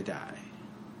surprised when they die.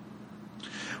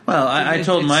 Well, I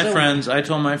told my friends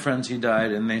he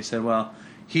died, and they said, well,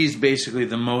 he's basically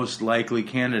the most likely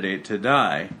candidate to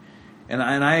die. And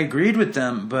I agreed with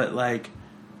them, but like,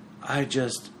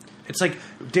 it's like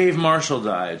Dave Marshall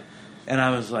died, and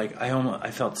I was like, I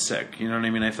felt sick. You know what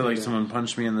I mean? I felt like someone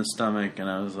punched me in the stomach, and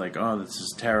I was like, oh, this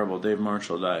is terrible. Dave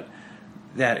Marshall died.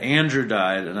 That Andrew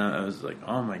died, and I was like,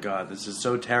 oh my God, this is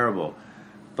so terrible.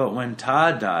 But when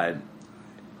Todd died,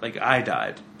 like, I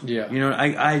died. Yeah. You know,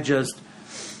 I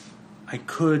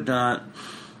could not.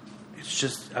 He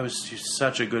was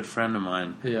such a good friend of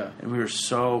mine. Yeah. And we were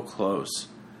so close.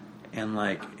 And,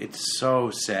 like, it's so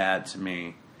sad to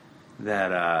me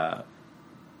that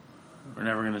we're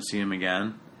never going to see him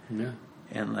again. Yeah.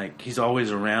 And, like, he's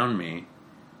always around me,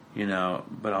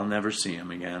 but I'll never see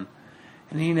him again.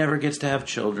 And he never gets to have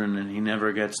children, and he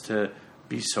never gets to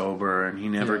be sober, and he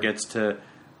never gets to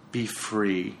be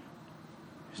free.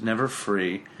 He's never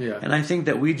free. Yeah. And I think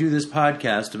that we do this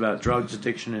podcast about drugs,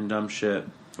 addiction, and dumb shit,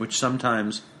 which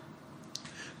sometimes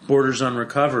borders on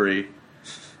recovery.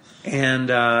 And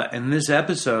in this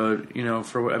episode,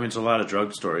 it's a lot of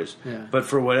drug stories. Yeah. But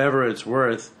for whatever it's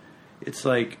worth, it's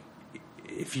like,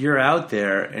 if you're out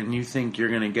there and you think you're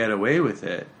going to get away with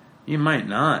it, you might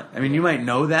not. I mean, you might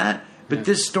know that, but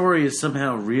this story is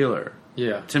somehow realer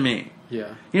to me.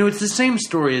 Yeah. It's the same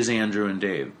story as Andrew and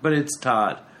Dave, but it's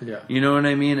Todd. Yeah. You know what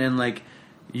I mean? And, like,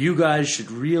 you guys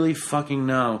should really fucking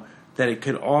know that it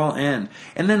could all end.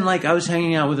 And then, like, I was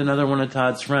hanging out with another one of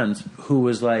Todd's friends who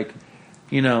was like,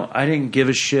 I didn't give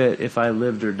a shit if I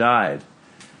lived or died.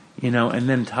 And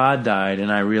then Todd died,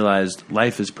 and I realized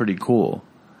life is pretty cool.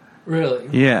 Really?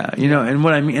 Yeah. And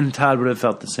what I mean, and Todd would have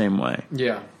felt the same way.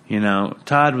 Yeah.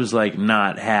 Todd was, like,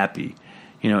 not happy,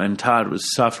 and Todd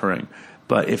was suffering.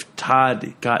 But if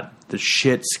Todd got the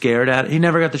shit scared out, he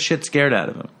never got the shit scared out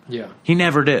of him. Yeah. He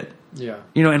never did. Yeah.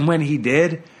 And when he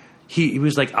did, he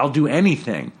was like, I'll do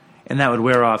anything. And that would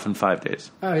wear off in 5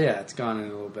 days. Oh, yeah. It's gone in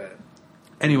a little bit.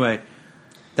 Anyway,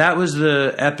 that was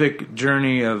the epic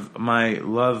journey of my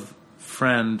love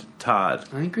friend, Todd.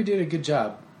 I think we did a good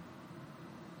job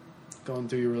going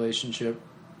through your relationship,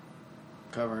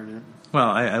 covering it. Well,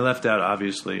 I left out,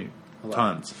 obviously,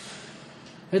 tons.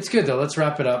 It's good, though. Let's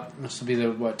wrap it up. This will be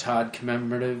the, Todd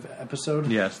commemorative episode?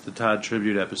 Yes, the Todd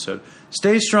tribute episode.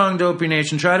 Stay strong, Dopey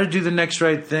Nation. Try to do the next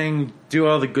right thing. Do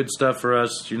all the good stuff for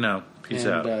us. Peace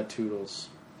out. And toodles.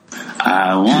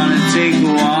 I want to take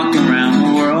a walk around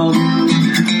the world.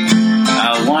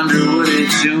 I wonder would it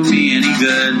do me any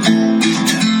good.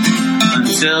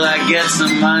 Until I get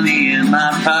some money in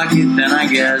my pocket, then I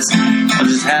guess I'll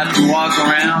just have to walk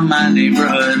around my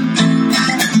neighborhood.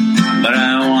 But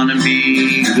I want to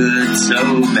be good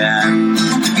so bad.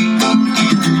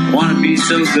 Want to be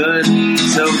so good,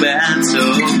 so bad, so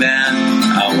bad.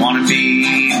 I want to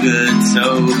be good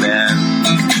so bad.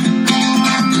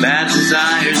 Bad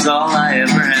desire's all I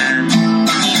ever had.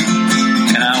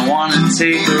 And I want to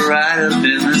take a ride up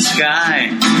in the sky.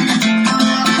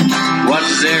 Watch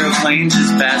this aeroplane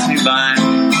just pass me by.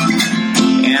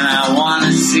 And I want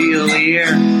to see a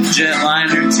Lear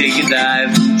jetliner take a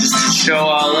dive, just to show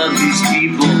all of these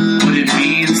people what it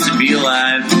means to be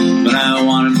alive. But I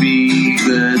want to be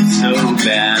good so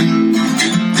bad.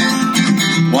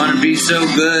 Want to be so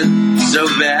good, so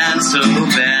bad, so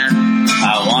bad.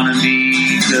 I want to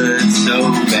be good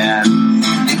so bad.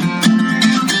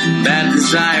 Bad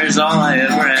desire's all I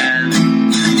ever had.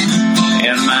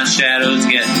 And my shadow's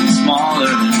getting smaller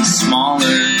and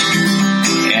smaller.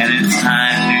 And it's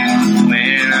time to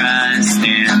where I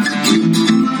stand.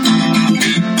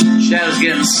 Shadow's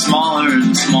getting smaller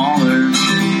and smaller.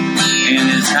 And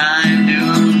it's time to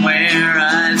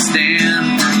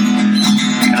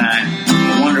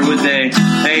they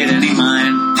paid any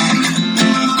mind.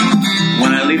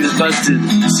 When I leave this busted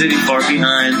city far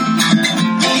behind,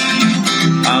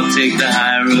 I'll take the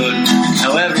high road,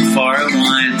 however far it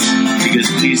winds, because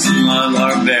peace and love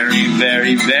are very,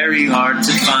 very, very hard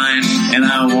to find. And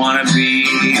I wanna be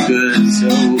good so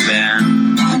bad.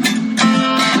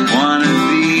 Wanna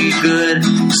be good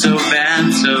so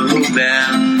bad, so bad.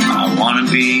 I wanna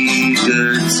be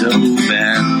good so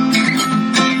bad.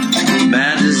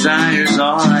 Bad desire's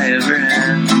all I ever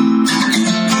had.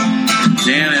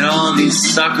 Damn it, all these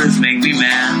suckers make me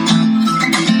mad.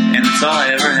 And it's all I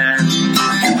ever had.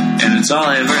 And it's all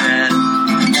I ever had.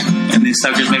 And these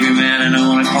suckers make me mad, and I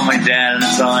wanna call my dad, and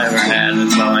it's all I ever had, and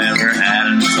it's all I ever had,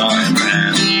 and it's all I ever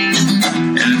had.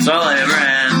 And it's all I ever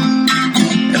had.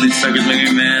 And these suckers make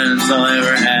me mad, and it's all I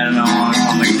ever had.